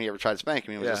last time he ever tried to spank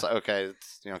me. He was just like, "Okay,"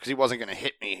 it's, because he wasn't going to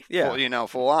hit me,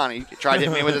 full on. He tried to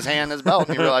hit me with his hand and his belt,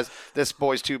 and he realized this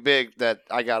boy's too big that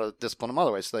I got to discipline him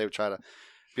other ways. So they would try to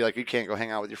be like, "You can't go hang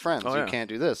out with your friends. You can't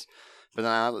do this." But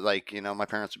then my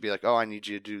parents would be like, "Oh, I need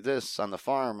you to do this on the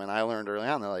farm," and I learned early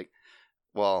on. They're like,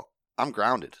 "Well, I'm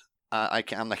grounded. I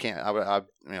can't. I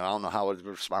don't know how I would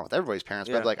respond with everybody's parents,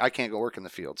 but I can't go work in the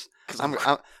fields.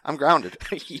 I'm grounded.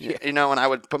 And I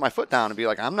would put my foot down and be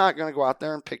like, I'm not going to go out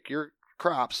there and pick your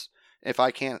crops if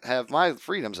I can't have my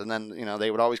freedoms. And then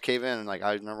they would always cave in. And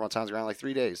I remember one time I was grounded like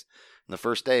 3 days. And the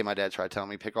first day, my dad tried telling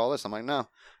me pick all this. I'm like, no,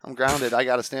 I'm grounded. I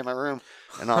got to stay in my room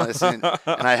and all this. And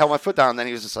I held my foot down. And then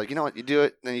he was just like, you know what? You do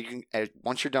it. Then you can.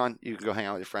 Once you're done, you can go hang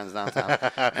out with your friends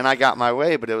downtown. And I got my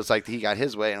way, but it was like he got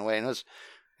his way in a way, and it was.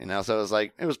 So it was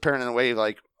it was parenting in a way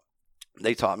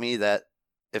they taught me that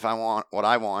if I want what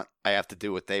I want, I have to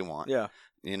do what they want. Yeah.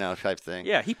 Type thing.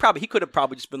 Yeah, he could have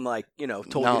probably just been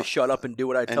told me to shut up and do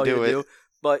what I tell you to do.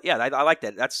 But yeah, I like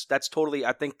that. That's totally.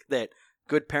 I think that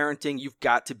good parenting, you've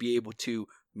got to be able to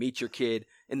meet your kid,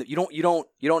 and you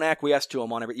don't acquiesce to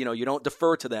them on every. You don't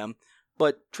defer to them,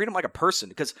 but treat them like a person,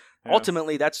 because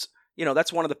ultimately that's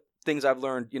one of the things I've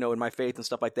learned in my faith and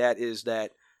stuff like that is that.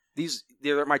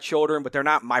 They're my children, but they're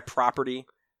not my property.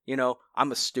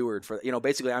 I'm a steward for,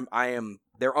 basically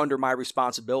they're under my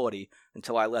responsibility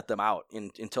until I let them out,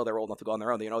 until they're old enough to go on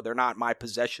their own. They're not my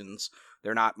possessions.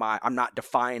 I'm not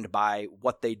defined by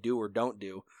what they do or don't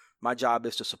do. My job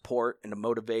is to support and to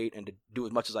motivate and to do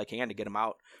as much as I can to get them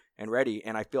out and ready.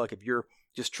 And I feel like if you're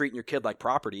just treating your kid like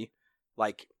property,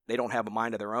 like they don't have a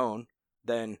mind of their own,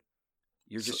 then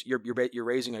you're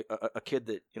raising a kid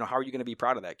that, how are you going to be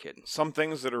proud of that kid? Some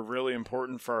things that are really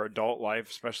important for our adult life,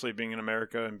 especially being in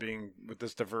America and being with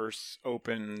this diverse,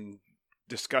 open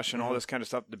discussion, all this kind of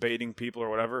stuff, debating people or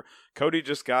whatever. Cody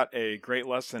just got a great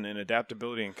lesson in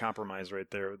adaptability and compromise right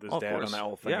there with his dad on that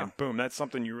whole thing. Yeah. And boom, that's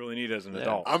something you really need as an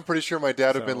adult. I'm pretty sure my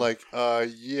dad would have been like,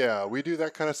 we do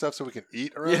that kind of stuff so we can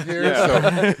eat around here.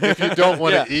 So if you don't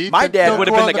want to eat, my dad would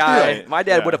have been the guy. My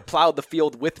dad would have plowed the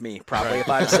field with me probably if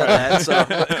I'd said that. So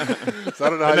I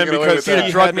don't know how you're going to live with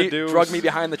that. Drug me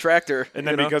behind the tractor. And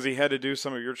then because he had to do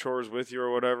some of your chores with you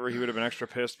or whatever, he would have been extra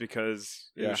pissed because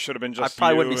it should have been just I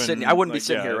probably wouldn't be sitting. I wouldn't be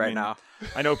sitting here right now.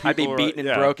 I know people I'd be beaten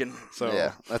and broken. So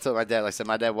yeah, that's what my dad. Like I said,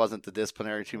 my dad wasn't the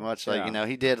disciplinary too much. Like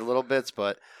he did a little bits,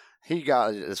 but he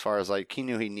got as far as like he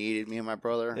knew he needed me and my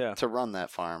brother to run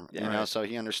that farm. You know, so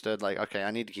he understood like, okay,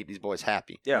 I need to keep these boys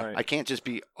happy. Yeah, I can't just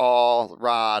be all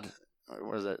rod.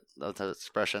 What is it? That's the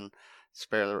expression.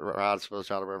 Spare the rod, spoil the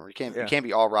child. Whatever. You can't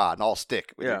be all rod and all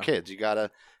stick with your kids. You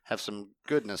gotta have some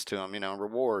goodness to them.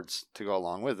 Rewards to go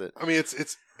along with it. I mean,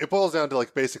 it boils down to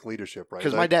like basic leadership, right?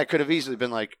 Because my dad could have easily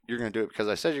been like, "You're going to do it because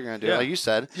I said you're going to do it," like you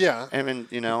said. Yeah. And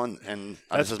and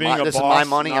this is my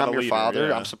money. I'm your father.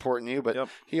 Yeah. I'm supporting you. But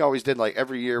he always did like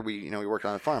every year we worked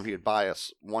on the farm. He would buy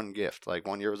us one gift. Like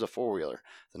one year was a 4-wheeler.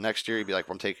 The next year he'd be like,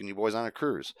 "I'm taking you boys on a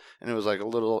cruise," and it was like a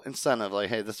little incentive. Like,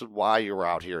 "Hey, this is why you're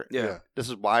out here. Yeah. This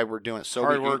is why we're doing it. So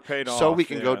hard work paid off. So we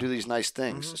can go do these nice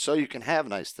things. Mm-hmm. So you can have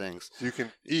nice things. So you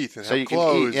can eat and have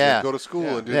clothes and go to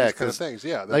school and do these kind of things.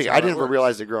 Yeah. That's I didn't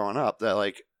realize it growing up that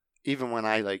like even when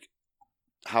I like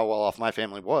how well off my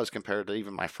family was compared to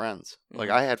even my friends. Mm-hmm. Like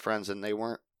I had friends and they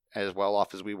weren't as well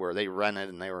off as we were. They rented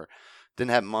and they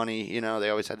didn't have money. They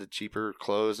always had the cheaper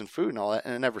clothes and food and all that.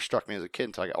 And it never struck me as a kid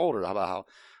until I got older about how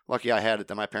lucky I had it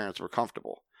that my parents were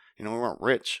comfortable. We weren't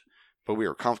rich, but we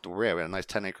were comfortable. We had a nice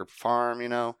 10-acre farm,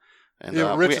 And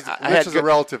rich is a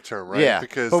relative term, right? Yeah,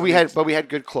 but we had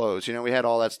good clothes. We had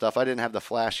all that stuff. I didn't have the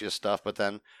flashiest stuff, but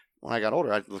then when I got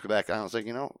older, I look back and I was like,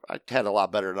 I had a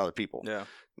lot better than other people. Yeah.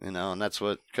 And that's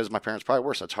because my parents probably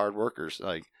were such hard workers.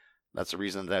 Like that's the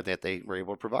reason that they were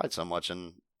able to provide so much,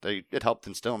 and it helped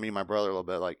instill me and my brother a little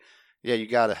bit. Like, yeah, you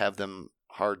got to have them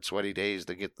hard, sweaty days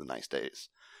to get the nice days.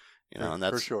 And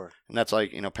that's for sure. And that's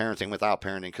like, parenting without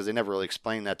parenting, because they never really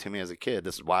explained that to me as a kid.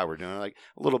 This is why we're doing it. Like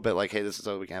a little bit like, hey, this is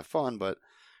so we can have fun. But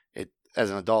as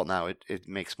an adult now, it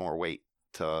makes more weight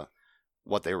to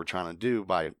what they were trying to do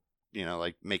by,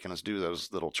 like making us do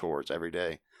those little chores every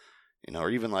day,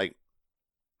 or even like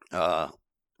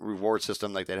reward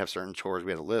system. Like they'd have certain chores.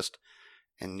 We had a list.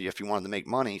 And if you wanted to make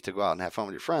money to go out and have fun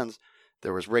with your friends,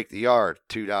 there was rake the yard,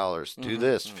 $2. Do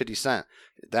this, 50 cents.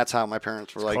 That's how my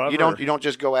parents were. It's like, clever. You don't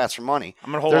just go ask for money. I'm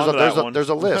gonna hold on to that one. There's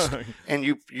a list, and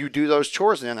you do those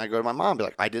chores. And then I go to my mom, and be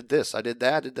like, I did this, I did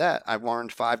that, I did that. I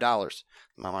earned $5.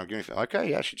 My mom give me, okay,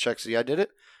 yeah. She checks, see, I did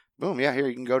it. Boom, yeah. Here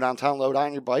you can go downtown, load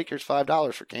on your bike. Here's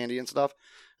 $5 for candy and stuff.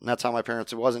 And that's how my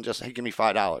parents. It wasn't just, hey, give me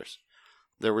 $5.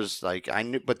 There was like I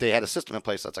knew, but they had a system in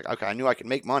place that's like, okay, I knew I could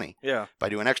make money. By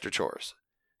doing extra chores.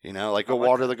 Like go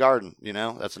water the garden.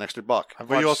 That's an extra $1.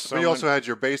 But you also had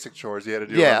your basic chores you had to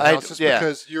do. Yeah,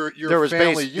 because your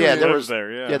family unit.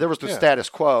 There was the status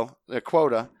quo, the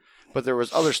quota, but there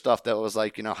was other stuff that was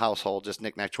like household, just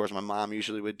knick-knack chores. My mom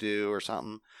usually would do or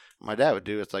something. My dad would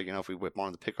do. It's like if we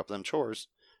wanted to pick up them chores,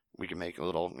 we could make a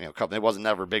little couple. It wasn't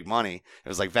never big money. It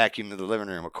was like vacuum to the living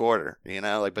room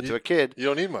 $0.25. But to a kid, you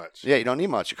don't need much. Yeah, you don't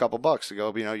need much. A couple $1 to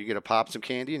go. You get a pop, some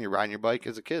candy, and you're riding your bike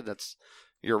as a kid.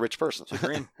 You're a rich person.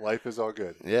 Life is all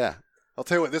good. Yeah. I'll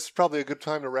tell you what, this is probably a good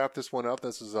time to wrap this one up.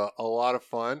 This is a lot of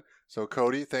fun. So,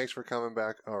 Cody, thanks for coming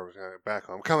back.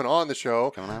 Coming on the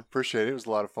show. Coming on. Appreciate it. It was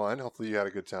a lot of fun. Hopefully you had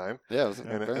a good time. Yeah. It was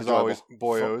and as always,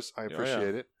 boyos, I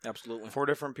appreciate it. Absolutely. 4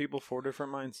 different people, 4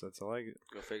 different mindsets. I like it.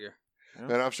 Go figure.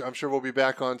 Yeah. And I'm sure we'll be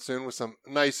back on soon with some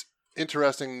nice,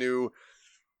 interesting new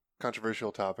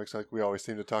controversial topics like we always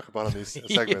seem to talk about on these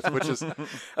segments, which is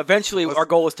eventually our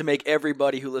goal is to make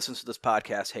everybody who listens to this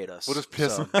podcast hate us. We'll just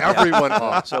piss everyone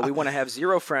off. So we want to have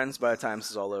 0 friends by the time this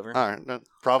is all over. All right,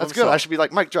 that's good. I should be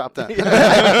like Mike drop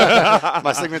that.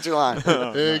 My signature line.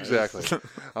 Exactly.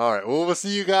 All right. Well, we'll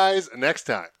see you guys next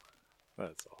time.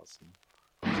 That's awesome.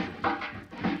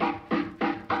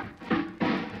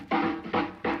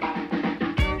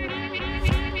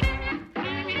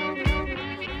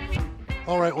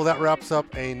 All right, well, that wraps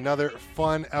up another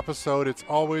fun episode. It's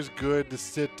always good to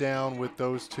sit down with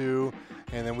those two,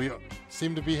 and then we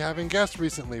seem to be having guests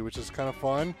recently, which is kind of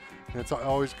fun, and it's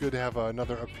always good to have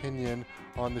another opinion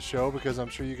on the show, because I'm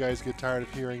sure you guys get tired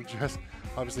of hearing just,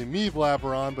 obviously, me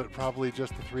blabber on, but probably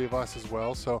just the three of us as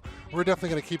well. So we're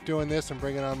definitely going to keep doing this and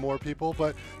bringing on more people,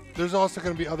 but there's also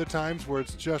going to be other times where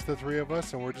it's just the three of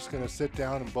us, and we're just going to sit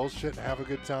down and bullshit and have a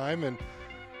good time. And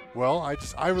well,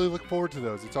 I really look forward to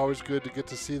those. It's always good to get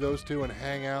to see those two and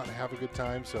hang out and have a good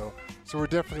time. So we're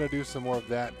definitely going to do some more of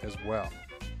that as well.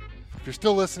 If you're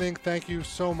still listening, thank you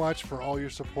so much for all your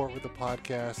support with the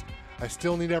podcast. I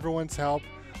still need everyone's help.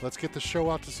 Let's get the show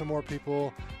out to some more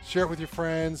people. Share it with your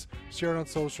friends. Share it on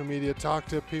social media. Talk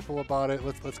to people about it.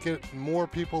 Let's get more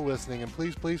people listening. And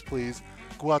please, please, please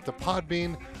go out to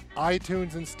Podbean,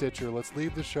 iTunes, and Stitcher. Let's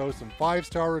leave the show some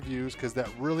 5-star reviews, because that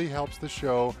really helps the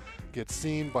show get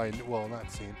seen by, well, not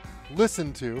seen,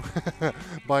 listened to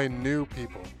by new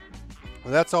people.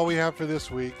 Well, that's all we have for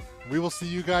this week. We will see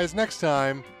you guys next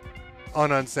time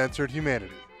on Uncensored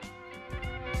Humanity.